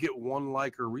couldn't get one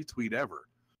like or retweet ever.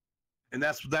 And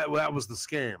that was the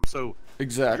scam. So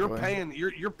exactly,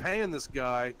 you're paying this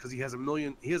guy because he has a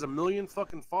million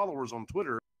fucking followers on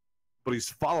Twitter, but he's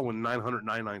following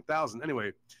 999,000.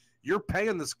 Anyway, you're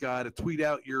paying this guy to tweet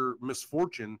out your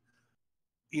misfortune,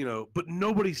 but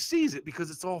nobody sees it because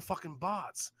it's all fucking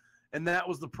bots. And that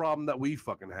was the problem that we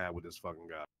fucking had with this fucking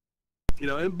guy.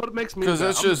 But it makes me because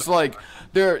it's just like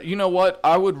there. You know what?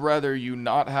 I would rather you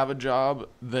not have a job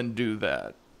than do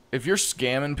that. If you're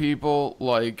scamming people,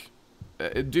 like.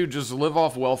 Dude, just live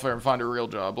off welfare and find a real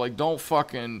job. Like, don't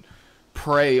fucking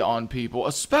prey on people,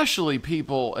 especially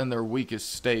people in their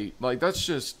weakest state. Like, that's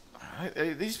just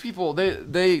these people.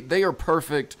 They are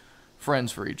perfect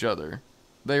friends for each other.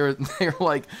 They're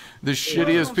like the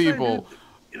shittiest people,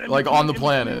 like on the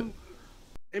planet.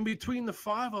 In between the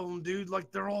 5 of them, dude,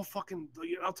 like they're all fucking.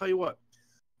 I'll tell you what.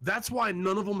 That's why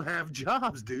none of them have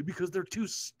jobs, dude, because they're too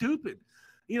stupid.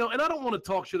 And I don't want to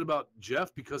talk shit about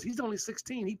Jeff because he's only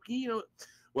 16.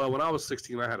 Well, when I was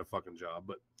 16, I had a fucking job,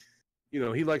 but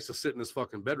he likes to sit in his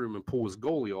fucking bedroom and pull his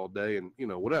goalie all day and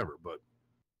whatever. But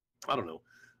I don't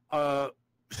know.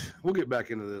 We'll get back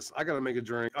into this. I gotta make a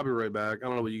drink. I'll be right back. I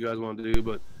don't know what you guys want to do,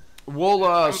 but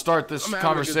we'll start this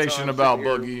conversation about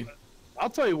Boogie. I'll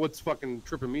tell you what's fucking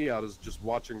tripping me out is just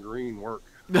watching Green work.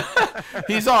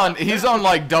 He's on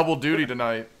like double duty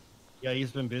tonight. Yeah,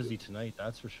 he's been busy tonight,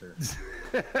 that's for sure.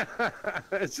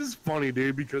 It's just funny,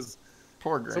 dude, because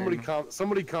poor Green.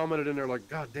 somebody commented in there like,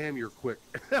 "God damn, you're quick."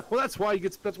 Well, that's what he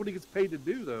gets paid to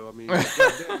do, though. I mean,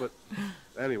 goddamn, but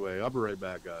anyway, I'll be right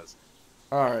back, guys.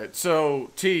 All right, so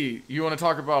T, you want to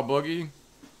talk about Boogie?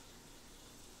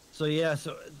 So yeah,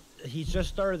 he's just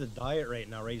started the diet right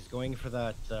now, right? He's going for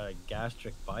that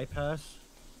gastric bypass.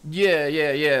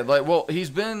 Yeah. Like, well,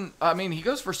 he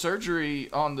goes for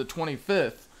surgery on the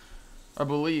 25th. I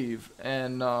believe,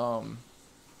 and I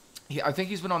think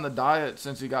he's been on the diet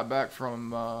since he got back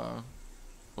from,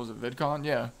 was it VidCon?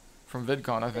 Yeah, from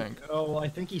VidCon, I think. Oh, well, I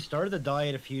think he started the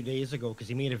diet a few days ago because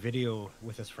he made a video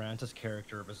with his Francis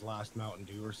character of his last Mountain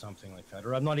Dew or something like that.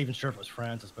 Or I'm not even sure if it was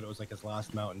Francis, but it was like his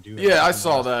last Mountain Dew. Yeah, I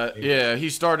saw that. Yeah, he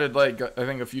started like I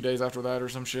think a few days after that or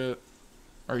some shit.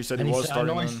 Or he said he was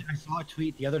starting. I saw a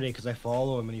tweet the other day because I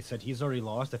follow him, and he said he's already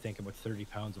lost, I think, about 30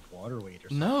 pounds of water weight or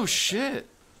something. No like shit.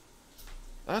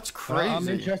 That's crazy. I'm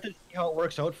interested to see how it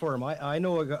works out for him. I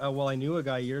know a guy, well, I knew a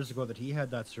guy years ago that he had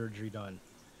that surgery done.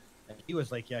 And he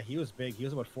was like, yeah, he was big. He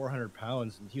was about 400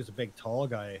 pounds, and he was a big, tall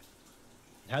guy.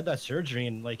 Had that surgery,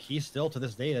 and like he's still to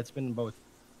this day. That's been about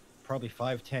probably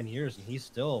 5-10 years, and he's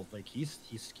still like he's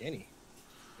skinny.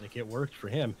 Like it worked for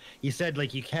him. He said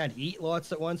like you can't eat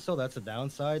lots at once, so that's a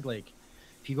downside. Like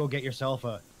if you go get yourself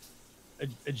a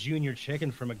junior chicken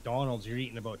from McDonald's, you're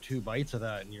eating about 2 bites of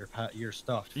that, and you're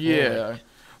stuffed full. Yeah.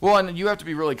 Well, and you have to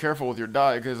be really careful with your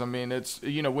diet because, I mean, it's,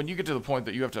 you know, when you get to the point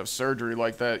that you have to have surgery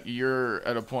like that, you're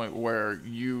at a point where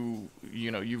you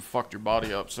fucked your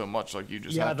body up so much, like you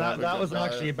just have to have a that good was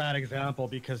diet. actually a bad example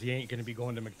because he ain't going to be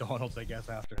going to McDonald's, I guess,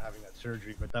 after having that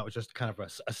surgery, but that was just kind of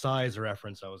a size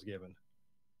reference I was given.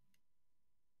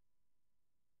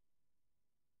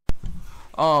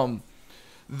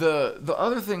 The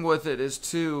other thing with it is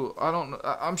too,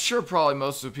 I'm sure probably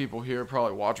most of the people here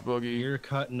probably watch Boogie. You're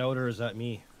cutting out, or is that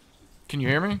me? Can you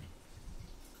hear me?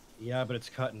 Yeah, but it's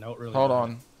cutting out really Hold bad.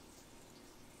 on.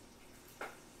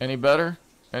 Any better?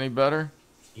 Any better?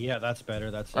 Yeah, that's better.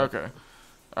 That's okay.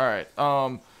 All right.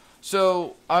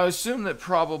 So I assume that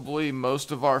probably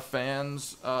most of our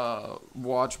fans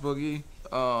watch Boogie.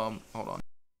 Hold on.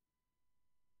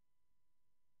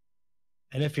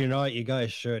 And if you're not, you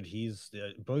guys should.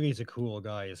 Boogie's a cool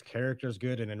guy. His character's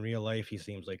good, and in real life, he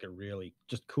seems like a really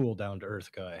just cool,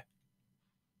 down-to-earth guy.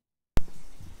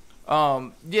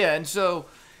 Yeah, and so,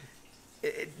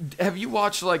 have you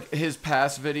watched, like, his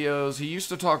past videos? He used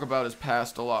to talk about his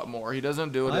past a lot more. He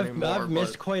doesn't do it anymore. I've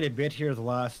missed quite a bit here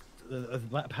the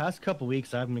past couple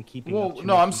weeks. I haven't been keeping up too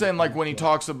no, much I'm saying, like, when he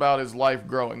talks about his life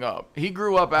growing up. He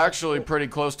grew up actually pretty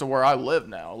close to where I live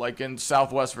now, like in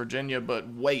Southwest Virginia, but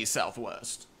way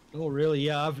southwest. Oh, really?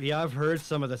 Yeah, I've heard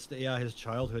some of this. Yeah, his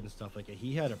childhood and stuff like that.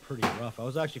 He had it pretty rough. I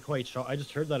was actually quite shocked. I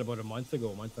just heard that about a month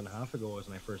and a half ago was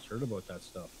when I first heard about that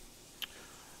stuff.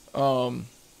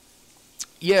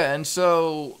 Yeah, and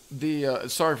so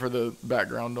sorry for the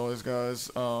background noise,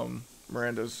 guys.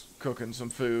 Miranda's cooking some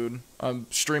food. I'm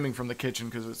streaming from the kitchen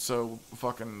because it's so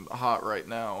fucking hot right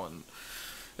now, and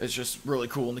it's just really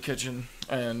cool in the kitchen,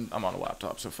 and I'm on a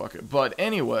laptop, so fuck it. But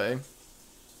anyway,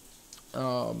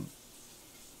 I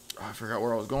forgot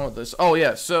where I was going with this. Oh,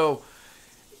 yeah, so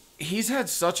he's had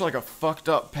such, like, a fucked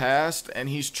up past, and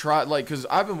he's tried, like, because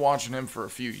I've been watching him for a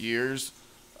few years.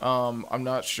 I'm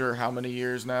not sure how many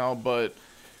years now, but,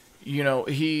 you know,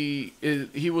 he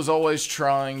was always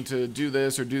trying to do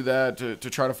this or do that to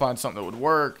try to find something that would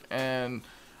work, and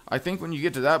I think when you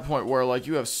get to that point where, like,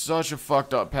 you have such a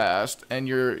fucked up past, and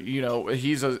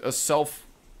he's a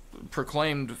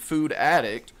self-proclaimed food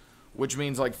addict, which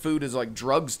means, like, food is like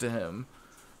drugs to him.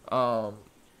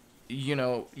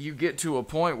 You get to a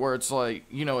point where it's like,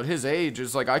 at his age,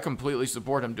 it's like I completely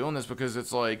support him doing this because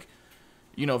it's like,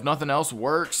 if nothing else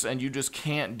works and you just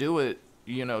can't do it,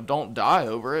 don't die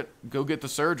over it. Go get the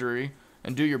surgery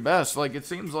and do your best. Like, it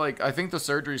seems like, I think the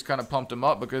surgery's kind of pumped him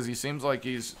up because he seems like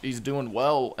he's doing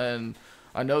well, and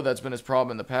I know that's been his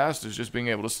problem in the past, is just being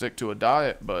able to stick to a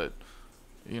diet, but,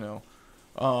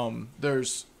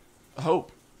 there's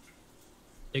hope.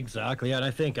 Exactly, and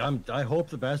I think I hope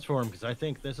the best for him because I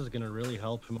think this is gonna really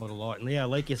help him out a lot. And yeah,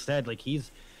 like you said, like he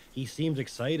seems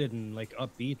excited and like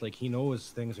upbeat, like he knows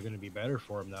things are gonna be better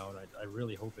for him now, and I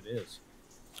really hope it is.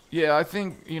 Yeah, I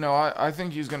think I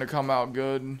think he's gonna come out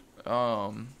good. I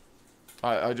hope it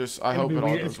all goes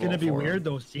well. It's gonna be weird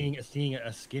though, seeing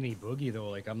a skinny Boogie though.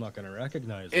 Like I'm not gonna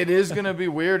recognize it. It is gonna be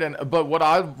weird, but what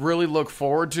I really look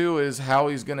forward to is how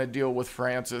he's gonna deal with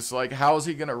Francis. Like, how is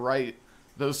he gonna write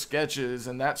those sketches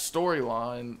and that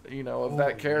storyline, of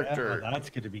that character? Yeah, that's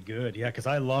going to be good. Yeah, because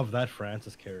I love that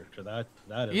Francis character. That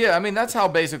is. Yeah, I mean, that's how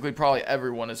basically probably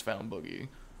everyone has found Boogie.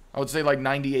 I would say like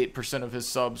 98% of his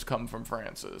subs come from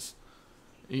Francis.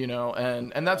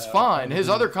 And that's fine. His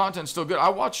other content's still good. I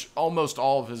watch almost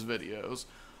all of his videos.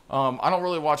 I don't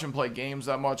really watch him play games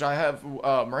that much. I have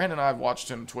Miranda and I have watched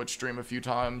him Twitch stream a few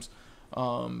times.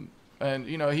 And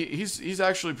he's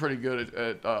actually pretty good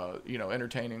at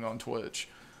entertaining on Twitch.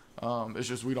 It's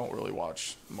just we don't really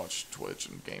watch much Twitch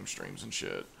and game streams and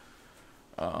shit.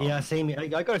 Yeah, same. I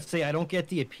gotta say, I don't get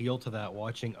the appeal to that,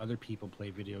 watching other people play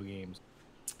video games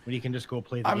when you can just go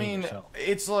play the game yourself.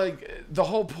 It's like the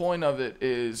whole point of it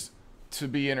is to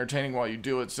be entertaining while you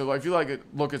do it. So like, if you like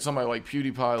look at somebody like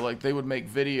PewDiePie, like they would make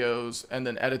videos and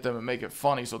then edit them and make it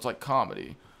funny, so it's like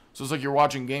comedy. So it's like you're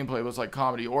watching gameplay, but it's like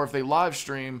comedy. Or if they live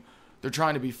stream, they're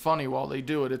trying to be funny while they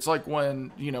do it. It's like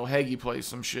when, you know, Haggy plays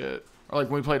some shit, or like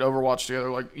when we played Overwatch together.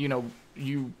 Like, you know,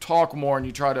 you talk more and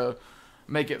you try to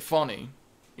make it funny.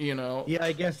 You know? Yeah,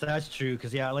 I guess that's true.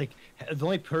 Cause yeah, like the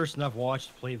only person I've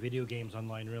watched play video games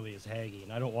online really is Haggy,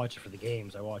 and I don't watch it for the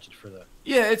games. I watch it for the.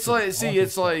 Yeah, it's like, see,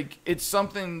 it's like, it's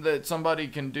something that somebody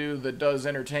can do that does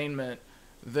entertainment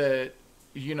that,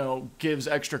 you know, gives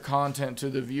extra content to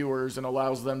the viewers and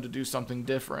allows them to do something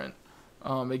different.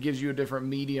 It gives you a different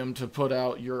medium to put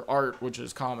out your art, which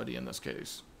is comedy in this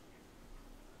case.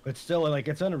 But still, like,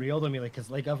 it's unreal to me, like, cause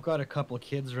like I've got a couple of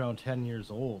kids around 10 years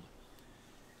old.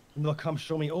 And they'll come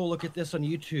show me, oh, look at this on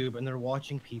YouTube, and they're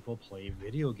watching people play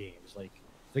video games. Like,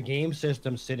 the game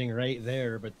system's sitting right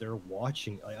there, but they're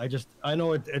watching. I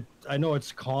know I know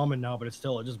it's common now, but it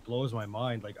just blows my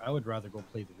mind. Like, I would rather go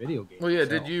play the video game. Well, yeah.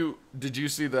 myself. Did you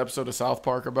see the episode of South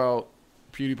Park about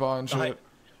PewDiePie and shit?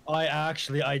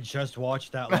 I just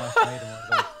watched that last night on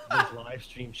one of those live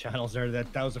stream channels there.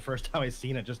 That was the first time I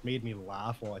seen it. Just made me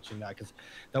laugh watching that, because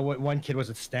that one kid was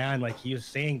at Stan, like he was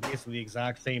saying basically the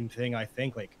exact same thing. I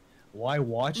think, like, why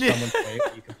watch someone play it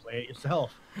when you can play it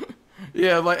yourself?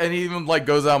 Yeah, like, and he even like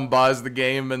goes out and buys the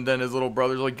game, and then his little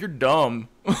brother's like, "You're dumb.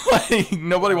 Like,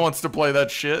 nobody wants to play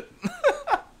that shit."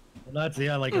 And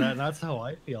that's how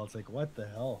I feel. It's like, what the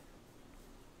hell?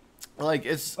 Like,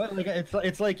 it's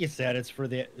like you said, it's for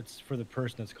the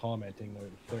person that's commenting.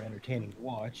 If they're entertaining to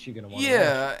watch, you're gonna want.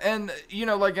 Yeah, and you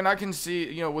know, like, and I can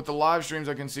see, you know, with the live streams,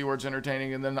 I can see where it's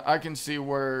entertaining, and then I can see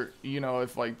where, you know,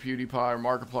 if like PewDiePie or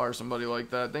Markiplier or somebody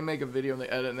like that, they make a video and they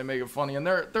edit and they make it funny, and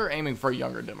they're aiming for a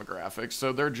younger demographic,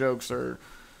 so their jokes are,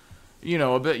 you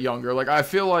know, a bit younger. Like, I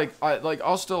feel like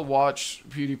I'll still watch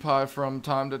PewDiePie from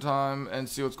time to time and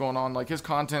see what's going on. Like, his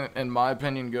content, in my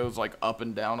opinion, goes like up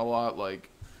and down a lot. Like,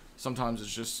 sometimes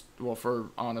it's just, well,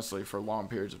 honestly, for long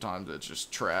periods of time, it's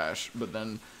just trash. But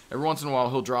then every once in a while,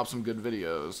 he'll drop some good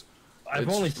videos. I've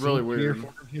only seen really 3 or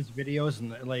 4 of his videos,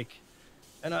 and like,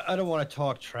 and I don't want to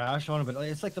talk trash on it, but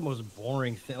it's like the most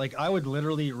boring thing. Like, I would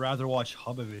literally rather watch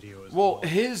Hubba videos. Well,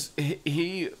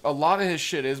 a lot of his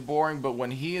shit is boring, but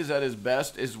when he is at his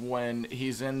best is when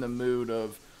he's in the mood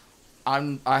of,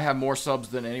 I have more subs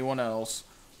than anyone else.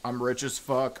 I'm rich as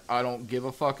fuck. I don't give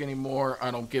a fuck anymore.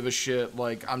 I don't give a shit.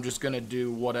 Like, I'm just gonna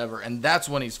do whatever. And that's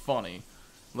when he's funny.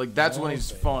 Like, that's when he's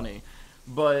funny.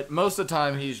 But most of the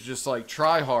time, he's just, like,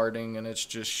 try-harding, and it's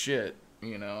just shit.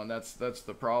 You know, and that's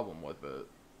the problem with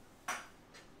it.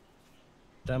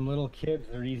 Them little kids,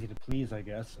 they're easy to please, I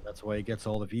guess. That's why he gets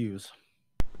all the views.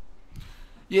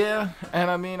 Yeah,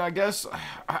 and I mean, I guess,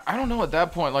 I don't know at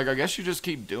that point. Like, I guess you just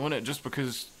keep doing it just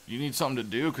because you need something to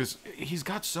do, because he's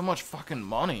got so much fucking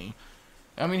money.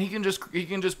 I mean, he can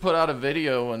just put out a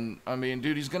video, and I mean,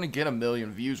 dude, he's gonna get 1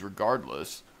 million views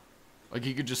regardless. Like,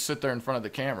 he could just sit there in front of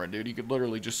the camera, dude. He could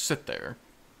literally just sit there.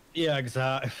 Yeah,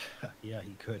 exactly. Yeah,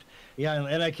 he could. Yeah,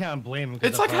 and I can't blame him.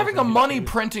 It's like having a money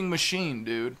printing machine,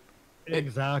 dude.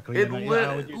 Exactly.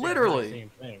 Literally.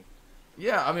 Same thing.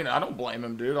 Yeah, I mean, I don't blame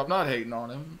him, dude. I'm not hating on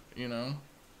him, you know.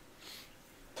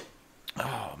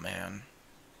 Oh, man.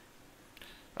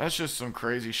 That's just some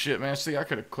crazy shit, man. See, I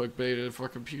could have clickbaited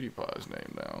fucking PewDiePie's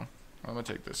name now. I'm gonna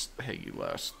take this Haggy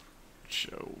last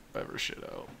show ever shit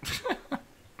out.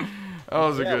 That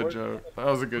was a good joke. That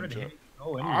was a good joke.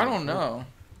 I don't know.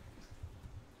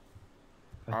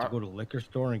 Have to go to the liquor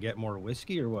store and get more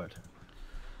whiskey or what?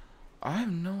 I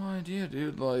have no idea,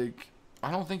 dude. Like,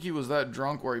 I don't think he was that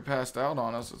drunk where he passed out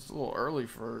on us. It's a little early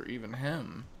for even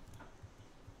him.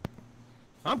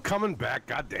 I'm coming back,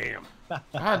 goddamn.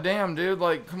 Goddamn, dude.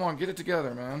 Like, come on, get it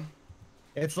together, man.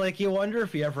 It's like, you wonder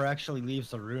if he ever actually leaves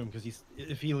the room, because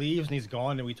if he leaves and he's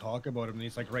gone and we talk about him and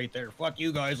he's like right there, fuck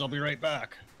you guys, I'll be right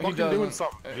back. Fucking doing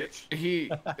something,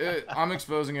 bitch. I'm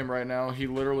exposing him right now. He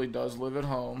literally does live at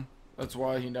home. That's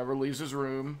why he never leaves his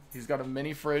room. He's got a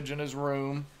mini fridge in his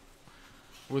room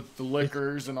with the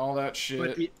liquors and all that shit.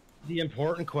 But the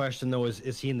important question, though,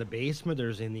 is he in the basement or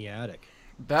is he in the attic?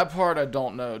 That part I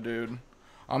don't know, dude.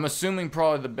 I'm assuming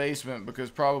probably the basement,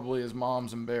 because probably his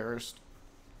mom's embarrassed.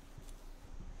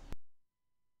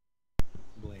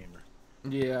 Blame her.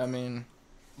 Yeah, I mean...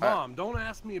 Mom, don't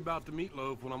ask me about the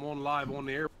meatloaf when I'm on live on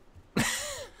the air. Dude,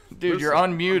 listen, you're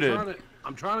unmuted.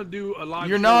 I'm trying to do a live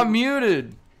You're show, not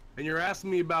muted. And you're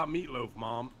asking me about meatloaf,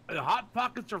 Mom. The Hot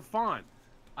Pockets are fine.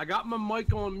 I got my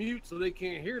mic on mute so they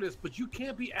can't hear this, but you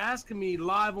can't be asking me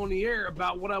live on the air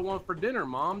about what I want for dinner,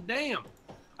 Mom. Damn.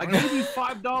 I gave you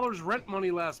 $5 rent money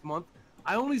last month.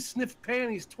 I only sniffed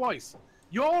panties twice.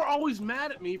 Y'all are always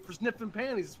mad at me for sniffing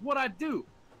panties. It's what I do.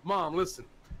 Mom, listen.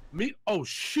 Oh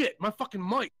shit, my fucking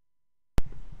mic.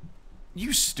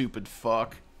 You stupid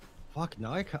fuck. Fuck,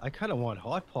 now I kind of want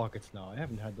Hot Pockets now. I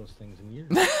haven't had those things in years.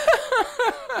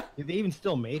 Do they even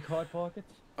still make Hot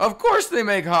Pockets? Of course they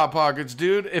make Hot Pockets,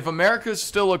 dude. If America's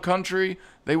still a country,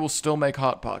 they will still make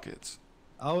Hot Pockets.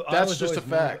 That's just a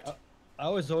fact. I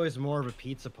was always more of a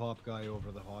Pizza Pop guy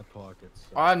over the Hot Pockets.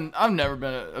 So. I've never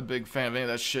been a big fan of any of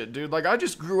that shit, dude. Like, I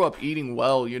just grew up eating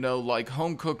well, you know, like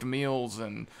home-cooked meals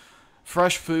and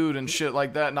fresh food and shit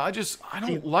like that. And I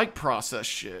don't like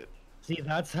processed shit. See,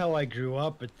 that's how I grew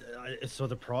up, but so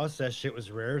the processed shit was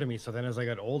rare to me. So then as I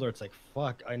got older, it's like,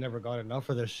 fuck, I never got enough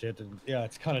of this shit. And yeah,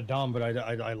 it's kind of dumb, but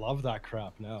I love that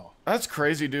crap now. That's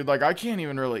crazy, dude. Like, I can't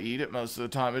even really eat it most of the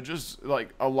time. It just, like,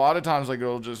 a lot of times, like,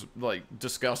 it'll just, like,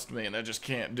 disgust me, and I just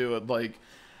can't do it. Like,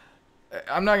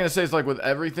 I'm not going to say it's, like, with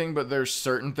everything, but there's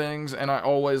certain things, and I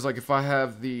always, like, if I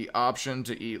have the option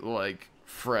to eat, like,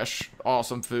 fresh,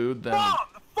 awesome food, then... Mom,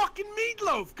 the fucking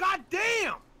meatloaf! God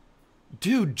damn!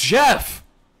 Dude, Jeff!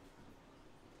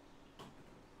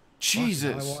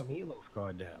 Jesus. I want meatloaf,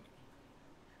 goddamn.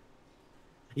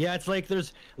 Yeah, it's like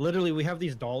there's literally, we have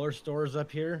these dollar stores up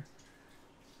here,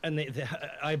 and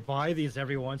I buy these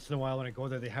every once in a while when I go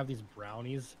there. They have these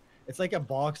brownies. It's like a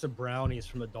box of brownies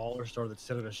from the dollar store that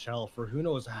sit on a shelf for who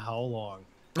knows how long.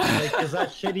 Like, is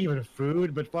that shit even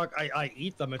food? But fuck, I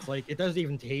eat them. It's like, it doesn't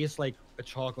even taste like a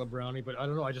chocolate brownie, but I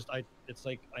don't know. It's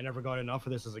like, I never got enough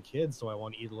of this as a kid, so I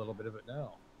want to eat a little bit of it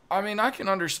now. I mean, I can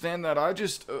understand that. I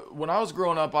just, when I was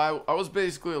growing up, I was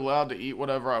basically allowed to eat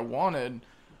whatever I wanted,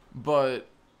 but,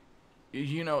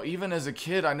 you know, even as a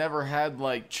kid, I never had,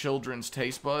 like, children's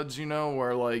taste buds, you know,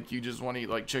 where, like, you just want to eat,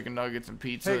 like, chicken nuggets and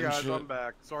pizza and shit. Hey, guys, I'm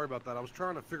back. Sorry about that. I was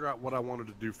trying to figure out what I wanted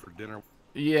to do for dinner.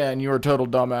 Yeah, and you were a total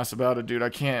dumbass about it, dude. I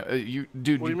can't. You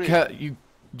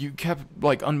kept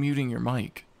like unmuting your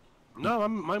mic. No,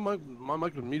 my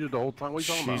mic was muted the whole time. What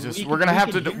are you talking about? Jesus, we're gonna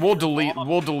have to.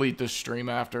 We'll delete this stream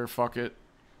after. Fuck it.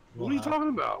 What are you talking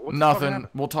about? Nothing.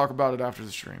 We'll talk about it after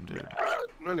the stream, dude.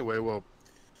 Anyway, well,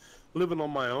 living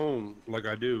on my own like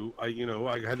I do, I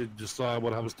had to decide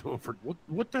what I was doing for.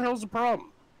 What the hell's the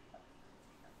problem?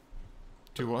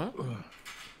 Do what?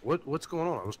 What's going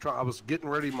on? I was getting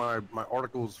ready my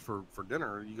articles for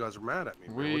dinner. You guys are mad at me.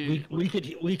 We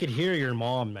could hear your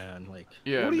mom, man. Like,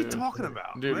 yeah. What are you talking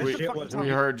about? Dude, we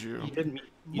heard you. You didn't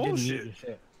mute your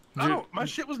shit. My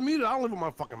shit was muted. I don't live with my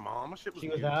fucking mom. My shit was. She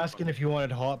was asking if you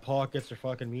wanted Hot Pockets or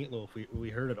fucking meatloaf. We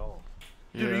heard it all.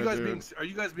 Dude, are you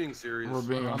guys being serious? We're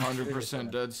being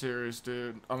 100% dead serious,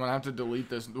 dude. I'm gonna have to delete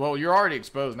this. Well, you're already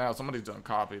exposed now. Somebody's done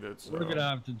copied it. So. We're gonna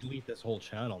have to delete this whole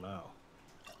channel now.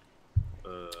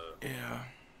 Yeah.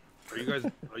 Are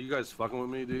you guys fucking with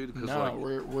me, dude? No, like,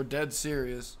 we're dead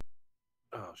serious.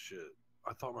 Oh shit!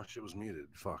 I thought my shit was muted.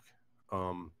 Fuck.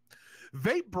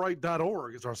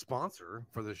 VapeBright.org is our sponsor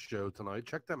for this show tonight.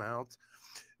 Check them out.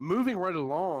 Moving right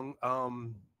along. Now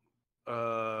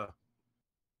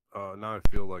I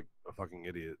feel like a fucking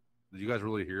idiot. Did you guys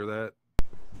really hear that?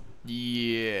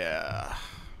 Yeah.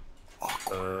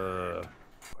 I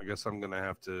guess I'm gonna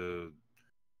have to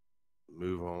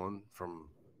move on from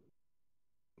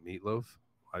meatloaf.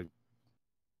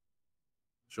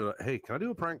 Hey, can I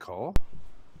do a prank call?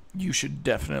 You should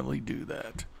definitely do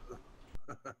that.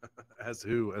 As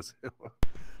who? As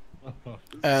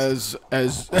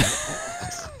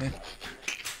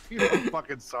You're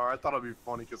fucking sorry. I thought it'd be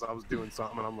funny because I was doing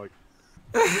something and I'm like,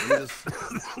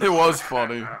 it was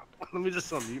funny. Let me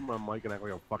just unmute my mic and act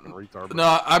like a fucking retard.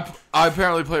 No, I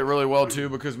apparently play it really well too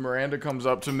because Miranda comes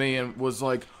up to me and was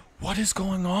like, "What is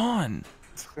going on?"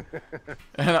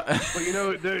 But you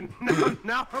know, dude,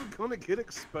 now I'm gonna get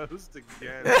exposed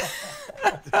again.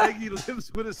 He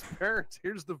lives with his parents.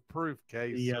 Here's the proof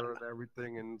case and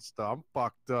everything and stuff. I'm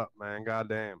fucked up, man.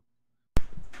 Goddamn.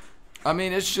 I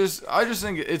mean, I just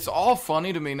think it's all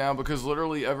funny to me now because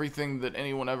literally everything that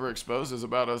anyone ever exposes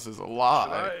about us is a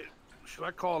lie. Should I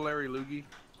call Larry Loogie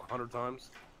 100 times?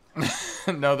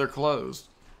 No, they're closed.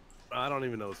 I don't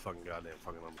even know his fucking goddamn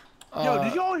fucking number. Yo,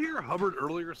 did y'all hear Hubbard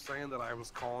earlier saying that I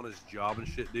was calling his job and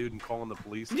shit, dude, and calling the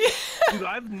police? Yeah. Dude,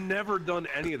 I've never done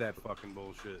any of that fucking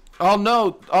bullshit. Oh,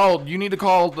 no. Oh, you need to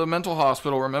call the mental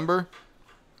hospital, remember?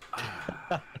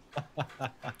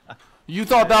 You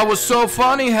thought that was so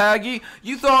funny, Haggy.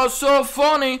 You thought it was so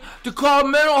funny to call the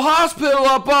mental hospital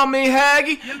up on me,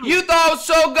 Haggy. You thought it was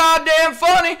so goddamn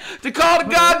funny to call the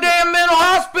goddamn mental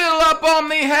hospital up on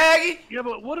me, Haggy. Yeah,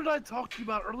 but what did I talk to you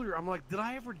about earlier? I'm like, did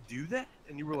I ever do that?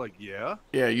 And you were like, yeah.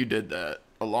 Yeah, you did that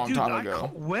a long time ago.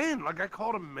 When? Like I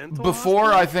called a mental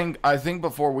before hospital? I think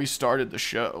before we started the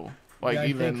show. like Yeah, I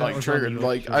even think that like was on the triggered. York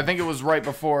Like show. I think it was right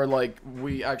before like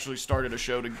we actually started a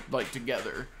show to like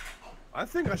together. I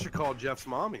think I should call Jeff's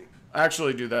mommy.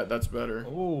 Actually, do that. That's better.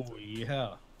 Oh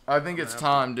yeah. I think it's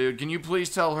time, dude. Can you please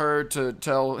tell her to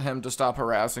tell him to stop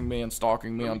harassing me and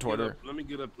stalking me on Twitter? Let me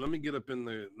get up in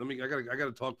the. I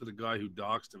gotta talk to the guy who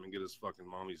doxed him and get his fucking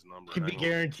mommy's number. Can be Hang on.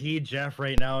 guaranteed, Jeff.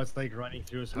 Right now, it's like running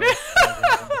through his house.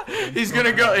 He's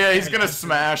gonna go. Yeah, he's gonna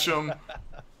smash him.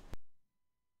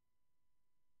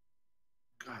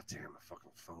 God damn, the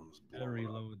fucking phone's Gotta blowing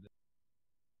up.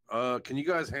 reload. Can you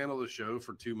guys handle the show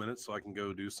for 2 minutes so I can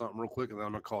go do something real quick, and then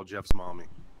I'm gonna call Jeff's mommy.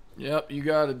 Yep, you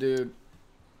got it, dude.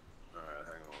 All right,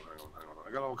 hang on.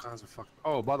 I got all kinds of fucking.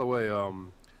 Oh, by the way,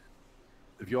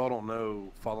 if y'all don't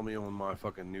know, follow me on my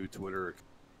fucking new Twitter.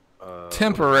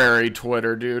 Temporary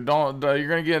Twitter, dude. Don't. You're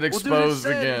gonna get exposed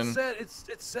again. It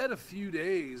said a few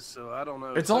days, so I don't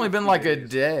know. It's only been like a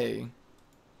day.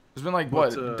 It's been like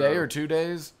what, a day or 2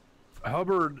 days?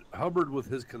 Hubbard with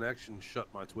his connection shut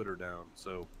my Twitter down.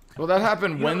 So. Well, that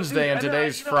happened Wednesday, and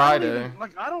today's I Friday.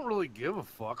 I don't really give a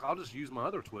fuck. I'll just use my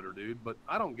other Twitter, dude. But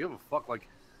I don't give a fuck. Like,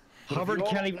 Hubbard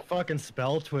can't even fucking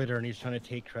spell Twitter, and he's trying to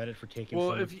take credit for taking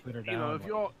Twitter down.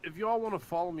 If y'all want to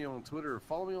follow me on Twitter,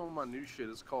 follow me on my new shit.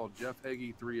 It's called Jeff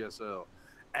Haggy 3SL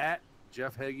at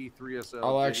Jeff Haggy 3SL.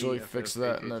 I'll actually fix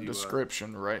that in the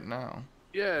description right now.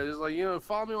 Yeah, it's like,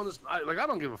 follow me on this. I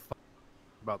don't give a fuck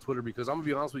about Twitter, because I'm gonna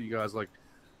be honest with you guys. Like,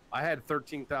 I had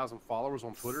 13,000 followers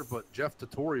on Twitter, but Jeff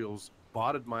Tutorials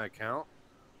botted my account,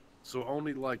 so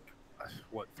only like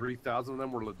 3,000 of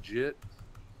them were legit.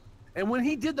 And when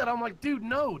he did that, I'm like, dude,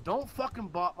 no, don't fucking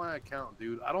bot my account,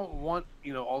 dude. I don't want,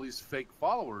 all these fake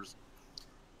followers.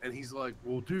 And he's like,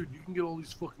 well, dude, you can get all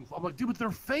these fucking. I'm like, dude, but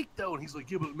they're fake though. And he's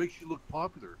like, yeah, but it makes you look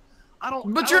popular.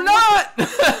 But you're not.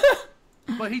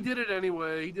 But he did it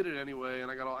anyway.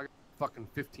 And I got fucking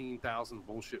 15,000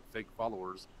 bullshit fake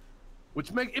followers,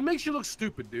 which makes you look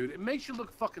stupid, dude. It makes you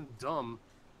look fucking dumb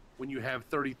when you have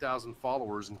 30,000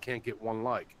 followers and can't get one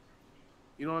like.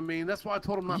 You know what I mean? That's why I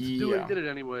told him not to do it. He did it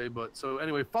anyway. But so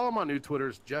anyway, follow my new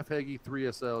Twitters, Jeff Haggy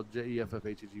 3SL,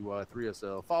 JEFFHAGY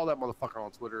 3SL. Follow that motherfucker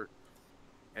on Twitter.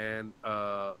 And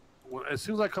as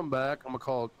soon as I come back, I'm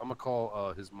gonna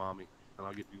call his mommy, and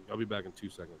I'll be back in 2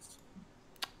 seconds.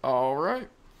 All right.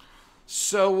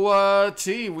 So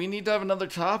T, we need to have another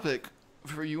topic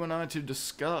for you and I to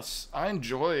discuss. I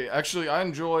enjoy.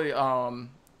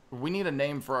 We need a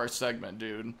name for our segment,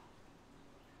 dude.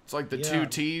 It's like the 2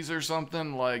 T's or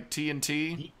something, like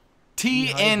TNT.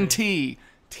 TNT.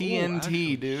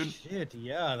 TNT, dude. Shit,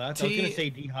 yeah, I was gonna say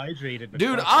dehydrated. But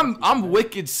dude, I'm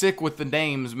wicked sick with the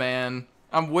names, man.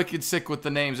 I'm wicked sick with the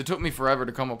names. It took me forever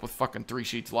to come up with fucking 3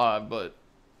 Sheets Live, but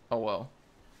oh well.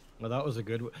 Well, that was a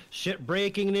good one. Shit,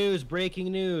 breaking news.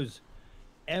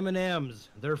 M&Ms,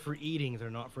 they're for eating, they're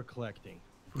not for collecting.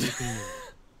 Breaking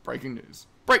news. Breaking news.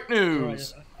 Break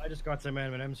news. I just got some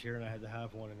M&Ms here, and I had to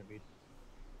have one, and it made.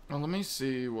 Well, let me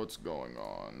see what's going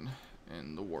on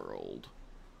in the world.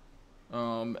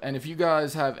 And if you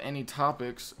guys have any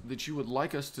topics that you would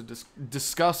like us to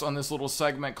discuss on this little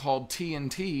segment called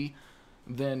TNT,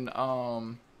 then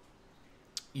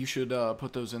you should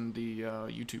put those in the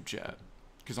YouTube chat,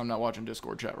 because I'm not watching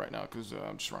Discord chat right now because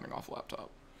I'm just running off laptop.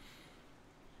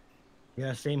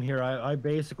 Yeah, same here. I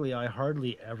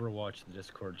hardly ever watch the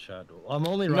Discord chat. I'm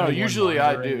only no. running Usually one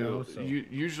I monitor do. right now, so.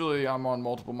 Usually I'm on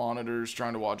multiple monitors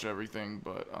trying to watch everything,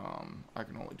 but I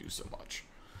can only do so much.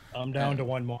 I'm down to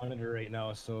one monitor right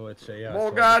now, so it's yeah.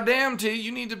 Well, goddamn, T,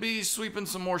 you need to be sweeping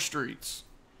some more streets.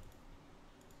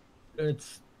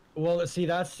 That's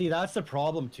the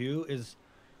problem too. Is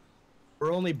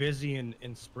we're only busy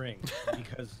in spring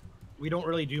because we don't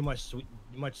really do much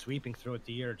sweeping throughout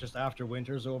the year. Just after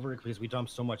winter's over, because we dump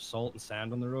so much salt and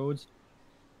sand on the roads.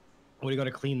 We got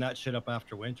to clean that shit up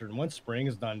after winter, and once spring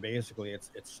is done, basically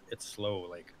it's slow.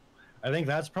 Like, I think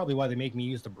that's probably why they make me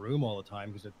use the broom all the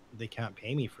time, because they can't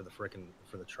pay me for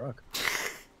the truck.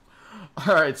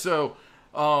 All right, so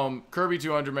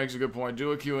Kirby200 makes a good point.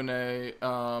 Do a Q&A,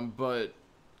 but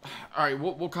all right,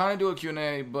 we'll kind of do a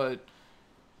Q&A, but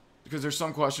because there's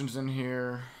some questions in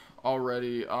here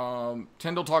already.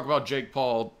 Tyndall talk about Jake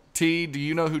Paul. T, do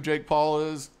you know who Jake Paul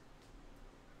is?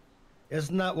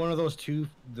 Isn't that one of those two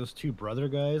brother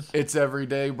guys? It's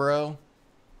Everyday, bro.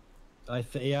 I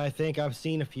think I've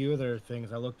seen a few of their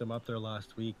things. I looked them up there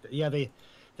last week. Yeah, they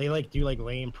like do like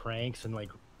lame pranks and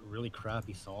like really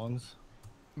crappy songs.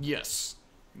 Yes.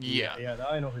 Yeah. Yeah,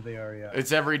 I know who they are, yeah.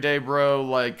 It's Everyday, bro.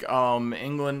 Like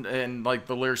England, and like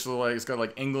the lyrics are like, it's got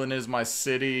like England is my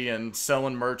city, and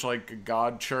selling merch like a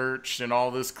God church and all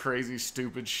this crazy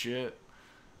stupid shit.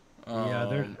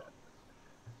 Yeah,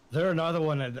 They're another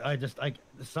one that I just like.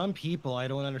 Some people I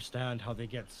don't understand how they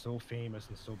get so famous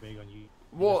and so big on you.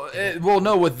 Well,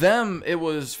 no, with them it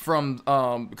was from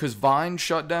because Vine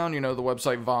shut down. You know, the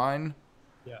website Vine.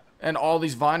 Yeah. And all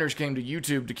these Viners came to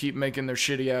YouTube to keep making their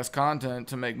shitty ass content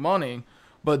to make money.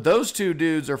 But those two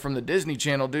dudes are from the Disney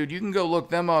Channel, dude. You can go look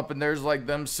them up, and there's like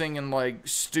them singing like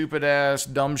stupid ass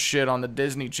dumb shit on the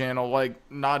Disney Channel, like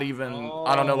not even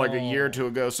I don't know, like a year or two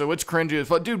ago. So it's cringy as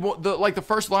fuck, dude. The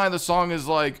first line of the song is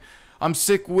like, "I'm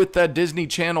sick with that Disney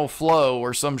Channel flow"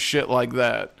 or some shit like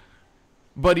that.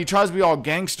 But he tries to be all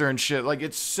gangster and shit. Like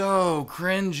it's so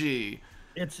cringy.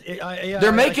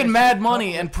 They're making mad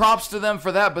money, and props to them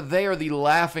for that, but they are the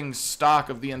laughing stock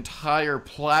of the entire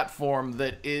platform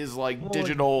that is like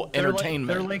digital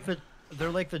entertainment. They're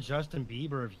like the Justin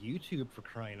Bieber of YouTube, for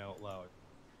crying out loud.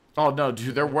 Oh no,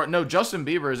 dude, no, Justin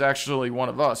Bieber is actually one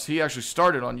of us. He actually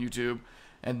started on YouTube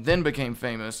and then became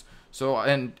famous. So,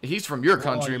 and he's from your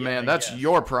country, man. That's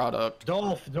your product.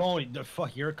 Don't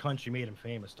fuck, your country made him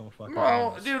famous. Don't fuck.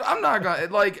 Well, dude, I'm not gonna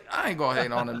I ain't gonna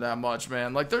hate on him that much,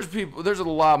 man. Like, there's a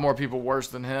lot more people worse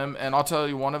than him, and I'll tell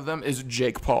you, one of them is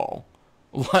Jake Paul.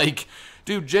 Like,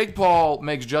 dude, Jake Paul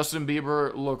makes Justin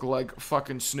Bieber look like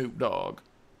fucking Snoop Dogg.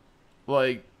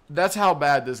 Like, that's how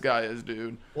bad this guy is,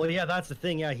 dude. Well, yeah, that's the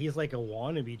thing. Yeah, he's like a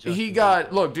wannabe Justin Bieber.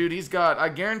 Look, dude, I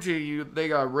guarantee you, they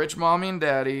got rich mommy and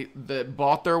daddy that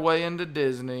bought their way into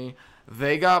Disney.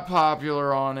 They got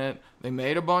popular on it. They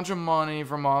made a bunch of money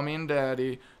from mommy and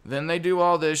daddy. Then they do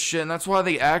all this shit, and that's why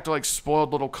they act like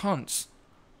spoiled little cunts.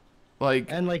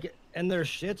 And their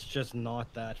shit's just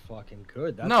not that fucking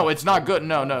good. No, it's not good.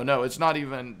 No. It's not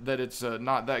even that it's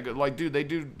not that good. Like, dude, they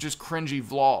do just cringy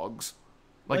vlogs.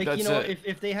 Like that's it.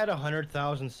 If they had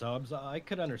 100,000 subs, I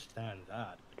could understand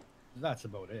that. That's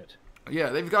about it. Yeah,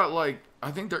 they've got like,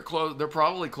 I think they're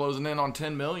probably closing in on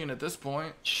 10 million at this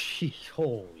point. Jeez,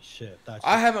 holy shit!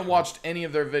 I haven't watched any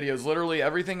of their videos. Literally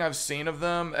everything I've seen of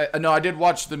them. No, I did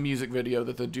watch the music video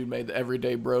that the dude made, the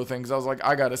Everyday Bro thing. 'Cause I was like,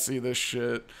 I gotta see this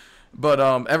shit. But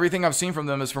everything I've seen from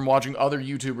them is from watching other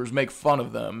YouTubers make fun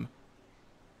of them.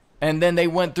 And then they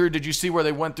went through. Did you see where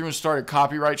they went through and started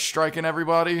copyright striking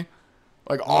everybody?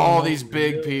 Like all these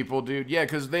big people, dude. Yeah,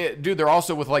 because they're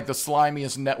also with like the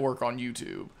slimiest network on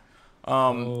YouTube.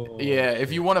 Yeah,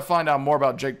 if you want to find out more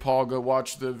about Jake Paul, go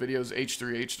watch the videos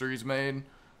H3H3's made.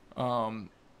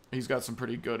 He's got some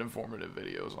pretty good informative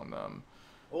videos on them.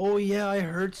 Oh yeah, I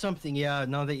heard something. Yeah,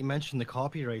 now that you mentioned the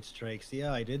copyright strikes,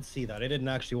 yeah, I did see that. I didn't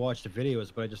actually watch the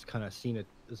videos, but I just kind of seen it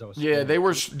as I was. Yeah,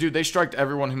 they striked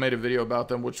everyone who made a video about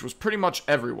them, which was pretty much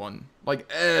everyone. Like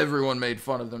everyone made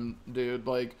fun of them, dude.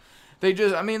 Like. They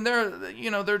just, I mean,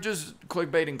 they're just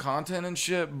clickbaiting content and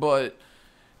shit, but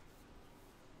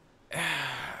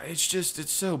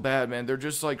it's so bad, man. They're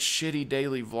just like shitty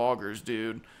daily vloggers,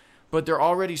 dude. But they're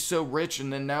already so rich,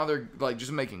 and then now they're like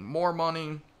just making more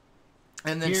money.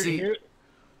 And then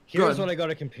here's what I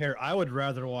gotta compare. I would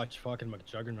rather watch fucking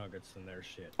McJuggernuggets than their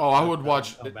shit. Oh, I would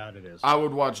watch how bad it is. I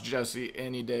would watch Jesse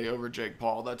any day over Jake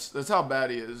Paul. That's how bad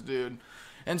he is, dude.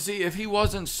 And see, if he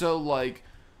wasn't so like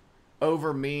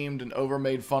over memed and over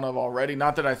made fun of already,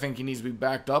 not that I think he needs to be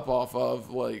backed up off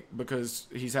of, like, because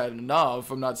he's had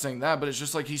enough, I'm not saying that, but it's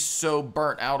just like he's so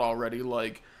burnt out already,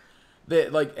 like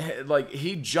that, like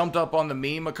he jumped up on the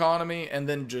meme economy and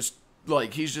then just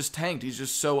like he's just tanked. He's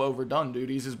just so overdone,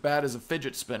 dude. He's as bad as a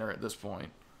fidget spinner at this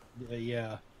point.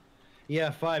 Yeah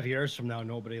 5 years from now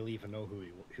nobody will even know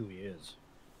who he is.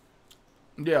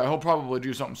 Yeah, he'll probably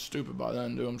do something stupid by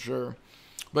then, dude, I'm sure.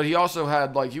 But he also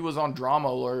had, like, he was on Drama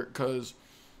Alert because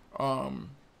he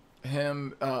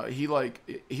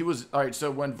was, all right,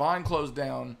 so when Vine closed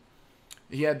down,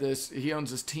 he owns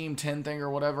this Team 10 thing or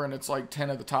whatever, and it's like 10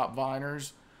 of the top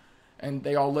Viners, and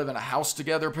they all live in a house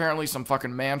together, apparently, some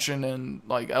fucking mansion in,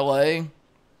 like, LA,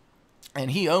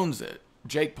 and he owns it.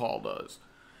 Jake Paul does.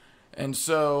 And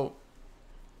so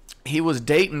he was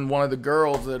dating one of the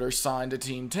girls that are signed to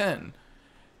Team 10,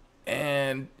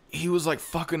 and he was like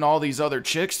fucking all these other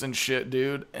chicks and shit,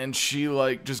 dude. And she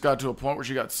like just got to a point where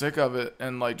she got sick of it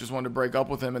and like just wanted to break up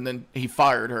with him. And then he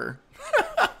fired her.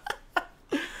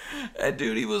 And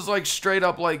dude, he was like straight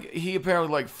up like he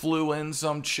apparently like flew in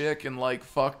some chick and like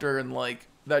fucked her. And like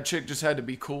that chick just had to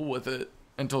be cool with it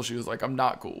until she was like, I'm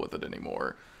not cool with it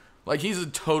anymore. Like he's a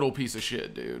total piece of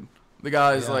shit, dude. The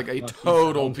guy's like a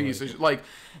total piece of shit. Like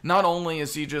not only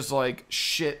is he just like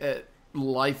shit at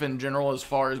life in general as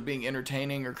far as being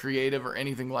entertaining or creative or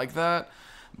anything like that,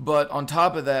 but on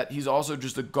top of that he's also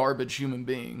just a garbage human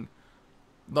being.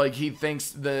 Like he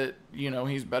thinks that, you know,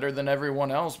 he's better than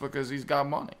everyone else because he's got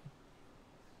money.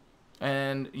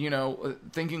 And, you know,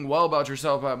 thinking well about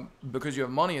yourself because you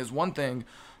have money is one thing,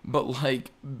 but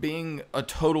like being a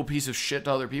total piece of shit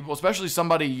to other people, especially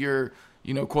somebody you're,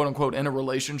 you know, quote unquote, in a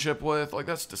relationship with, like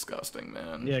that's disgusting,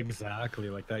 man. Yeah, exactly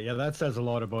like that. Yeah, that says a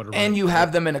lot about it. And you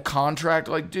have them in a contract,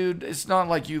 like, dude, it's not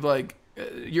like you like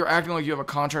you're acting like you have a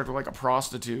contract with like a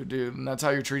prostitute, dude, and that's how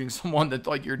you're treating someone that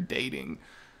like you're dating.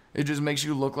 It just makes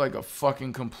you look like a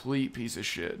fucking complete piece of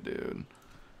shit, dude.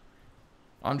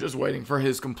 I'm just waiting for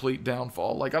his complete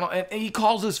downfall. Like, I don't, and he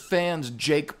calls his fans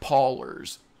Jake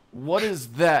Paulers. What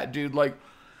is that, dude? Like,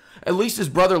 at least his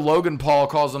brother Logan Paul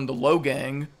calls them the Low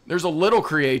Gang. There's a little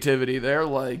creativity there.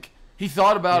 Like, he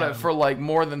thought about it for like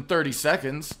more than 30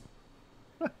 seconds.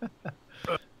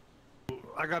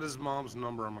 I got his mom's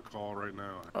number. I'm gonna call right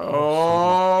now.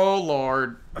 Oh,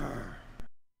 Lord.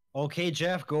 Okay,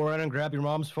 Jeff, go around and grab your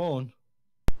mom's phone.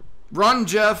 Run,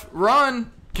 Jeff,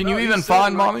 run. Can you even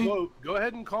find mommy? Quote, go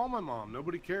ahead and call my mom.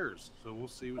 Nobody cares. So we'll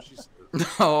see what she says.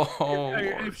 Oh,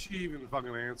 if she even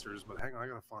fucking answers. But hang on, I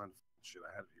gotta find shit.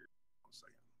 I had it here. 1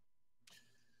 second.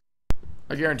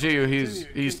 I guarantee you, he's.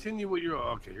 Continue what you're.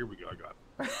 Okay, here we go. I got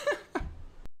it.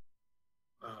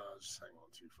 Just hang on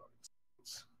 2 fucking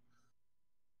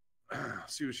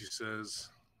seconds. See what she says.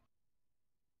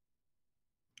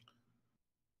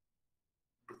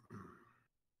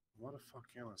 Why the fuck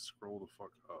can't I scroll the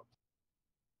fuck up?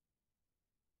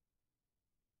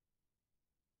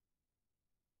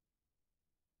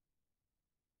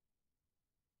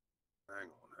 Hang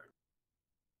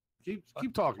on.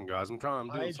 Keep talking, guys. I'm doing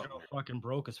something here. Fucking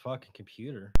broke his fucking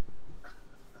computer.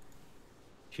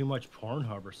 Too much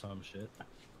Pornhub or some shit.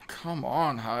 Come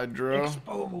on, Hydro.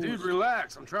 Exposed. Dude,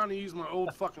 relax. I'm trying to use my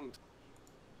old fucking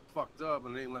fucked up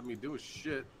and they ain't let me do a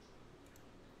shit.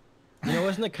 You know,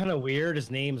 isn't it kind of weird? His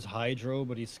name's Hydro,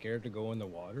 but he's scared to go in the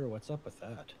water. What's up with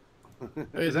that?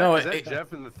 Is that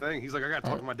Jeff in the thing? He's like, I gotta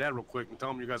talk to my dad real quick and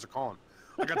tell him you guys are calling.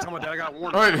 I gotta tell my dad I got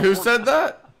warned. All right, who said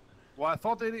that? Well, I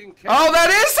thought they didn't care. Oh, that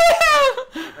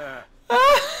is him! Yeah.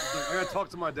 I gotta talk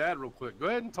to my dad real quick. Go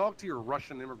ahead and talk to your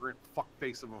Russian immigrant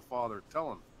fuckface of a father.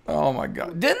 Tell him. Oh my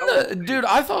god. Dude,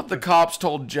 I thought the cops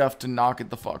told Jeff to knock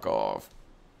it the fuck off.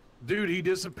 Dude, he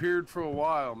disappeared for a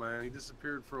while, man. He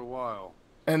disappeared for a while.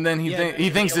 And then he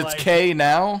thinks it's K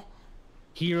now?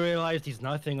 He realized he's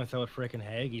nothing without frickin'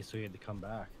 Haggy, so he had to come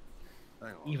back.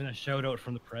 Hang on. Even a shout out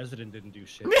from the president didn't do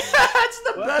shit. That's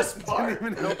the best part.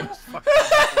 Didn't even help his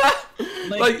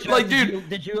fucking like, dude.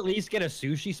 Did you at least get a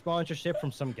sushi sponsorship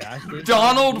from some gas station?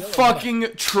 Donald fucking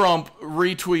Trump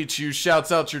retweets you,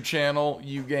 shouts out your channel.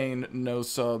 You gain no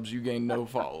subs. You gain no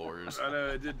followers. I know,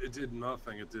 it did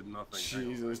nothing. It did nothing.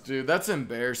 Jesus, dude. That's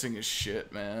embarrassing as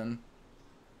shit, man.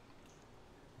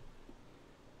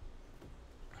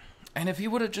 And if he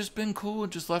would have just been cool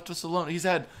and just left us alone, he's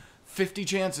had 50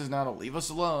 chances now to leave us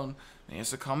alone. And he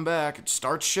has to come back and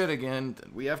start shit again.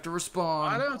 Then we have to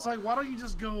respond. I know, it's like, why don't you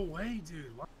just go away,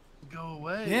 dude? Why don't you go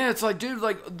away? Yeah, it's like, dude,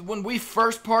 like, when we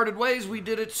first parted ways, we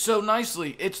did it so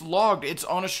nicely. It's logged. It's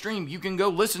on a stream. You can go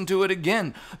listen to it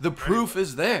again. The proof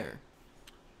is there.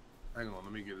 Hang on,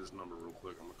 let me get his number real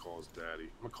quick. I'm gonna call his daddy.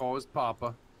 I'm gonna call his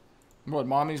papa. What,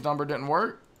 mommy's number didn't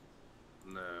work?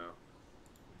 No.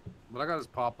 But I got his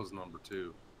papa's number,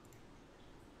 too.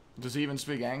 Does he even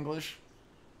speak English?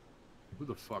 Who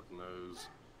the fuck knows?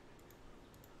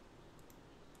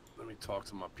 Let me talk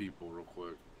to my people real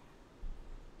quick.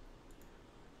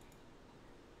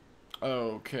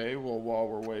 Okay, well, while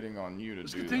we're waiting on you to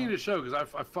Just do continue that. to show, because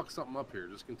I fucked something up here.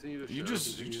 Just continue to show. You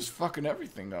just fucking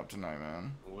everything up tonight,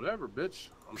 man. Whatever, bitch.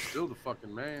 I'm still the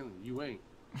fucking man. You ain't.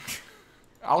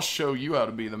 I'll show you how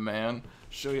to be the man.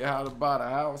 Show you how to buy the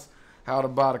house. How to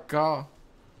buy the car.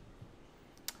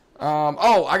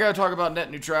 Oh, I gotta talk about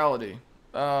net neutrality.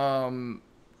 T,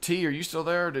 are you still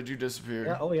there or did you disappear?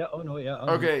 Yeah, oh yeah, oh no, yeah.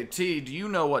 Okay, T, do you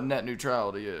know what net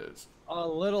neutrality is? A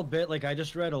little bit, like I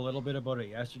just read a little bit about it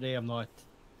yesterday. I'm not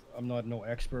no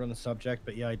expert on the subject,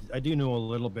 but yeah, I do know a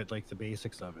little bit, like the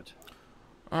basics of it.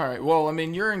 All right, well, I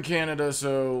mean, you're in Canada,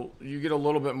 so you get a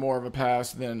little bit more of a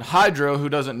pass than Hydro, who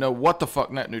doesn't know what the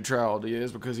fuck net neutrality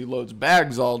is because he loads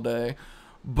bags all day.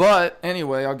 But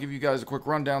anyway, I'll give you guys a quick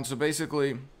rundown. So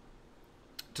basically,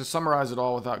 to summarize it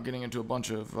all without getting into a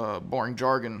bunch of boring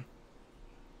jargon,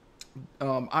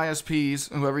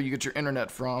 ISPs, whoever you get your internet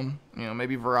from, you know,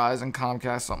 maybe Verizon,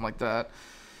 Comcast, something like that,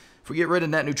 if we get rid of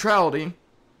net neutrality,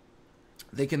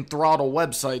 they can throttle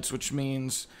websites, which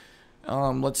means,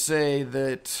 let's say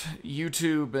that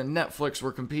YouTube and Netflix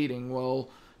were competing. Well,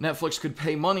 Netflix could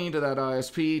pay money to that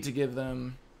ISP to give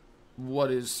them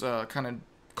what is kind of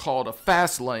called a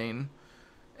fast lane,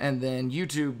 and then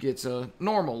YouTube gets a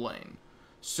normal lane.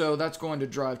 So that's going to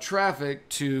drive traffic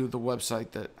to the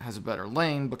website that has a better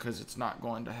lane because it's not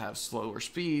going to have slower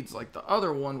speeds like the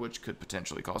other one, which could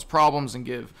potentially cause problems and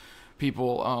give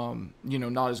people, you know,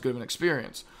 not as good of an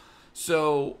experience.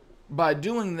 So by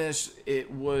doing this,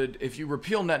 it would, if you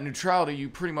repeal net neutrality, you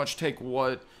pretty much take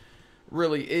what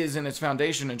really is in its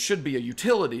foundation and should be a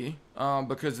utility,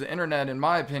 because the internet, in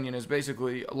my opinion, is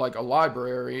basically like a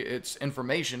library. It's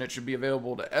information. It should be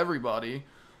available to everybody.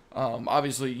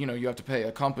 Obviously, you know, you have to pay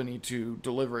a company to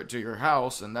deliver it to your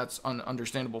house, and that's an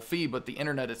understandable fee, but the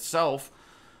internet itself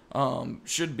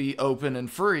should be open and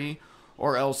free,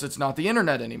 or else it's not the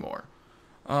internet anymore.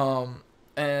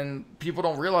 And people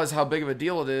don't realize how big of a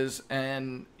deal it is.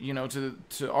 And, you know,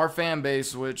 to our fan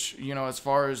base, which, you know, as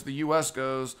far as the U.S.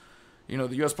 goes, you know,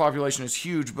 the U.S. population is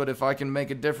huge, but if I can make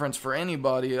a difference for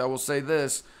anybody, I will say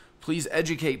this: please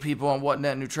educate people on what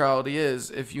net neutrality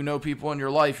is. If you know people in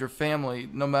your life, your family,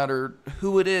 no matter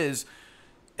who it is,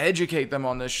 educate them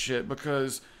on this shit,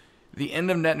 because the end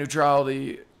of net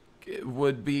neutrality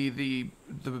would be the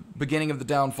beginning of the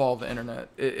downfall of the internet.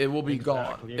 It will be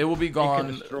gone. It will be gone. It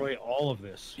can destroy all of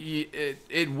this.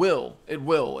 It will. It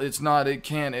will. It's not. It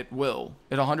can. It will.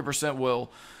 It 100%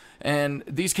 will. And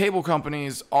these cable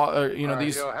companies are, you know, All right,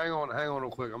 these. Yo, hang on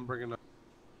real quick. I'm bringing up.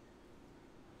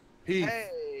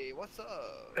 Hey, what's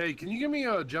up? Hey, can you give me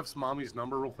Jeff's mommy's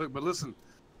number real quick? But listen,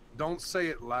 don't say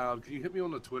it loud. Can you hit me on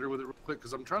the Twitter with it real quick?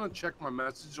 Because I'm trying to check my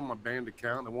message on my band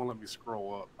account. It won't let me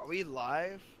scroll up. Are we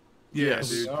live? Yes.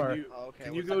 Dude. Are. Okay.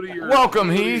 Can you go to your? Welcome,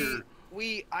 can you go Heath.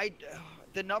 to your-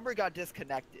 The number got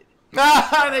disconnected.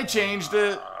 They changed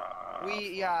it.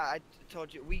 I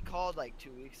told you, we called like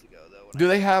 2 weeks ago though. Do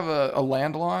they have a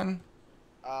landline?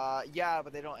 Yeah,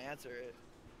 but they don't answer it.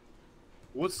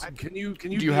 What's? Can you? Do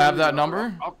you have that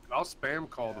number? I'll spam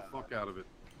call the fuck out of it.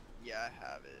 Yeah, I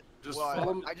have it. Just well,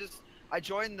 follow me. I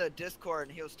joined the Discord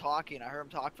and he was talking. I heard him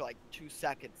talk for like 2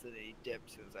 seconds and then he dipped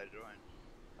as soon as I joined.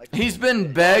 Like, He's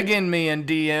been begging me in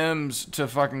DMs to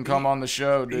fucking come on the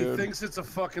show, dude. He thinks it's a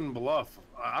fucking bluff.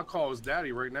 I'll call his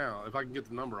daddy right now. If I can get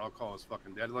the number, I'll call his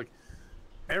fucking daddy. Like,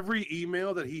 every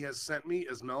email that he has sent me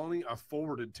as Melanie, I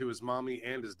forwarded to his mommy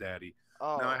and his daddy.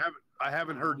 Oh. Now I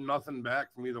haven't heard nothing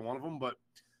back from either one of them, but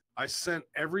I sent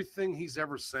everything he's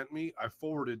ever sent me. I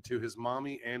forwarded to his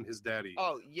mommy and his daddy.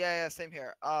 Oh yeah, same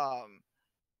here.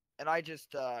 And I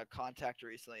just contacted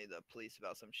recently the police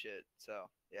about some shit. So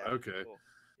yeah. Okay. Cool.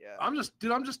 Yeah. I'm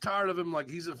just tired of him. Like,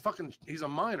 he's a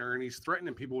minor and he's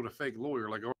threatening people with a fake lawyer.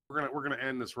 Like, oh, we're gonna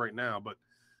end this right now. But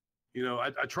you know,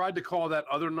 I tried to call that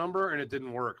other number and it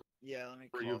didn't work. Yeah, let me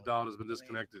Where call you've dialed has been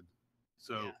disconnected.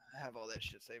 So yeah, I have all that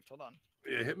shit saved. Hold on.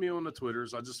 yeah, hit me on the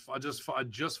Twitters. I just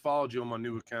followed you on my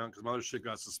new account because my other shit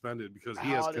got suspended because he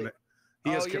has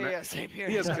same here.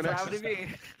 He has That's what connections. happened to me.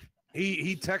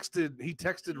 He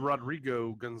texted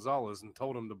Rodrigo Gonzalez and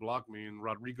told him to block me, and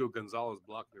Rodrigo Gonzalez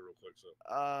blocked me real quick.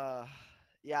 So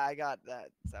Yeah, I got that.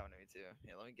 It's happened to me too.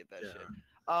 Yeah, let me get that Yeah. shit.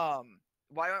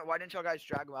 Why didn't y'all guys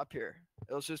drag him up here?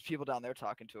 It was just people down there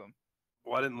talking to him.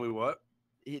 why didn't we what?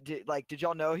 Did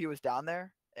y'all know he was down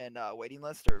there and waiting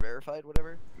list or verified,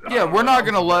 whatever? Yeah, we're not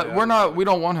gonna let. We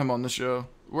don't want him on the show.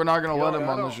 We're not gonna let him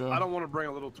on the show. I don't want to bring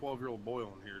a little 12-year-old boy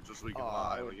on here just so he can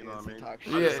lie. You know what I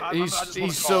mean? Yeah,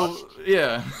 he's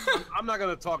yeah. I'm not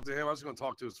gonna talk to him. I'm just gonna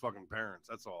talk to his fucking parents.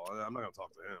 That's all. I'm not gonna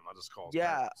talk to him. I just call.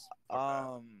 Yeah.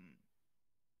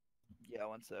 Yeah.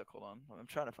 One sec. Hold on. I'm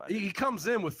trying to find. He comes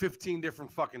in with 15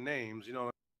 different fucking names. You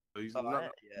know. He's nothing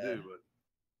yeah. to do, but.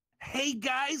 Hey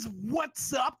guys,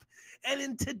 what's up? And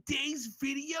in today's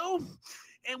video,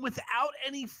 and without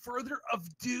any further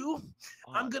ado,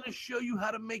 I'm going to show you how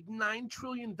to make $9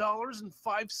 trillion in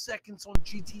 5 seconds on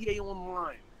GTA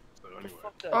Online. So anyway.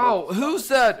 Oh, who's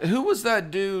that? Who was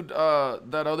that dude,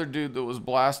 that other dude that was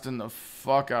blasting the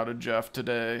fuck out of Jeff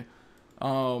today?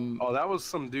 Oh, that was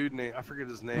some dude named, I forget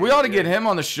his name. We ought to get him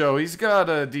on the show. He's got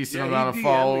a decent amount of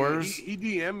followers. He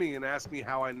DM'd me and asked me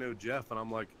how I know Jeff, and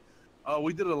I'm like, oh,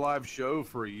 we did a live show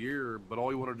for a year, but all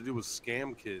he wanted to do was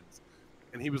scam kids.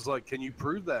 And he was like, can you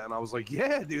prove that? And I was like,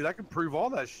 yeah, dude, I can prove all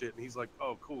that shit. And he's like,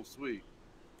 oh, cool, sweet.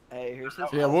 Hey, here's his.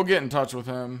 Yeah, we'll get in touch with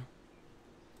him.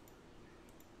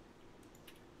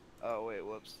 Oh wait,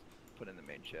 whoops. Put in the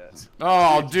main chat.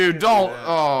 Oh, dude, don't.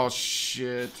 Oh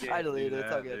shit. I deleted it.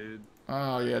 It's all good. Dude.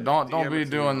 Oh yeah, don't be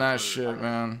doing that shit,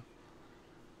 man.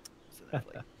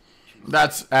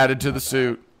 That's added to the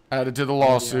suit. Added to the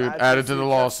lawsuit. Added to the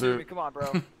lawsuit. Come on,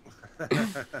 bro.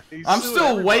 I'm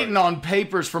still waiting on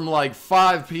papers from like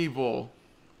 5 people.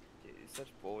 Dude, such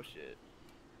bullshit.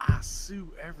 I sue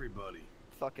everybody.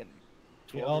 Fucking.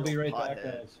 Yeah, I'll be right back,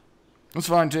 guys. That's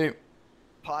fine, T.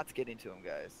 Pot's getting to him,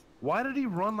 guys. Why did he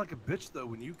run like a bitch though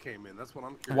when you came in? That's what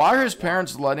I'm curious. Why are his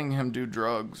parents letting him do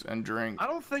drugs and drink? I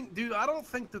don't think, dude. I don't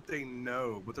think that they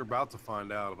know, but they're about to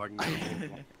find out if I can get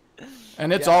a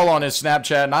And it's all on his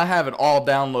Snapchat, and I have it all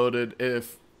downloaded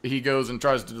if he goes and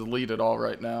tries to delete it all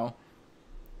right now.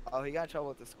 Oh, he got in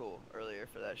trouble at the school earlier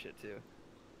for that shit too.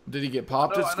 Did he get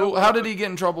popped No, at I school? know- How did he get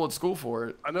in trouble at school for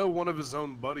it? I know one of his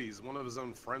own buddies, one of his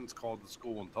own friends called the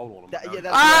school and told him. That, yeah,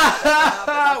 about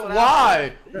that's it. what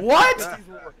happened. Why?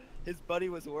 What? His buddy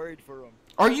was worried for him.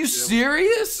 Are you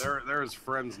serious? They're his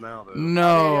friends now, though.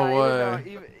 No Yeah,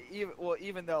 way.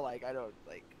 even though like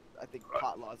I think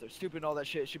pot laws are stupid and all that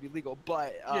shit should be legal,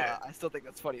 but Yeah. I still think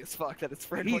that's funny as fuck that his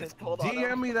friend He went and told on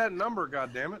DM him. me that number,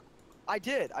 goddammit. I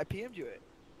did. I PM'd you it.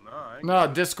 No, I ain't No,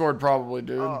 Discord probably,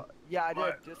 dude. Oh, yeah, I did.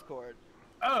 What? Discord.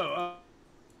 Oh,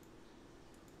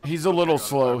 He's a little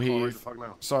slow, I'm calling right Heath. the fuck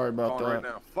now. Sorry about Calling right that.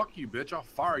 now. Fuck you, bitch. I'll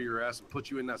fire your ass and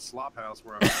put you in that slop house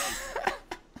where I'm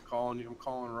calling you. I'm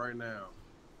calling right now.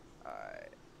 Alright.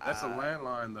 That's a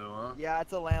landline, though, huh? Yeah,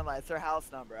 it's a landline. It's their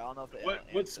house number. I don't know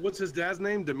if they. What's his dad's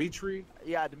name? Dimitri.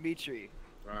 Yeah, Dimitri.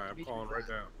 All right, I'm Dimitri's calling right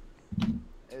dad. now.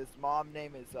 His mom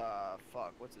name is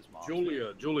fuck. What's his mom?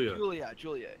 Julia. Julia. Yeah. All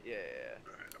right,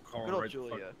 I'm calling Good old right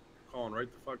Julia. the fuck. Calling right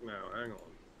the fuck now. Hang on.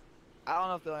 I don't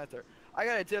know if they'll answer. I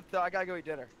got a dip though. I gotta go eat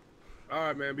dinner. All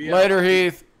right, man. Be Later,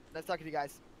 Heath. Nice talking to you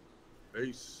guys.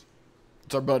 Peace.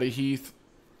 It's our buddy Heath.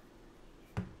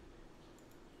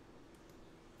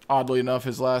 Oddly enough,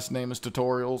 his last name is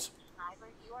Tutorials. Subscriber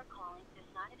you are calling does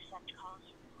not accept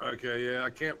calls. Okay, yeah, I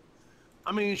can't.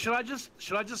 I mean, should I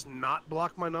just not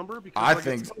block my number? Because I like,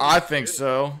 think it's totally I think legit.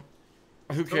 so.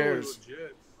 Who It's totally cares?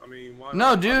 legit. I mean, why No,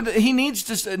 not? dude, he needs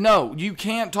to. No, you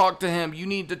can't talk to him. You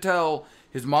need to tell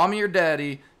his mommy or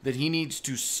daddy that he needs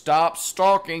to stop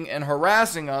stalking and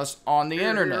harassing us on the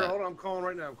internet. Here, hold on, I'm calling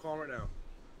right now.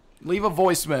 Leave a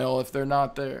voicemail if they're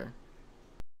not there.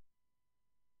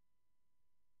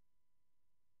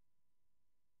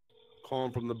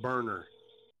 Calling from the burner.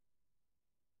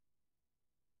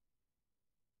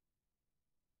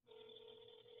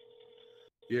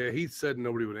 Yeah, he said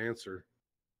nobody would answer.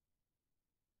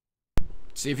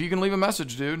 See if you can leave a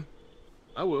message, dude.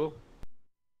 I will.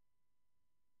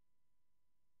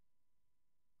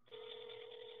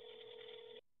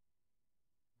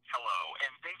 Hello,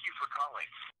 and thank you for calling.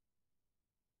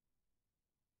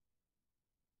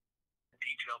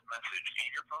 Detailed message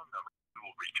and your phone number. We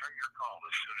will return your call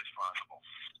as soon as possible.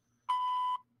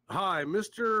 Hi,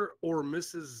 Mr. or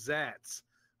Mrs. Zatz.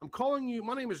 I'm calling you.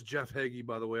 My name is Jeff Hagee,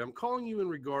 by the way. I'm calling you in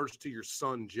regards to your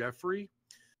son, Jeffrey.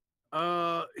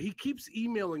 He keeps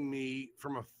emailing me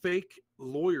from a fake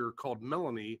lawyer called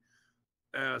Melanie,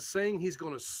 saying he's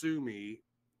going to sue me.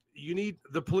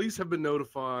 The police have been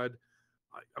notified.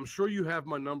 I'm sure you have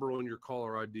my number on your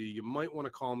caller ID. You might want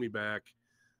to call me back.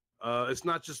 It's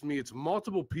not just me. It's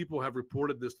multiple people have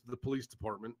reported this to the police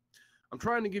department. I'm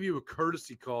trying to give you a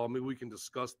courtesy call. Maybe we can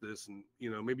discuss this, and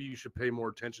maybe you should pay more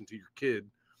attention to your kid.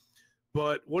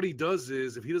 But what he does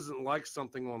is, if he doesn't like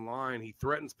something online, he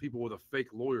threatens people with a fake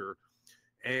lawyer.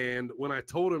 And when I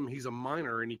told him he's a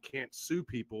minor and he can't sue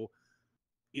people,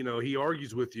 he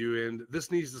argues with you, and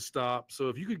this needs to stop. So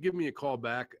if you could give me a call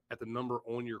back at the number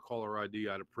on your caller ID,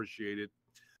 I'd appreciate it.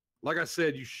 Like I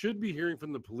said, you should be hearing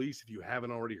from the police if you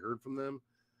haven't already heard from them.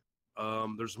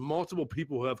 There's multiple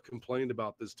people who have complained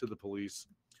about this to the police.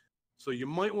 So you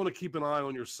might want to keep an eye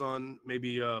on your son,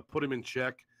 maybe put him in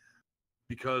check,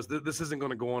 because this isn't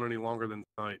going to go on any longer than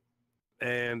tonight.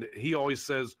 And he always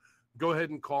says, go ahead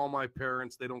and call my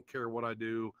parents. They don't care what I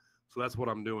do. So that's what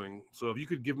I'm doing. So if you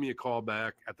could give me a call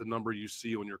back at the number you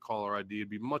see on your caller ID, it'd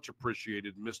be much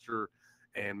appreciated, Mr.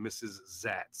 and Mrs.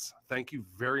 Zatz. Thank you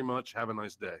very much. Have a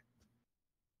nice day.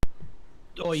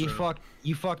 Oh, you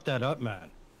fucked that up,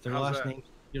 man. Their How's last that? name,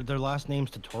 their last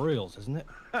name's Tutorials, isn't it?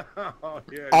 Oh,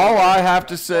 yeah, All yeah. I have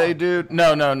to say, dude.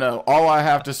 No. All I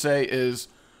have to say is,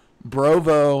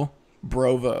 Brovo.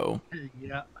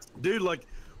 Yeah. Dude, like,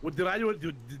 what did I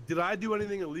do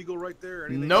anything illegal right there?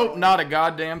 Anything Nope, wrong? not a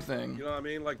goddamn thing. You know what I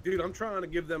mean? Like, dude, I'm trying to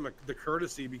give them the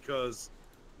courtesy because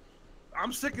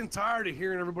I'm sick and tired of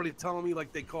hearing everybody telling me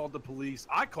like they called the police.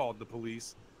 I called the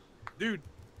police. Dude,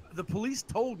 the police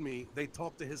told me they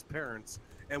talked to his parents,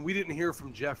 and we didn't hear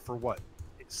from Jeff for what,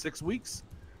 6 weeks?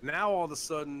 Now all of a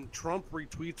sudden, Trump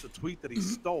retweets a tweet that he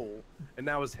stole, and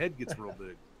now his head gets real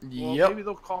big. Well, Yep. maybe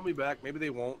they'll call me back. Maybe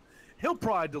they won't. He'll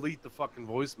probably delete the fucking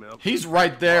voicemail. He's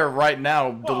right there right now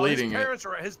Well, deleting it.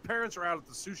 his parents are out at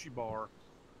the sushi bar.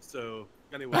 So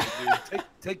anyway, dude,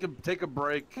 take a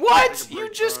break. What? Take a You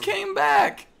break just time. came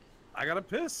back. I gotta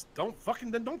piss. Don't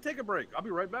take a break. I'll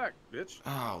be right back, bitch.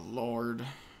 Oh, Lord.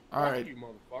 All Fuck right. you,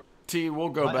 motherfucker. T, we'll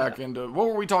go back into what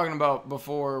were we talking about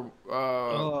before? Net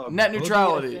Boogie,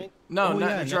 neutrality. I think. No, Oh, net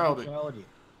yeah, neutrality. Net neutrality.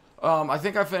 I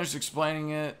think I finished explaining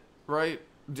it, right?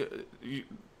 You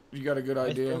got a good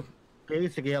idea?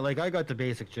 Basically, yeah, like I got the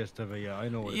basic gist of it. Yeah, I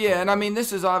know what. Yeah, and I mean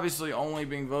this is obviously only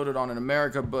being voted on in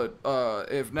America, but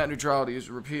if net neutrality is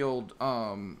repealed,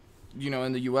 you know,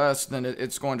 in the U.S., then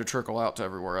it's going to trickle out to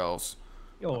everywhere else.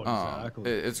 Oh,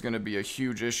 exactly. It's going to be a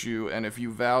huge issue, and if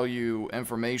you value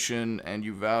information and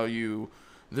you value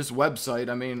this website,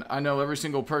 I mean, I know every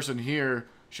single person here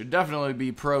should definitely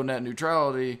be pro net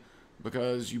neutrality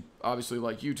because you obviously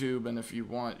like YouTube, and if you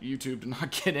want YouTube to not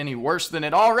get any worse than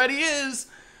it already is,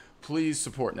 please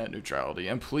support net neutrality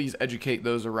and please educate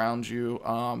those around you.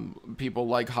 People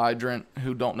like Hydrant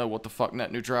who don't know what the fuck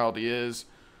net neutrality is,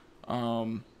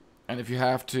 and if you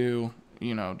have to,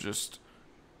 you know, just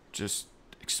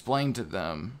explain to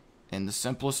them in the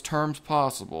simplest terms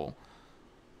possible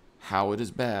how it is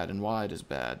bad and why it is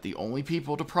bad. The only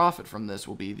people to profit from this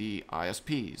will be the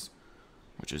ISPs,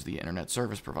 which is the internet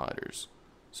service providers.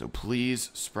 So please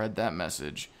spread that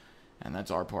message, and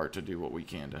that's our part to do what we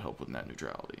can to help with net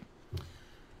neutrality.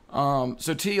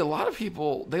 So T, a lot of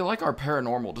people, they like our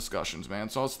paranormal discussions, man.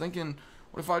 So I was thinking,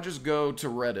 what if I just go to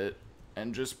Reddit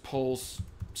and just pull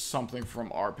something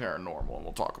from our paranormal and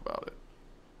we'll talk about it.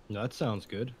 That sounds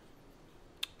good.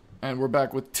 And we're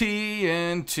back with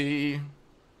TNT.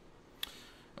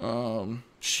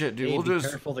 Shit, dude, Hey, we'll be just...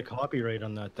 careful the copyright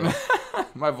on that thing.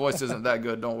 My voice isn't that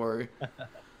good, don't worry.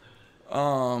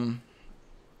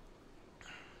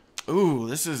 Ooh,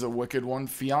 this is a wicked one.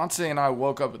 Fiance and I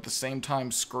woke up at the same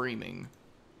time screaming.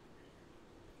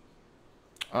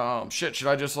 Shit, should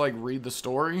I just, like, read the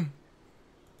story?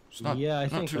 Yeah, I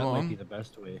think that might be the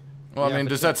best way. Well, Yeah, I mean,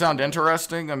 does that sound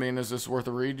interesting? I mean, is this worth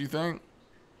a read, do you think?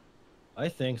 I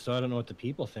think so. I don't know what the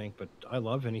people think, but I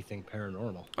love anything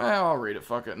paranormal. I'll read it,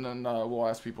 fuck it, and then we'll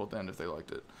ask people at the end if they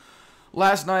liked it.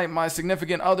 Last night, my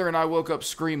significant other and I woke up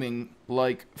screaming,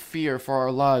 like fear for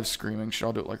our lives screaming. Should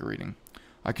I do it like a reading?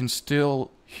 I can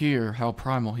still hear how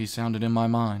primal he sounded in my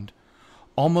mind.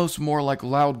 Almost more like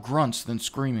loud grunts than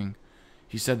screaming.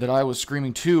 He said that I was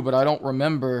screaming too, but I don't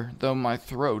remember, though my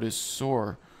throat is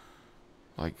sore.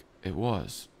 Like it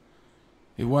was.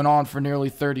 It went on for nearly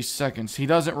 30 seconds. He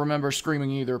doesn't remember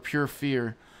screaming either, pure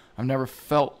fear. I've never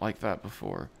felt like that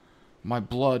before. My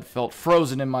blood felt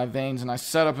frozen in my veins, and I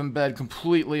sat up in bed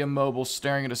completely immobile,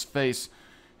 staring at his face,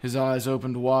 his eyes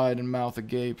opened wide and mouth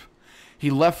agape. He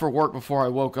left for work before I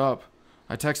woke up.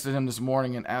 I texted him this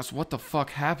morning and asked what the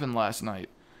fuck happened last night.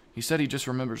 He said he just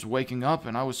remembers waking up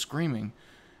and I was screaming,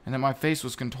 and that my face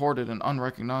was contorted and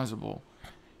unrecognizable.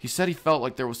 He said he felt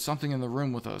like there was something in the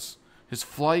room with us. His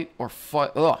fight or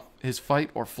flight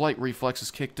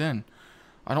reflexes kicked in.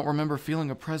 I don't remember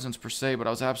feeling a presence per se, but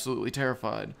I was absolutely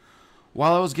terrified.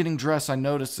 While I was getting dressed, I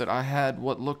noticed that I had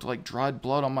what looked like dried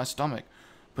blood on my stomach,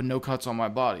 but no cuts on my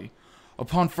body.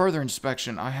 Upon further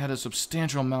inspection, I had a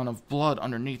substantial amount of blood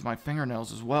underneath my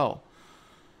fingernails as well.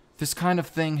 This kind of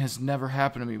thing has never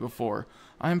happened to me before.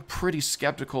 I am pretty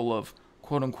skeptical of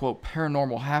quote-unquote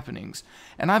paranormal happenings,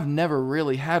 and I've never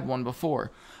really had one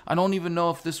before. I don't even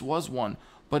know if this was one,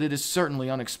 but it is certainly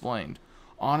unexplained.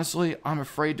 Honestly, I'm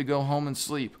afraid to go home and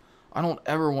sleep. I don't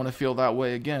ever want to feel that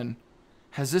way again.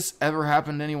 Has this ever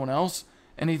happened to anyone else?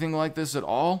 Anything like this at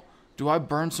all? Do I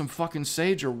burn some fucking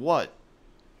sage or what?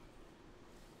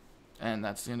 And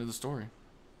that's the end of the story.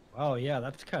 Oh yeah,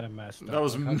 that's kind of messed up. That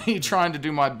was me trying to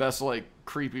do my best, like,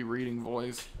 creepy reading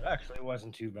voice. It actually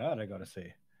wasn't too bad, I gotta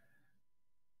say.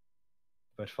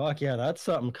 But fuck yeah, that's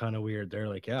something kind of weird there.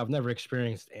 Like, yeah, I've never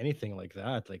experienced anything like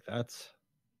that. Like, that's...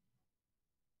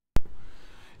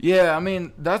 Yeah, I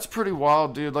mean, that's pretty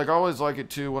wild, dude. Like, I always like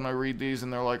it, too, when I read these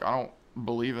and they're like, I don't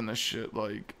believe in this shit.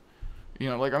 Like, you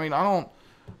know, like, I mean, I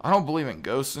don't believe in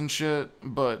ghosts and shit,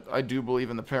 but I do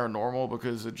believe in the paranormal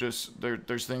because it just,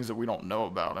 there's things that we don't know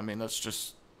about. I mean, that's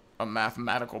just a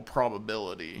mathematical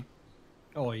probability.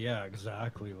 Oh yeah,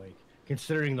 exactly. Like,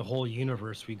 considering the whole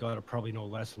universe, we gotta probably know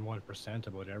less than 1%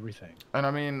 about everything. And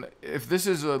I mean, if this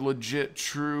is a legit,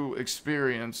 true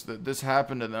experience that this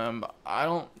happened to them, I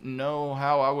don't know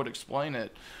how I would explain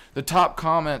it. The top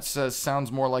comment says,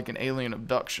 sounds more like an alien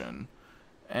abduction.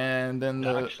 And then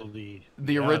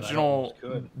the original,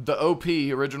 the OP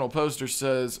original poster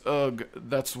says, ugh,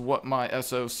 that's what my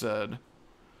SO said.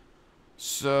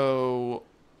 So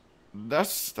that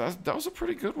was a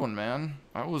pretty good one, man.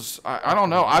 I don't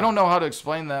know. I don't know how to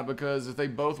explain that because if they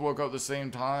both woke up at the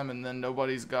same time and then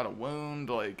nobody's got a wound,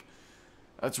 like,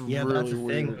 That's Yeah, really that's the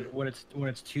weird. thing. When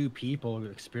it's two people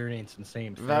experiencing the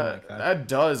same thing. That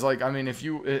does, like, I mean, if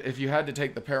you had to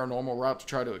take the paranormal route to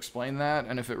try to explain that,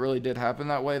 and if it really did happen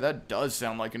that way, that does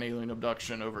sound like an alien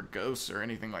abduction over ghosts or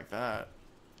anything like that.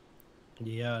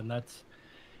 Yeah,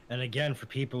 and again, for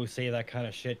people who say that kind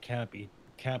of shit can't be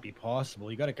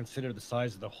possible, you got to consider the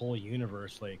size of the whole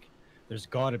universe. Like, there's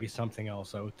got to be something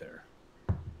else out there.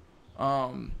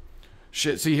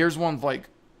 Shit. See, here's one, like,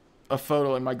 a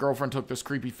photo, and my girlfriend took this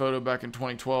creepy photo back in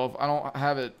 2012. I don't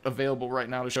have it available right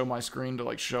now to show my screen to,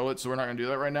 like, show it, so we're not gonna do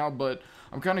that right now, but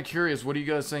I'm kind of curious, what do you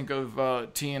guys think of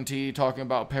TNT talking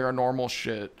about paranormal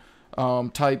shit?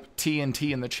 Type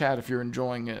TNT in the chat if you're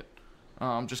enjoying it.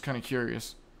 Just kind of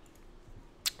curious.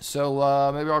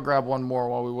 So, maybe I'll grab one more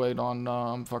while we wait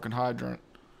on fucking Hydrant.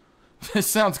 This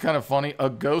sounds kind of funny. A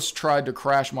ghost tried to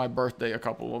crash my birthday a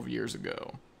couple of years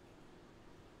ago.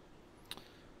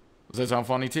 Does that sound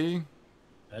funny to you?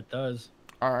 That does.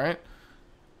 Alright.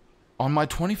 On my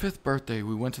 25th birthday,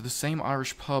 we went to the same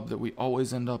Irish pub that we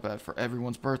always end up at for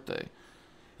everyone's birthday.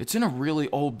 It's in a really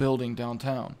old building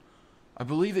downtown. I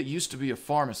believe it used to be a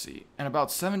pharmacy, and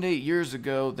about 7 to 8 years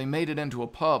ago, they made it into a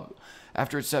pub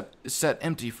after it sat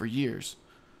empty for years.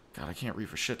 God, I can't read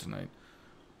for shit tonight.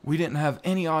 We didn't have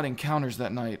any odd encounters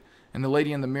that night, and the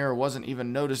lady in the mirror wasn't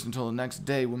even noticed until the next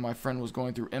day when my friend was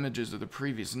going through images of the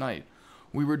previous night.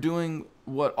 We were doing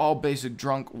what all basic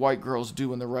drunk white girls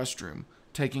do in the restroom,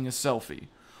 taking a selfie.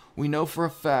 We know for a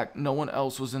fact no one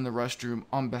else was in the restroom.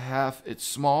 On behalf, it's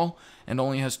small and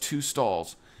only has 2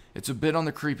 stalls. It's a bit on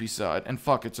the creepy side, and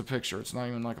fuck, it's a picture. It's not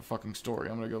even like a fucking story.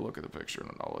 I'm gonna go look at the picture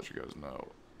and I'll let you guys know.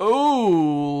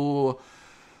 Oh,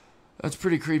 that's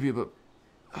pretty creepy, but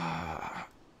I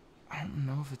don't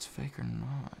know if it's fake or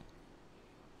not.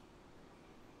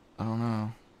 I don't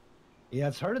know. Yeah,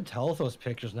 it's hard to tell with those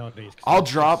pictures nowadays. I'll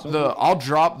drop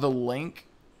the link.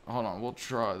 Hold on, we'll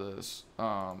try this.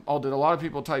 Oh, did a lot of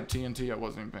people type TNT? I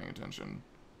wasn't even paying attention.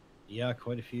 Yeah,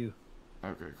 quite a few.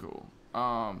 Okay, cool.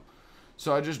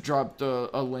 So I just dropped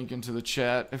a link into the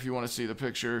chat if you want to see the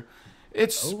picture.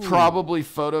 It's probably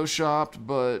photoshopped,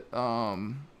 but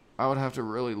I would have to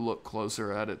really look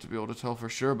closer at it to be able to tell for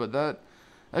sure. But that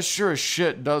sure as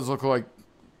shit does look like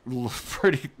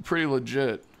pretty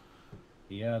legit.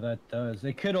 Yeah, that does.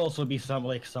 It could also be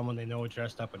someone they know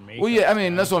dressed up in makeup. Well, yeah, I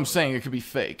mean, that's what I'm saying. It could be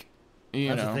fake.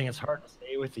 That's the thing. It's hard to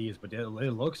say with these, but it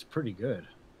looks pretty good.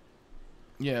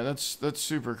 Yeah, that's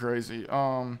super crazy.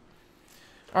 All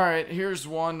right, here's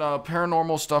one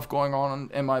paranormal stuff going on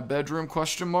in my bedroom? ?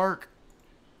 Where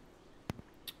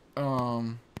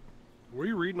are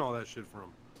you reading all that shit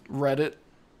from? Reddit.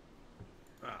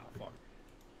 Ah, fuck.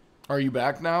 Are you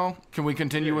back now? Can we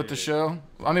continue with the show?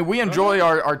 I mean, we enjoy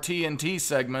our TNT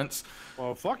segments.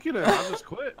 Well, fuck you then. I just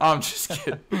quit. I'm just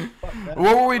kidding.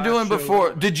 What were we doing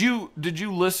before? Did you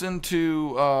listen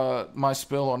to my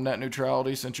spill on net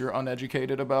neutrality since you're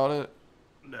uneducated about it?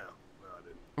 No, I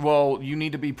didn't. Well, you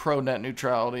need to be pro net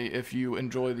neutrality if you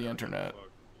enjoy the internet.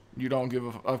 You don't give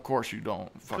a... Of course you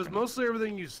don't. Because mostly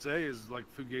everything you say is like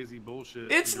fugazi bullshit.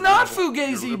 It's not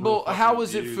fugazi bull... How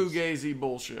is it fugazi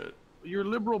bullshit? You're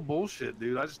liberal bullshit,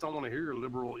 dude. I just don't want to hear your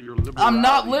liberal... I'm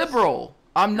not liberal.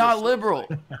 I'm not liberal.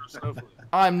 You're a snowflake.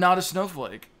 I'm not a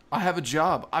snowflake. I have a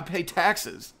job. I pay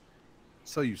taxes.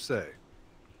 So you say.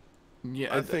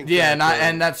 Yeah, I think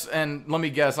and let me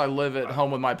guess, I live at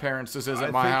home with my parents. This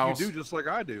isn't my house. You do just like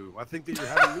I do. I think that you're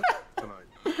having meatloaf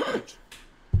tonight.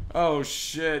 Oh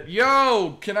shit.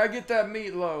 Yo, can I get that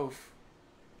meatloaf?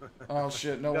 Oh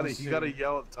shit, no one's You gotta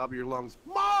yell at the top of your lungs,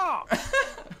 Mom! You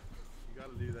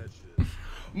gotta do that shit.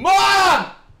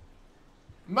 Mom!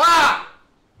 Mom!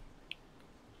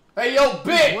 Hey yo,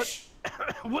 bitch!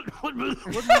 What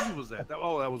movie was that? That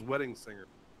was Wedding Singer.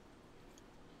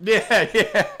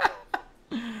 Yeah.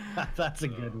 That's a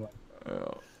good one.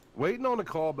 Waiting on a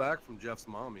call back from Jeff's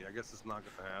mommy. I guess it's not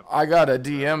gonna happen. I got a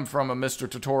DM from a Mr.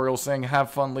 Tutorial saying,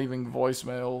 have fun leaving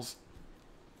voicemails.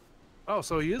 Oh,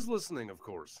 so he is listening, of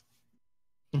course.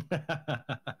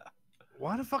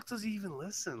 Why the fuck does he even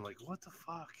listen? Like, what the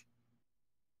fuck?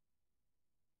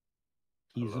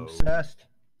 He's obsessed.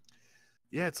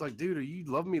 Yeah, it's like, dude, you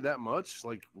love me that much?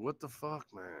 Like, what the fuck,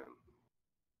 man?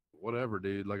 Whatever,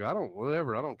 dude. Like, I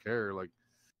don't care. Like,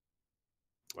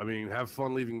 I mean, have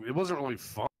fun leaving. It wasn't really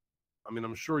fun. I mean,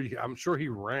 I'm sure he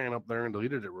ran up there and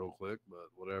deleted it real quick, but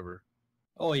whatever.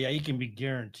 Oh yeah, you can be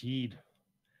guaranteed.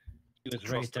 He was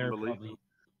right there, probably.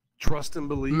 Trust and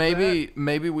believe.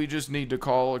 Maybe we just need to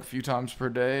call a few times per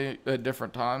day at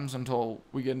different times until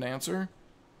we get an answer.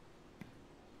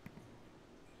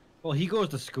 Well, he goes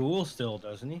to school still,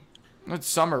 doesn't he? It's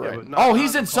summer, right? Oh,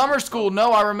 he's in summer school.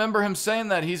 No, I remember him saying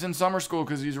that he's in summer school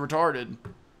because he's retarded.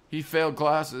 He failed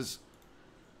classes.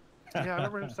 Yeah, I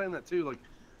remember him saying that too. Like,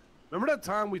 remember that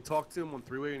time we talked to him on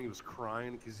three-way and he was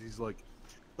crying because he's like,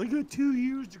 I got 2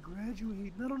 years to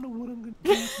graduate and I don't know what I'm gonna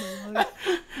do with my life.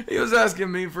 He was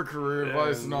asking me for career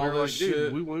advice and all we were this like,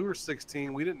 shit. Dude, when we were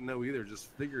 16, we didn't know either.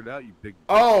 Just figure it out, you big.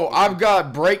 Oh, I've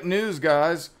got break news,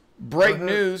 guys. Break ahead.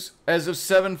 news as of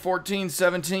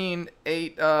 7/14/17,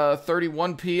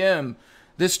 8:31 p.m.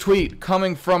 This tweet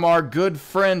coming from our good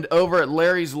friend over at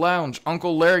Larry's Lounge,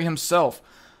 Uncle Larry himself.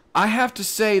 I have to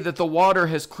say that the water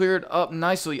has cleared up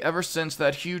nicely ever since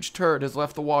that huge turd has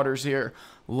left the waters here.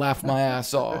 Laugh my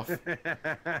ass off.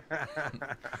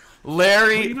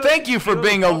 Larry, thank you for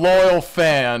being a loyal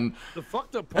fan. The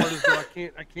fucked up part is that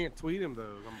I can't tweet him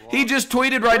though. I'm blocked. He just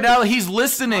tweeted right now. He's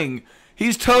listening.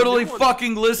 He's totally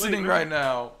fucking listening right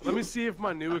now. Let me see if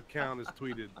my new account is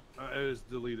tweeted. Is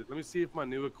deleted. Let me see if my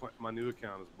new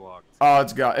account is blocked. Oh,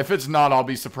 it's got. If it's not, I'll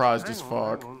be surprised as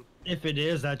fuck. Hang on. If it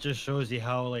is, that just shows you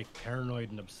how like paranoid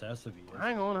and obsessive he is.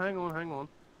 Hang on.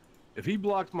 If he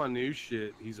blocked my new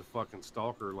shit, he's a fucking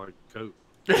stalker like Coat.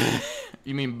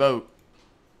 You mean boat?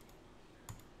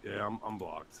 Yeah, I'm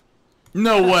blocked.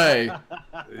 No way.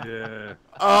 Yeah.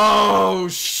 Oh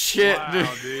shit,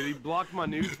 Wow, dude. He blocked my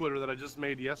new Twitter that I just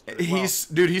made yesterday.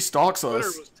 Dude, he stalks Twitter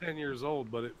us. was 10 years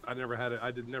old, but I never had it.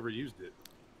 I never used it.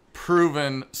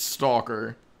 Proven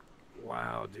stalker.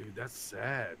 Wow, dude, that's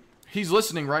sad. He's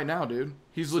listening right now, dude.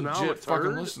 He's So now I'm a legit fucking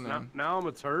turd? listening. Now I'm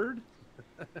a turd?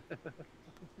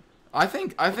 I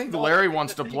think Larry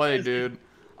wants to play, dude.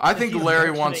 I think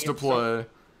Larry wants to play.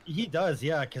 He does,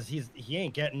 yeah, because he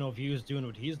ain't getting no views doing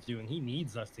what he's doing. He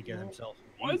needs us to get himself.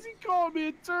 Why is he calling me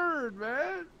a turd,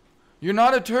 man? You're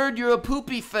not a turd. You're a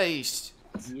poopy face.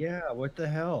 Yeah, what the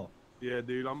hell? Yeah,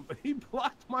 dude, he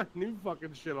blocked my new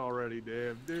fucking shit already,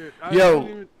 damn, dude.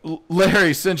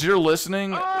 Larry, since you're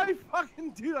listening, I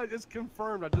just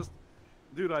confirmed. I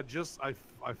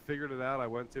figured it out. I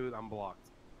went to it. I'm blocked.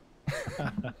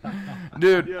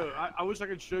 dude. Yo, I wish I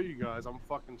could show you guys. I'm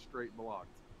fucking straight blocked.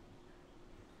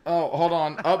 Oh, hold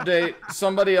on. Update.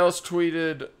 Somebody else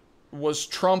tweeted, was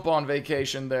Trump on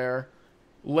vacation there?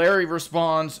 Larry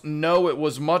responds, no, it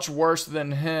was much worse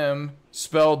than him,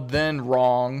 spelled then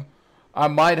wrong. I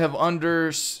might have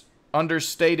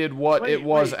understated what it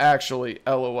was actually,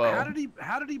 LOL.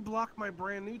 How did he block my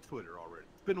brand new Twitter already?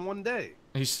 It's been 1 day.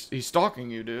 He's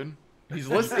stalking you, dude. He's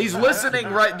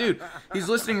listening right, dude. He's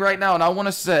listening right now, and I want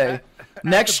to say,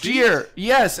 next year,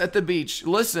 yes, at the beach.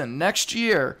 Listen, next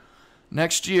year,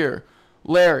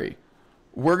 Larry,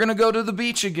 we're gonna go to the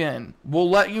beach again. We'll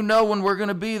let you know when we're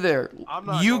gonna be there. I'm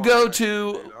not you going go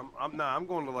to. to. I'm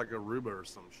going to like Aruba or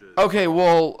some shit. Okay,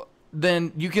 well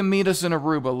then you can meet us in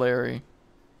Aruba, Larry.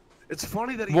 It's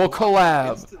funny that we'll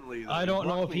collab. Instantly, I don't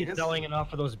know if he's selling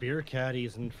enough of those beer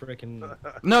caddies and frickin'.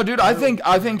 No, dude, I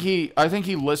think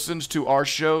he listens to our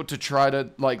show to try to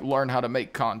like learn how to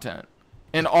make content.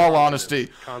 In all honesty,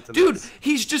 dude,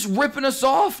 he's just ripping us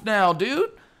off now,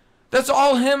 dude. That's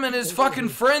all him and his fucking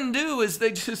friend do is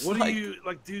they just What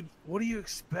do you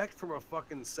expect from a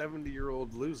fucking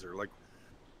 70-year-old loser? Like,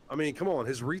 I mean, come on,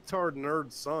 his retard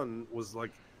nerd son was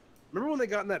like, remember when they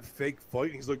got in that fake fight?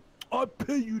 And he's like, I'll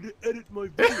pay you to edit my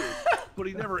video, but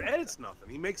he never edits nothing.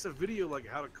 He makes a video like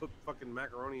how to cook fucking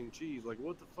macaroni and cheese. Like,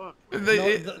 what the fuck?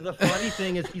 The funny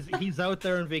thing is he's out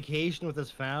there on vacation with his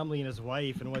family and his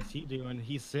wife, and what's he doing?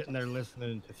 He's sitting there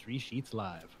listening to 3 Sheets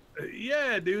Live.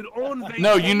 Yeah, dude, on vacation.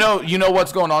 No, you know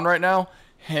what's going on right now?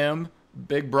 Him,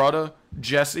 Big Bruddah,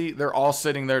 Jesse, they're all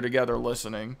sitting there together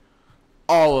listening.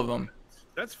 All of them.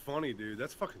 That's funny, dude.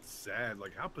 That's fucking sad.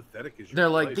 Like, how pathetic is your They're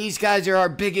life? like, these guys are our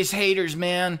biggest haters,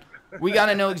 man. We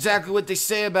gotta know exactly what they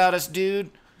say about us,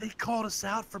 dude. They called us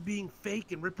out for being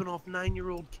fake and ripping off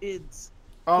 9-year-old kids.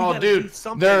 Oh, dude,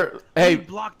 Hey,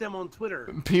 block them on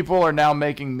Twitter. People are now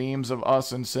making memes of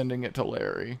us and sending it to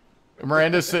Larry.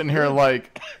 Miranda's sitting here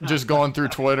like just going through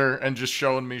Twitter and just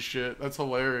showing me shit. That's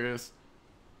hilarious.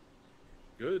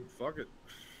 Good, fuck it.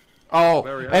 Oh,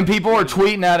 and people are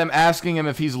tweeting at him asking him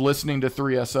if he's listening to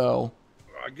 3SL.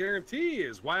 I guarantee he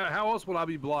is. How else would I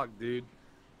be blocked, dude?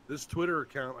 This Twitter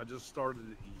account I just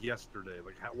started yesterday.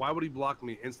 Like, why would he block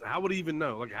me? How would he even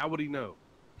know? Like, how would he know?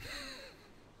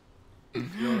 You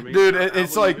know what I mean? Dude,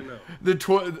 it's like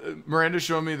Miranda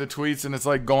showed me the tweets, and it's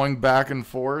like going back and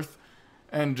forth.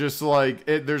 And just like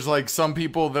there's like some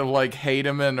people that like hate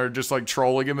him and are just like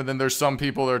trolling him, and then there's some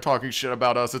people that are talking shit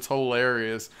about us. It's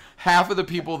hilarious. Half of the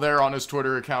people there on his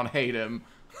Twitter account hate him.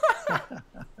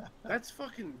 That's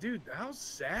fucking, dude. How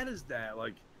sad is that?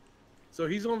 Like, so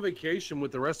he's on vacation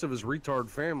with the rest of his retard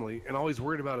family, and all he's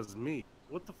worried about is me.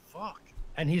 What the fuck?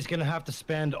 And he's gonna have to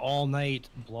spend all night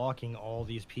blocking all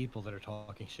these people that are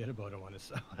talking shit about him on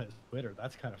his Twitter.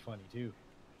 That's kind of funny too.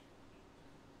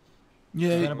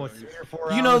 Yeah. About 3 or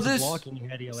 4 You know hours of this. blocking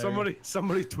Eddie Larry.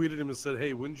 Somebody tweeted him and said,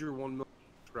 "Hey, when's your 1 million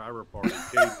subscriber party?"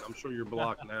 Caden, I'm sure you're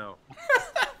blocked now.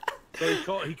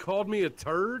 So he called me a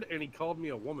turd and he called me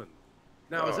a woman.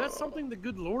 Now, is that something the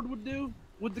good Lord would do?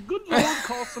 Would the good Lord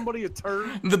call somebody a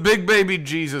turd? The big baby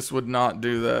Jesus would not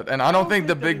do that, and I don't think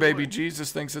the big baby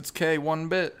Jesus thinks it's K one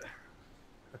bit.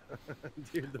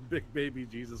 Dude, the big baby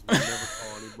Jesus would never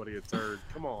call anybody a turd.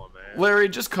 Come on, man. Larry,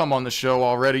 just come on the show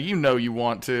already. You know you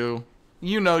want to.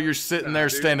 You know you're sitting there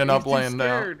Dude, standing he's up, too laying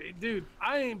down. scared. Dude,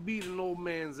 I ain't beating an old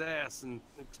man's ass in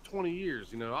 20 years.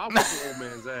 You know, I'll whip an old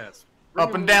man's ass. Bring Up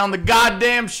him and in. down the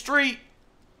goddamn street.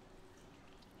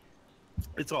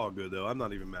 It's all good though. I'm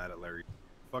not even mad at Larry.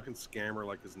 Fucking scammer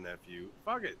like his nephew.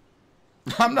 Fuck it.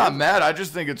 I'm not mad. I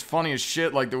just think it's funny as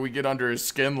shit, like that we get under his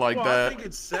skin like Well, that. I think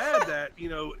it's sad that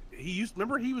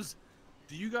remember he was.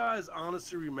 Do you guys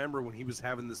honestly remember when he was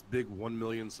having this big 1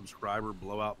 million subscriber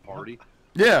blowout party?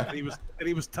 Yeah. And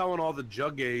he was telling all the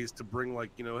juggays to bring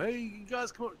hey, you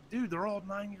guys come on. Dude, they're all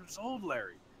 9 years old,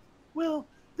 Larry. Well,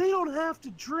 they don't have to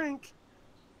drink.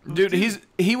 Dude,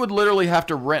 he would literally have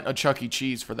to rent a Chuck E.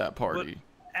 Cheese for that party.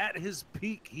 At his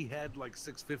peak, he had like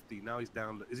 650. Now he's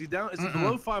down. Is he down? Is he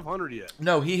below 500 yet?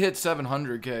 No, he hit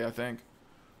 700K, I think.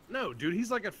 No, dude, he's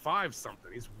like at 5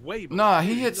 something. He's way below. Nah,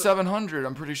 he hit 700.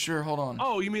 I'm pretty sure. Hold on.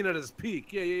 Oh, you mean at his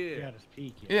peak? Yeah. At his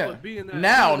peak. Yeah. But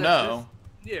Now, no.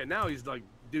 Yeah, now he's like,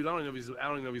 dude, I don't even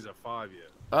know if he's at 5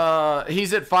 yet.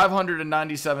 He's at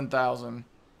 597,000.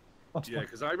 Yeah,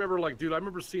 because I remember, I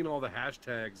remember seeing all the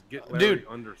hashtags get Larry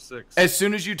under 6. As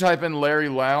soon as you type in Larry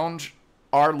Lounge,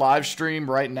 our live stream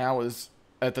right now is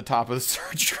at the top of the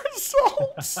search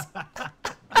results.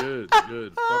 Good.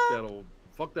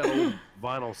 Fuck that old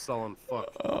vinyl selling fuck.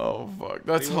 Oh fuck,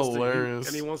 that's hilarious.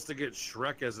 And he wants to get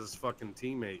Shrek as his fucking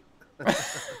teammate.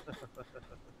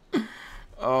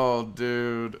 Oh,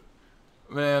 dude.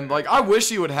 Man, I wish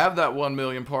he would have that 1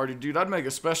 million party, dude. I'd make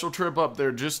a special trip up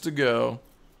there just to go.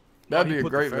 That'd be a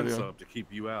great the fence video. up to keep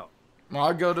you out. Well,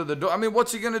 I'd go to the door. I mean,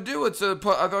 what's he gonna do? I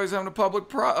thought he was having a public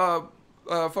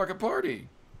fucking party.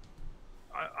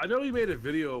 I know he made a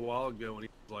video a while ago and he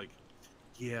was like,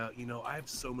 yeah, I have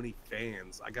so many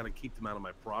fans. I got to keep them out of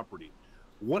my property.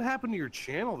 What happened to your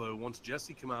channel, though, once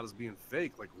Jesse came out as being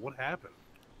fake? What happened?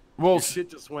 Well, your shit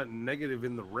just went negative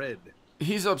in the red.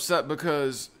 He's upset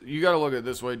because you got to look at it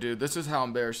this way, dude. This is how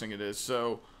embarrassing it is.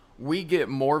 So we get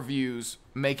more views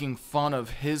making fun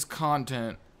of his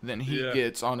content than he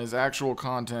gets on his actual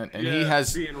content, and he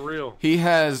has being real. He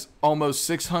has almost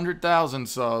 600,000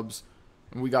 subs,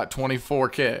 and we got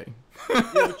 24K. Yeah,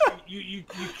 but you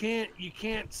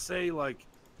can't say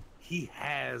he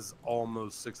has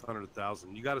almost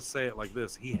 600,000. You got to say it like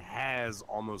this: he has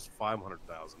almost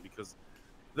 500,000 because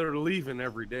they're leaving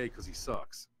every day because he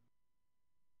sucks.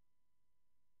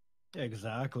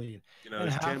 Exactly.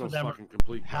 His channel's fucking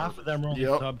complete. Half of them are only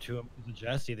sub to him to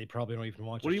Jesse. They probably don't even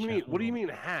watch. What do you mean? What do you mean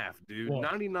half, dude?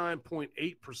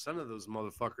 99.8% of those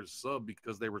motherfuckers sub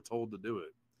because they were told to do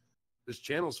it. This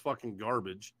channel's fucking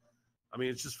garbage. I mean,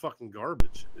 it's just fucking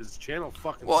garbage. His channel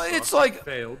fucking sucks.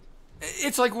 Failed.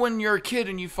 It's like when you're a kid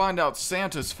and you find out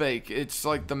Santa's fake. It's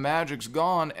like the magic's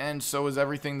gone, and so is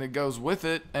everything that goes with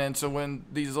it. And so when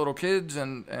these little kids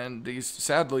and these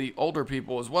sadly older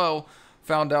people as well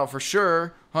found out for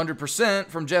sure, 100%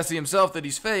 from Jesse himself that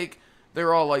he's fake, they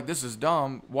were all like, this is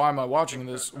dumb. Why am I watching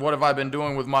this? What have I been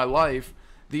doing with my life?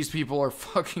 These people are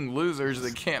fucking losers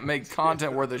that can't make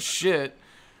content worth a shit.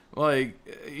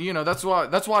 That's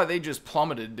why they just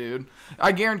plummeted, dude.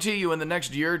 I guarantee you in the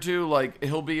next year or two,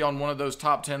 he'll be on one of those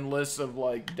top 10 lists of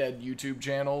dead YouTube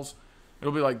channels.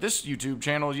 It'll be like this YouTube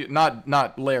channel,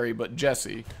 not Larry, but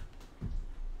Jesse.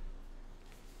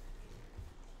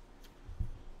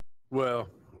 Well,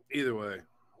 either way,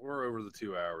 we're over the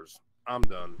 2 hours. I'm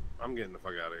done. I'm getting the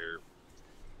fuck out of here.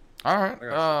 All right.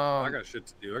 I got shit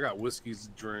to do. I got whiskeys to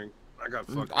drink.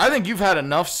 I think you've had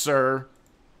enough, sir.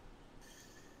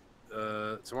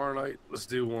 Tomorrow night, let's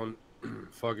do one.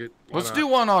 Fuck it. Let's do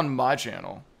one on my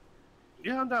channel.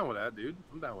 Yeah, I'm down with that, dude.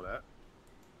 I'm down with that.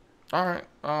 All right.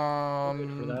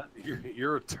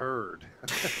 You're a turd.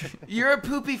 You're a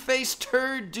poopy faced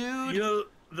turd, dude.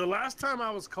 The last time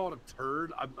I was called a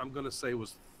turd, I'm gonna say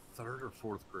was 3rd or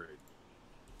 4th grade.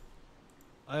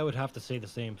 I would have to say the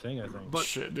same thing. I think. But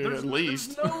shit, dude. At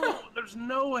least there's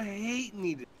no hate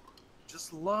needed.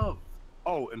 Just love.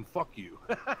 Oh, and fuck you.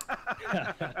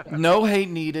 No hate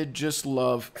needed, just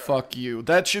love. Fuck you.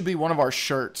 That should be one of our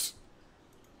shirts.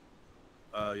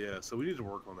 Yeah, so we need to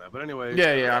work on that. But anyway.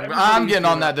 Yeah, I'm getting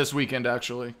on that this weekend,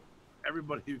 actually.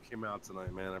 everybody who came out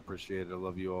tonight, man. I appreciate it. I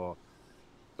love you all.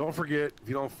 Don't forget, if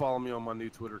you don't follow me on my new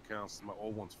Twitter accounts, my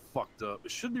old one's fucked up.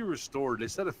 It should be restored. They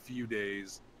said a few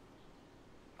days.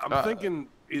 I'm thinking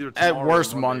either tomorrow at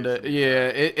worst or Monday. Yeah,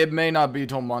 it may not be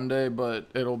till Monday, but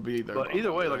it'll be there. But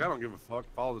either way, like, I don't give a fuck.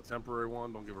 Follow the temporary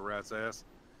one. Don't give a rat's ass.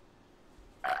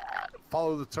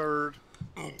 Follow the turd.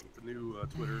 The new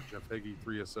Twitter, Jeff Haggy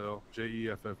 3SL,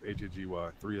 JEFFHAGY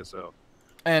 3SL.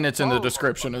 And it's in the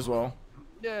description as well.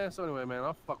 Yeah, so anyway, man,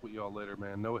 I'll fuck with y'all later,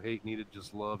 man. No hate needed,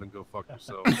 just love, and go fuck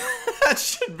yourself. That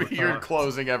should be your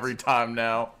closing every time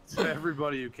now. To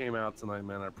everybody who came out tonight,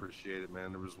 man, I appreciate it,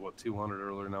 man. There was, what, 200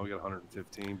 earlier, now we got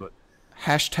 115, but...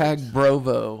 Hashtag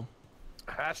Brovo.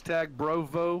 Hashtag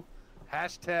Brovo.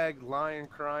 Hashtag Lion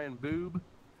Crying Boob.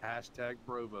 Hashtag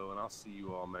Brovo, and I'll see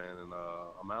you all, man, and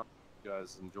I'm out. You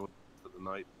guys enjoy the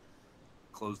night.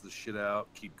 Close the shit out.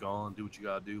 Keep going. Do what you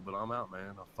gotta do, but I'm out,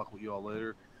 man. I'll fuck with you all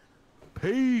later.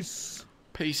 Peace.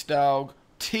 Peace, dog.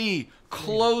 T,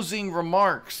 closing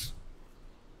remarks.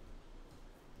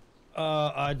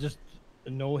 I just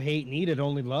no hate needed,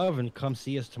 only love, and come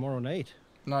see us tomorrow night.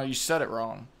 No, you said it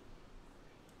wrong.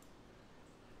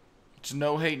 It's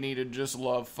no hate needed, just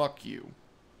love. Fuck you.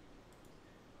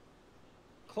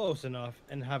 Close enough,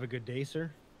 and have a good day,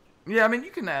 sir. Yeah, I mean you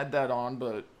can add that on,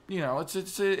 but you know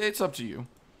it's up to you.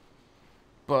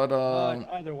 But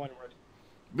either one works.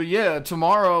 But yeah,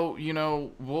 tomorrow, you know,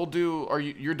 we'll do.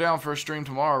 You're down for a stream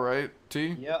tomorrow, right,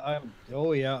 T? Yeah,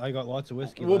 oh yeah, I got lots of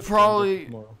whiskey. We'll probably,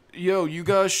 you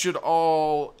guys should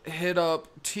all hit up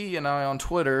T and I on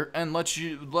Twitter and let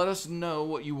us know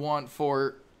what you want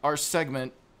for our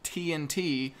segment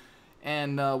TNT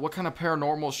and what kind of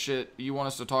paranormal shit you want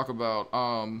us to talk about.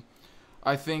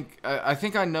 I think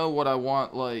I know what I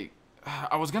want. Like,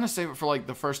 I was gonna save it for like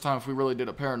the first time if we really did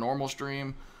a paranormal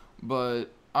stream, but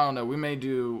I don't know. We may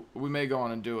go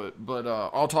on and do it, but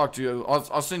I'll talk to you.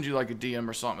 I'll send you like a DM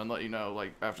or something and let you know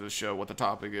like after the show what the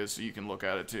topic is, so you can look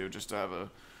at it too, just to have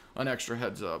an extra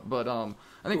heads up. But I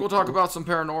think we'll talk about some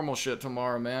paranormal shit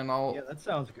tomorrow, man. Yeah, that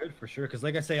sounds good for sure. Cause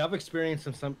like I say, I've experienced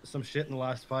some shit in the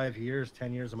last 5 years,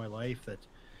 10 years of my life that.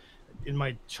 In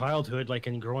my childhood, like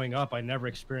in growing up, I never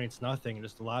experienced nothing. And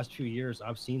just the last few years,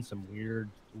 I've seen some weird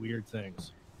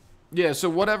things. Yeah, so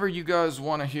whatever you guys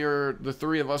want to hear the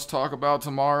three of us talk about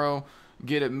tomorrow,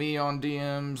 get at me on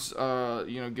DMs,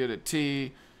 get at T,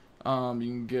 you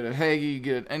can get at Haggy,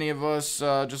 get at any of us.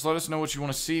 Just let us know what you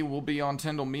want to see. We'll be on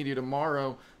Tyndall Media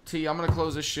tomorrow. T, I'm going to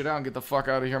close this shit out and get the fuck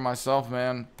out of here myself,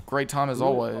 man. Great time as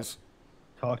always.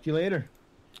 Talk to you later.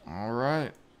 All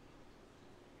right.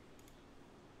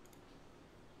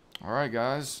 All right,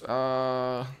 guys.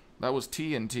 That was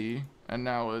TNT, and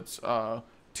now it's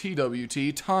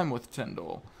TWT, Time with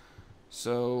Tyndall.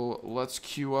 So let's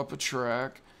queue up a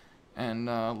track, and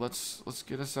let's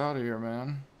get us out of here,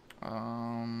 man.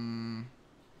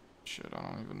 Shit, I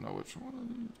don't even know which one I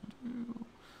need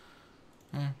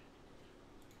to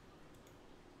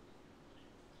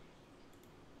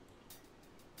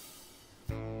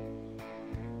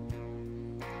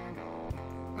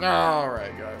do. All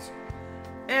right, guys.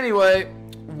 Anyway,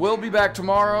 we'll be back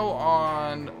tomorrow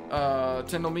on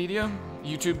Tyndall Media,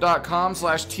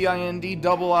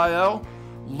 youtube.com/TINDIIL.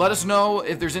 Let us know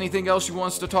if there's anything else you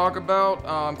want us to talk about.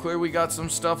 Clearly we got some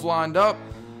stuff lined up.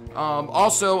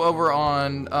 Also, over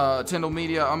on Tyndall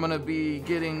Media, I'm going to be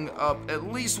getting up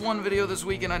at least one video this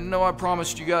weekend. I know I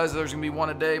promised you guys there's going to be one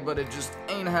a day, but it just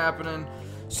ain't happening.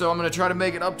 So I'm going to try to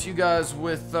make it up to you guys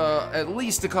with at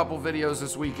least a couple videos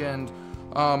this weekend.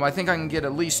 I think I can get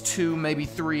at least 2, maybe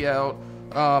 3 out.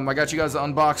 I got you guys the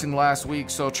unboxing last week,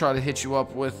 so I'll try to hit you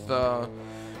up with, at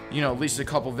least a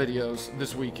couple videos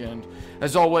this weekend.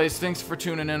 As always, thanks for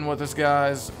tuning in with us,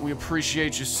 guys. We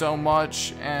appreciate you so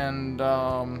much, and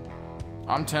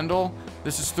I'm Tyndall.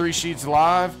 This is 3 Sheets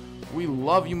Live. We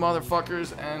love you,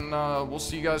 motherfuckers, and we'll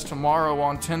see you guys tomorrow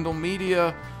on Tyndall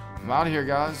Media. I'm out of here,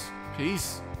 guys.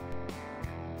 Peace.